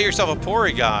 Yeah, you got yourself a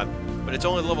Porygon, but it's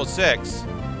only level 6.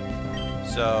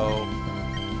 So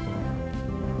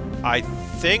I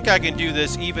think I can do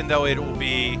this even though it will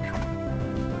be...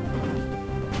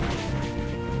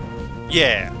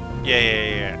 Yeah.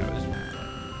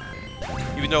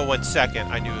 Even though it went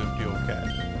second, I knew it would do okay.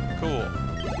 Cool.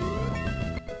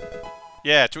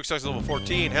 Yeah, Twixtug's level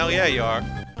 14. Hell yeah, you are.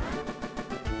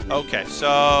 Okay,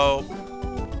 so...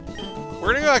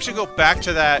 We're gonna actually go back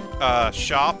to that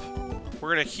shop. We're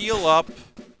gonna heal up.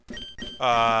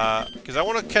 Because I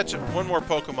want to catch one more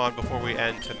Pokemon before we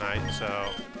end tonight, so...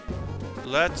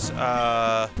 Let's,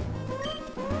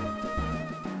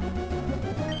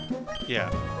 yeah.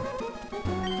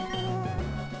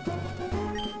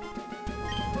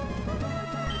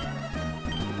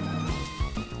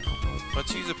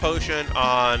 Let's use a potion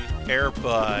on Air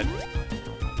Bud.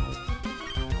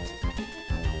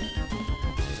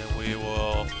 And then we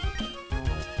will...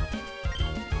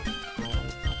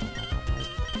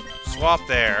 swap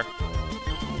there.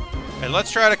 And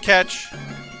let's try to catch...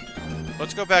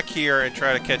 Let's go back here and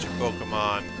try to catch a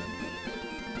Pokemon.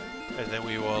 And then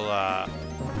we will,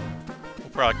 we'll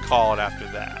probably call it after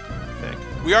that, I think.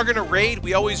 We are going to raid.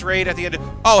 We always raid at the end of...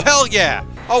 Oh, hell yeah!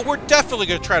 Oh, we're definitely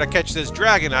going to try to catch this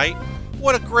Dragonite.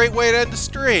 What a great way to end the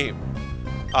stream.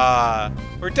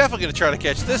 We're definitely going to try to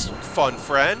catch this fun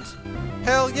friend.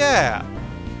 Hell yeah!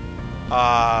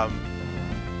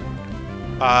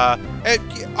 And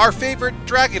our favorite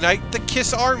Dragonite, the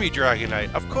Kiss Army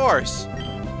Dragonite, of course.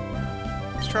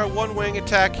 Let's try one wing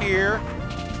attack here.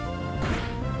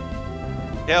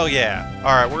 Hell yeah.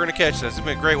 Alright, we're going to catch this. It's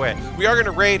been a great way. We are going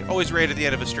to raid, always raid at the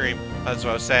end of a stream. That's what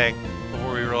I was saying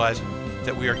before we realized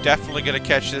that we are definitely going to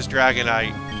catch this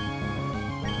Dragonite.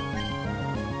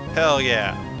 Hell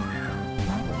yeah.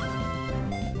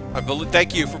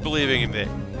 Thank you for believing in me.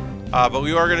 But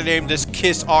we are going to name this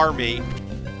Kiss Army.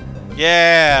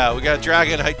 Yeah, we got a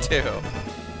Dragonite too.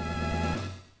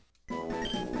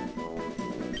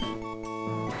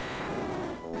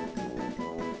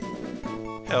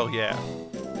 Hell yeah.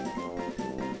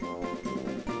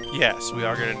 Yes, we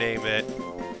are going to name it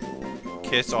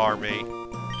Kiss Army.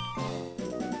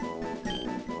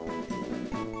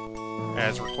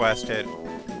 As requested.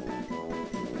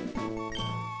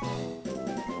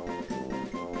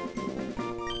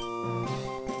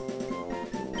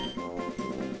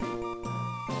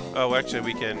 Oh, actually,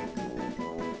 we can...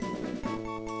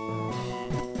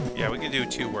 Yeah, we can do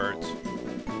 2 words.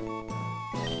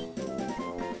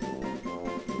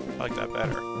 I like that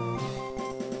better.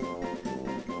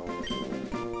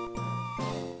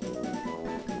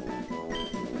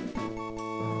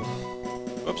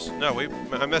 Oops, no,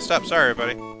 I messed up. Sorry,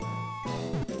 everybody.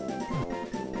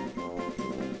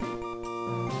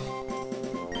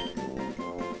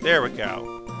 There we go.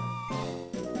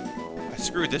 I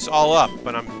screwed this all up,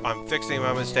 but I'm fixing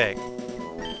my mistake.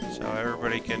 So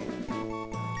everybody can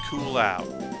cool out.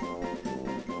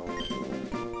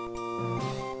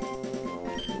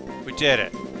 We did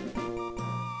it.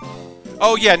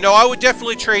 Oh yeah, no, I would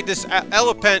definitely trade this.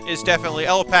 Elepat is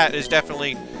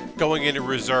definitely going into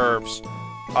reserves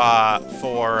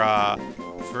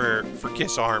for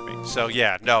Kiss Army. So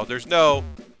yeah, no, there's no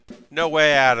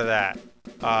way out of that.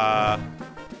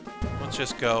 Let's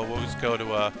just go. We'll just go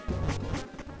to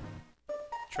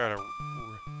try to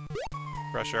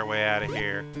rush our way out of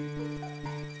here.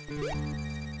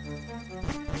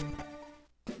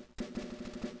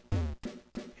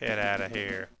 Head out of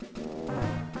here.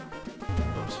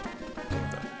 Oops.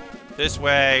 This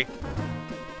way.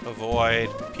 Avoid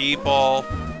people.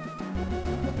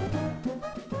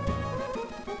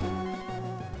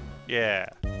 Yeah.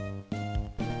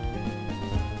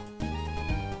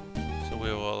 So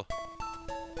we will...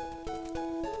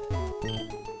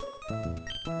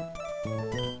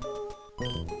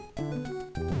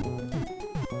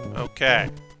 Okay.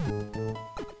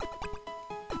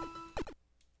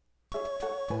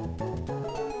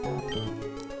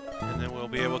 And then we'll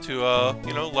be able to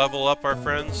you know, level up our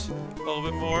friends a little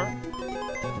bit more.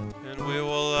 And we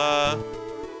will,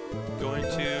 go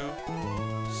into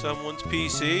someone's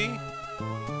PC.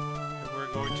 And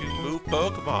we're going to move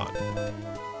Pokemon.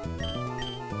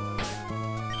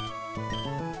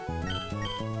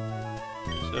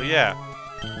 So yeah,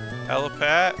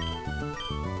 Helipad,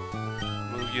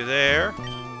 move you there.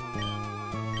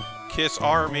 Kiss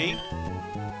Army,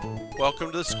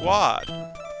 welcome to the squad.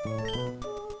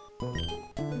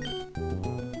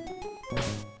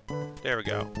 There we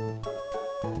go.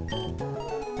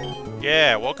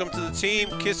 Yeah, welcome to the team,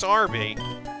 Kiss Army.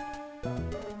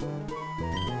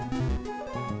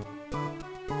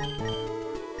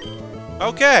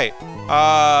 Okay,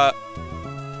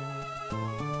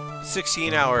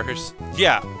 16 hours.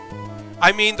 Yeah.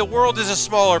 I mean, the world is a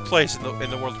smaller place in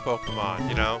the world of Pokemon,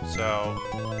 you know? So,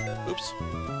 oops.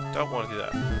 Don't want to do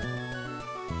that.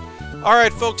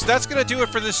 Alright, folks, that's going to do it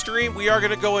for this stream. We are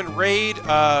going to go and raid,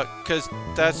 because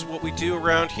that's what we do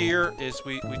around here, is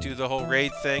we do the whole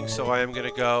raid thing. So I am going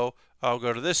to go, I'll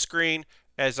go to this screen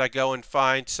as I go and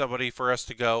find somebody for us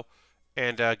to go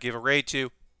and give a raid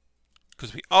to.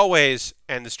 Because we always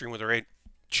end the stream with a raid.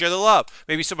 Share the love.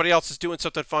 Maybe somebody else is doing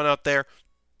something fun out there,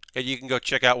 and you can go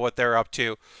check out what they're up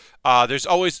to. There's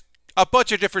always a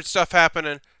bunch of different stuff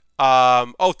happening.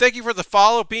 Oh, thank you for the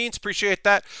follow, Beans. Appreciate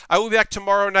that. I will be back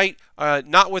tomorrow night,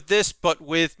 not with this, but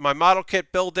with my model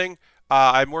kit building.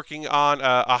 I'm working on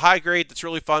a high grade that's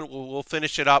really fun. We'll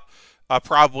finish it up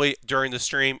probably during the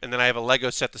stream, and then I have a Lego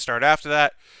set to start after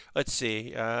that. Let's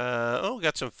see. Oh, we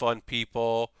got some fun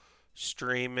people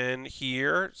streaming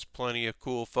here. There's plenty of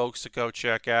cool folks to go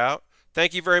check out.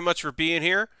 Thank you very much for being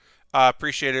here.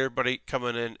 Appreciate everybody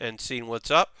coming in and seeing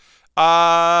what's up.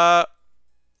 The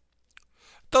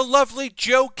lovely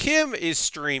Joe Kim is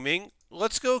streaming.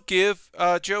 Let's go give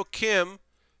Joe Kim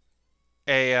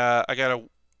a I got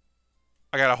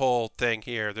a whole thing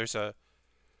here. There's a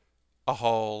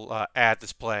whole ad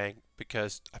that's playing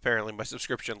because apparently my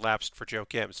subscription lapsed for Joe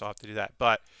Kim, so I'll have to do that.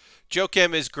 But Joe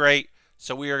Kim is great.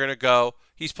 So we are going to go.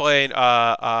 He's playing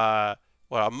Among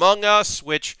Us,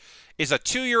 which is a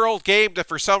 2-year-old game that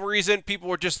for some reason people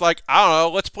were just like, I don't know,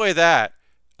 let's play that.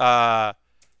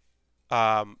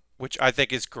 Which I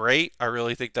think is great. I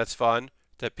really think that's fun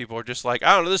that people are just like,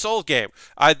 I don't know, this old game.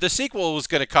 The sequel was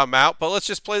going to come out, but let's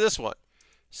just play this one.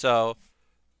 So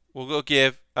we'll go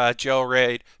give Joe a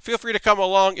raid. Feel free to come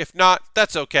along. If not,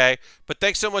 that's okay. But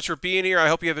thanks so much for being here. I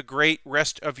hope you have a great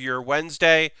rest of your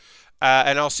Wednesday.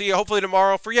 And I'll see you hopefully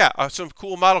tomorrow for, some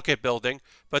cool model kit building.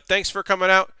 But thanks for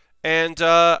coming out, and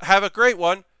have a great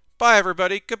one. Bye,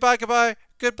 everybody. Goodbye, goodbye,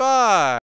 goodbye.